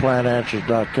there on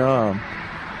plantanswers.com,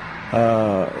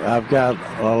 I've got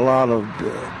a lot of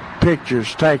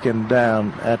pictures taken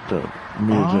down at the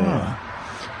museum.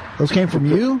 Those came from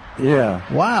you? Yeah.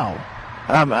 Wow.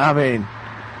 I mean,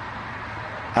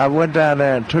 I went down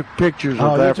there and took pictures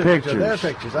of their pictures. Their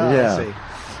pictures. Oh, yeah. I see.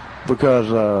 Because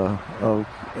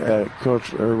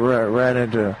Coach ran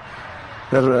into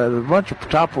there's a bunch of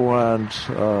Topperwines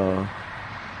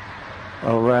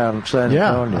around San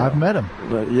Antonio. Yeah, I've met him.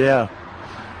 Yeah,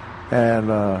 and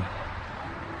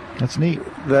that's neat.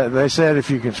 They said if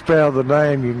you can spell the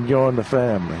name, you can join the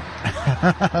family.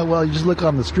 Well, you just look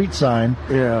on the street sign.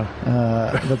 Yeah,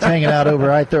 that's hanging out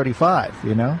over I-35.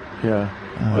 You know. Yeah.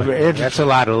 That's a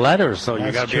lot of letters, so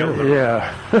you got to be able to.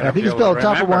 Yeah. If you can spell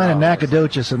Topperwine and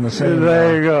Nacogdoches in the same.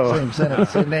 There you go.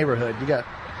 Same neighborhood. You got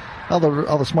all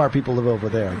the smart people live over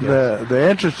there. The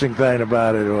interesting thing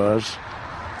about it was,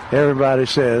 everybody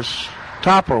says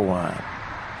Topperwine.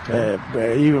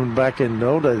 Okay. Even back in the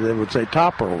old days, they would say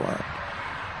Topperwine.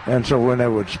 And so when they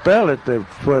would spell it, they would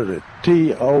put it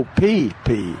Topperwein,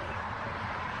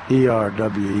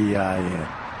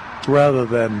 rather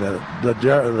than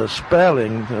the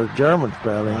spelling, the German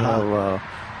spelling of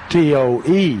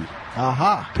Toepperwein.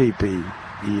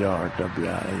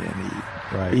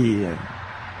 Right.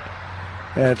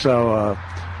 And so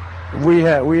we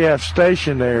have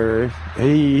stationery.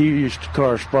 He used to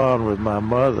correspond with my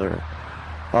mother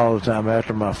all the time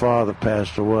after my father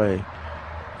passed away,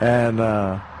 and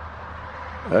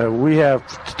we have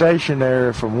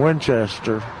stationery from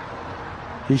Winchester.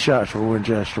 He shot for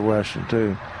Winchester Western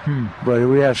too, but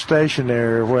we have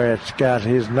stationery where it's got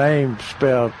his name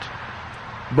spelled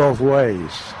both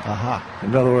ways.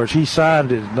 In other words, he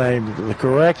signed his name the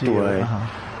correct way,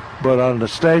 but on the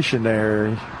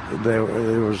stationery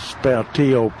it was spelled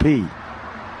T-O-P.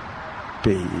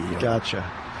 Gotcha.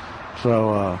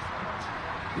 So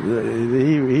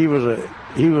he was a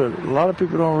lot of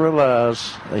people don't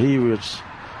realize he was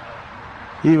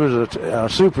a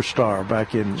superstar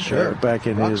back in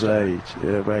his age,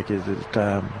 back at the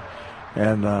time,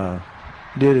 and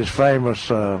did his famous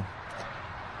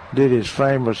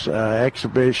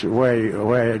exhibition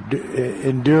where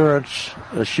endurance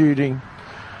shooting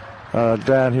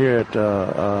down here at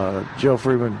Joe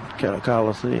Freeman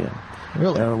Coliseum.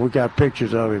 Really? And we got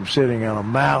pictures of him sitting on a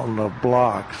mountain of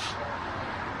blocks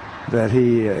that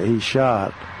he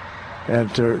shot.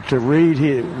 And to read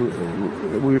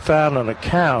we found an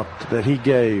account that he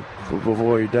gave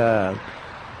before he died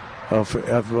of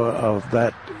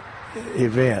that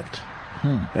event.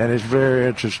 And it's very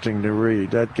interesting to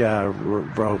read. That guy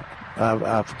wrote,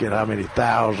 I forget how many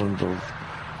thousands of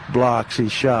blocks he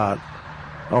shot,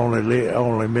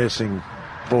 only missing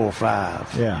 4 or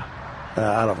 5. Yeah.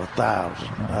 Out of 1,000,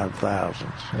 out of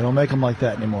thousands. They don't make them like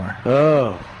that anymore.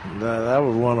 Oh, that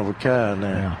was one of a kind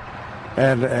there. Yeah.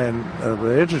 And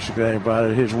the interesting thing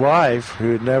about it, his wife,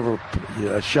 who had never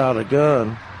shot a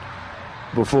gun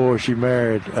before she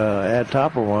married Ad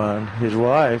Topperwine, his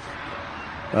wife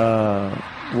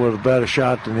was a better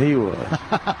shot than he was.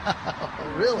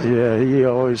 Really? Yeah, he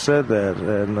always said that,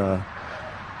 and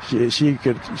she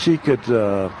could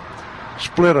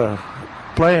split a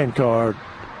playing card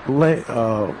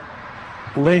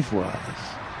lengthwise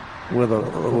with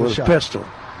a shot. pistol.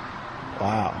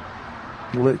 Wow.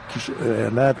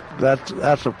 And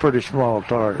that's a pretty small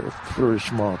target. A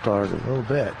little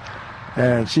bit.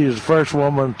 And she was the first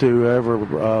woman to ever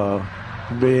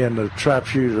be in the Trap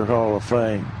Shooter Hall of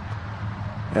Fame,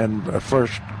 and the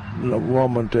first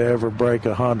woman to ever break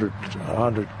 100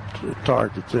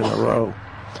 targets in a row.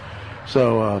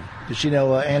 So, did she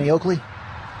know Annie Oakley?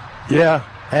 Yeah,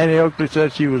 Annie Oakley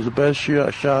said she was the best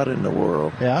shot in the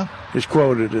world. Yeah, is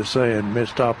quoted as saying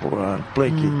Miss Topolon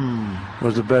Blinky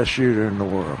was the best shooter in the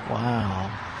world.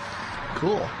 Wow,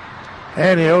 cool.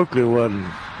 Annie Oakley wasn't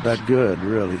that good,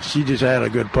 really. She just had a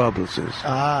good publicist.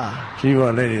 She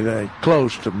wasn't anything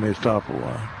close to Miss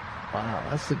Topolon. Wow,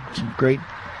 that's a great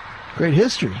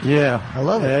history. Yeah, I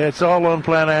love it. It's all on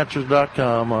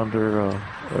plantanswers.com under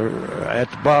at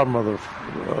the bottom of the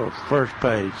first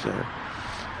page there.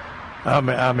 I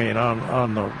mean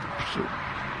on the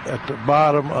at the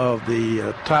bottom of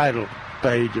the title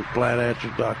page of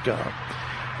plantanswers.com.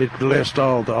 It lists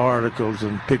all the articles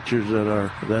and pictures that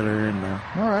are in there.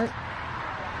 All right.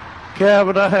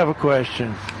 Calvin, I have a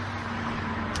question.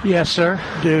 Yes, sir.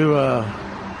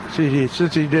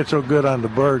 Since he did so good on the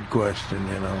bird question,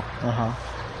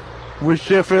 we're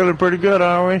still feeling pretty good,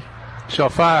 aren't we? So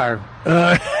far.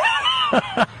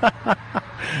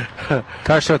 Of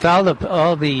course, with all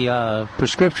the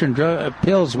prescription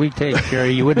pills we take,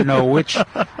 Jerry, you wouldn't know which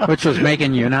was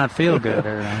making you not feel good.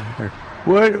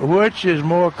 Which is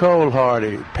more cold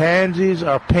hardy, pansies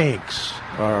or pinks?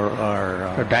 Or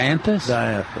dianthus?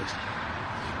 Dianthus.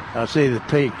 I see the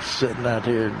pinks sitting out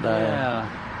here. Yeah.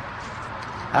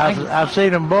 I've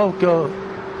seen them both go.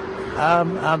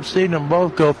 I've seen them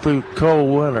both go through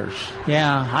cold winters.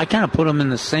 Yeah, I kind of put them in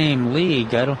the same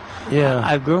league.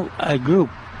 I grew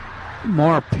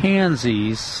more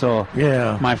pansies, so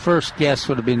my first guess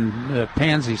would have been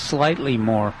pansies slightly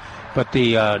more, but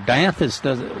the dianthus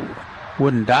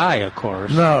wouldn't die, of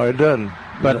course. No, it doesn't.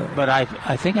 But I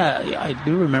think I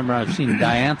do remember I've seen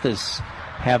dianthus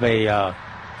have a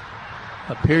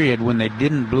period when they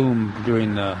didn't bloom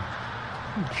during the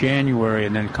January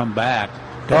and then come back.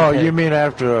 You mean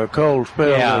after a cold spell?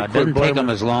 Yeah, it doesn't take them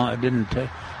as long.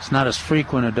 It's not as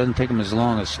frequent. It doesn't take them as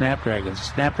long as snapdragons.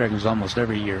 Snapdragons almost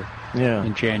every year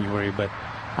in January. But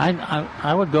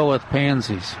I would go with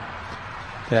pansies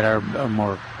that are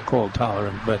more cold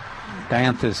tolerant. But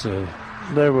dianthus,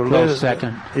 they were listed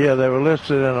second. Yeah, they were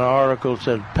listed in an article that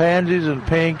said pansies and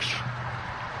pinks.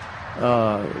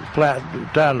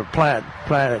 Down to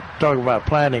talking about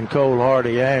planting cold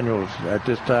hardy annuals at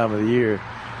this time of the year.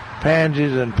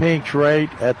 Pansies and pinks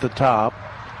rate at the top,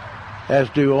 as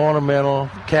do ornamental,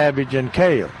 cabbage, and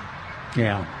kale.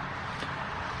 Yeah.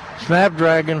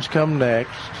 Snapdragons come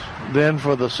next. Then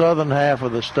for the southern half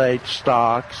of the state,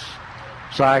 stocks,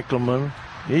 cyclamen,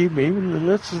 even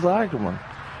the cyclamen,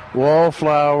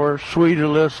 wallflower, sweet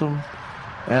alyssum,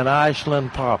 and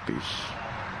Iceland poppies.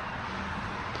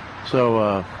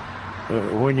 So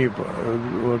when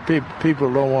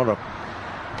people don't want to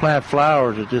plant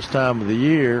flowers at this time of the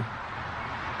year,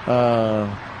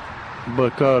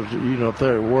 because if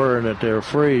they're worrying that they'll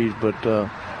freeze, but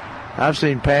I've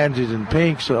seen pansies and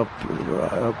pinks up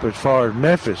as far as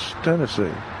Memphis,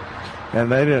 Tennessee,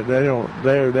 and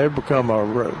they become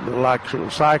like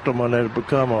cyclamen. They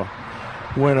become a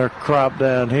winter crop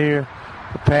down here.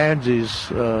 The pansies,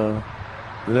 and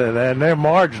they're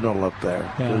marginal up there.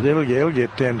 Yeah. It'll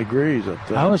get 10 degrees up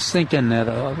there. I was thinking that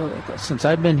since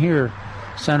I've been here,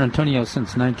 San Antonio,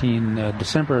 since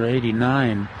December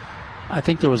 '89, I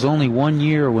think there was only 1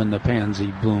 year when the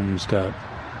pansy blooms got.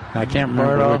 I can't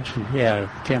remember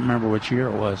can't remember which year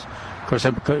it was. Of course,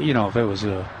 if it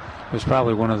was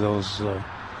probably one of those.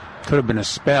 Could have been a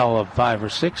spell of 5 or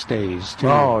 6 days too.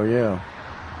 Oh yeah,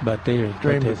 but they're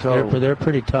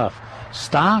pretty tough.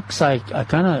 Stocks,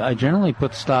 I generally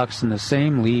put stocks in the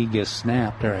same league as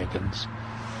snapdragons.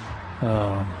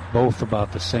 Both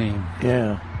about the same.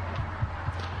 Yeah.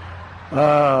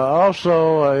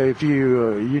 Also, if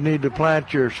you need to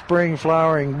plant your spring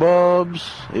flowering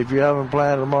bulbs, if you haven't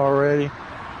planted them already,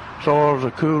 soils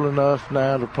are cool enough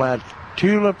now to plant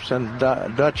tulips and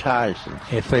Dutch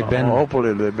hyacinths. If they've been,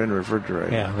 hopefully they've been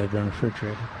refrigerated. Yeah, they've been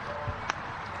refrigerated.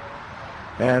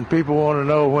 And people want to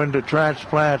know when to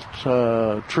transplant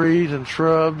trees and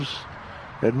shrubs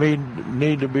that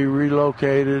need to be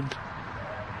relocated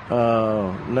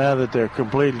now that they're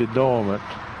completely dormant.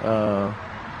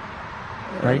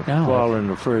 Right now, following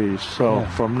the freeze. So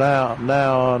from now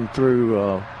on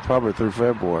through probably through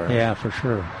February. Yeah, for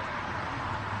sure.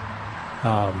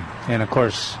 And of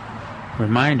course,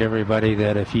 remind everybody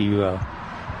that if you a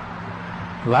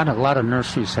lot of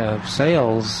nurseries have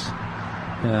sales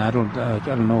I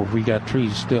don't know if we got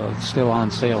trees still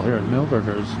on sale here at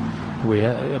Milberger's.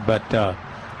 But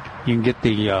you can get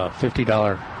the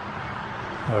 $50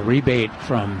 rebate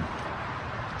from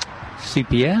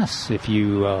CPS if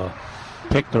you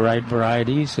pick the right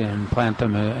varieties and plant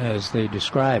them as they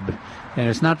describe. And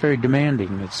it's not very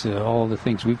demanding. It's all the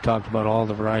things we've talked about, all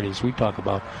the varieties we talk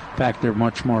about. In fact, they're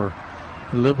much more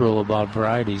liberal about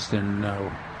varieties than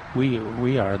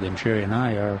we are, than Sherry and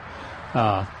I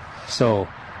are. So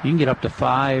you can get up to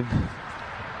 5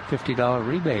 $50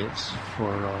 rebates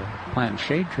for planting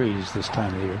shade trees this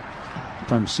time of year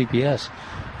from CPS,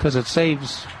 because it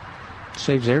saves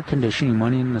air conditioning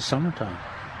money in the summertime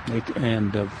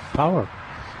and power.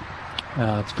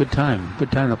 It's a good time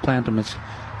to plant them. It's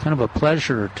kind of a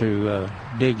pleasure to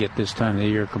dig at this time of the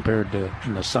year compared to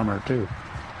in the summer too.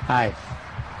 Hi.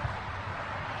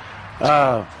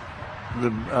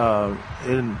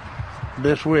 In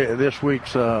this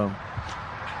week's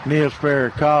Neil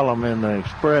Sperry column in the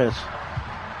Express,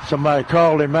 somebody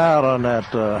called him out on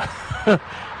that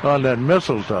on that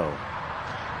mistletoe,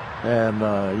 and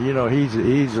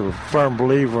he's a firm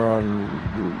believer on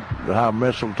how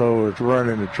mistletoe is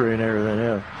running the tree and everything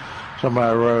else.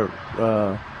 Somebody wrote,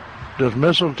 does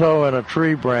mistletoe in a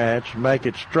tree branch make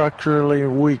it structurally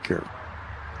weaker?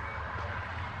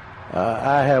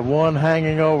 I have one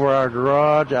hanging over our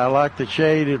garage. I like the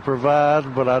shade it provides,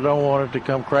 but I don't want it to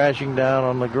come crashing down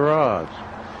on the garage.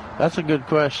 That's a good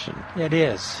question. It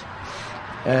is.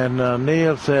 And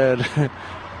Neil said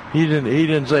he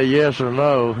didn't say yes or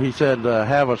no. He said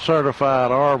have a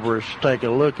certified arborist take a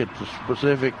look at the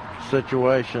specific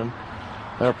situation.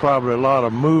 There are probably a lot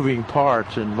of moving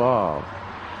parts involved.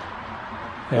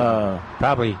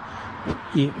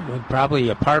 Probably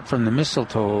apart from the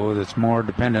mistletoe, that's more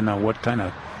dependent on what kind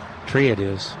of tree it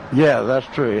is. Yeah, that's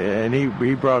true. And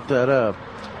he brought that up.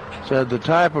 Said the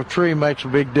type of tree makes a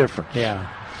big difference. Yeah.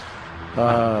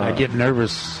 I get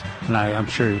nervous, and I'm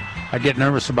sure I get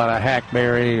nervous about a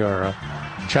hackberry or a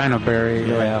chinaberry.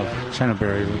 Yeah. Well,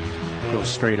 chinaberry goes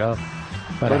straight up,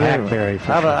 but a anyway, hackberry.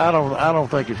 I don't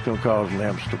think it's going to cause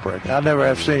limbs to break. I never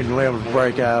have seen limbs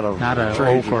break out of not an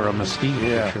trees. oak or a mesquite.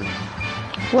 Yeah. Sure.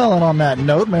 Well, and on that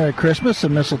note, Merry Christmas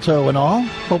and mistletoe and all.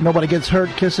 Hope nobody gets hurt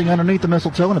kissing underneath the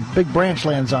mistletoe and a big branch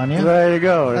lands on you. There you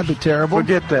go. That'd be terrible.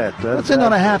 Forget that. Let's end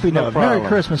on a happy note. No Merry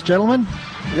Christmas, gentlemen.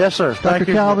 Yes, sir. Dr.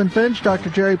 Calvin Finch, Dr.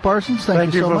 Jerry Parsons,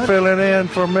 thank you so much. Thank you for filling in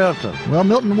for Milton. Well,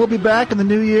 Milton will be back in the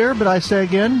new year, but I say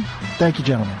again, thank you,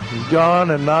 gentlemen. He's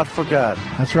gone and not forgotten.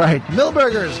 That's right.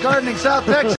 Milberger's, Gardening, South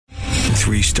Texas.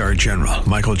 3-star General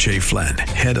Michael J. Flynn,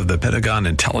 head of the Pentagon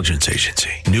Intelligence Agency,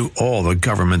 knew all the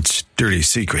government's dirty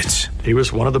secrets. He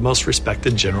was one of the most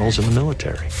respected generals in the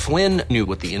military. Flynn knew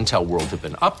what the intel world had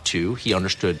been up to. He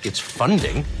understood its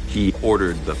funding. He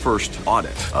ordered the first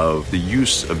audit of the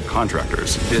use of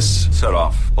contractors. This set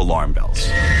off alarm bells.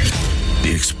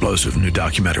 The explosive new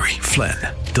documentary, Flynn,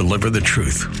 Deliver the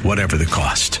Truth, Whatever the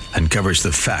Cost, uncovers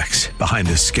the facts behind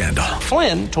this scandal.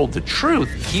 Flynn told the truth.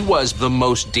 He was the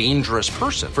most dangerous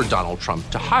person for Donald Trump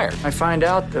to hire. I find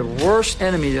out the worst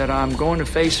enemy that I'm going to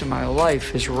face in my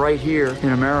life is right here in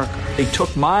America. They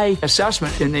took my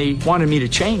assessment and they wanted me to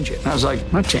change it. And I was like,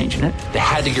 I'm not changing it. They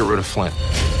had to get rid of Flynn.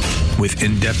 With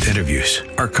in-depth interviews,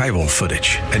 archival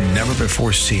footage, and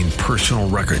never-before-seen personal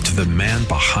records of the man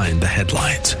behind the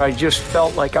headlines. I just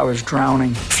felt like I was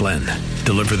drowning. Flynn,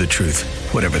 Deliver the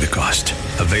Truth, Whatever the Cost.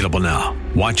 Available now.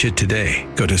 Watch it today.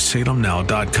 Go to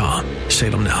salemnow.com.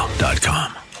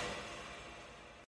 salemnow.com.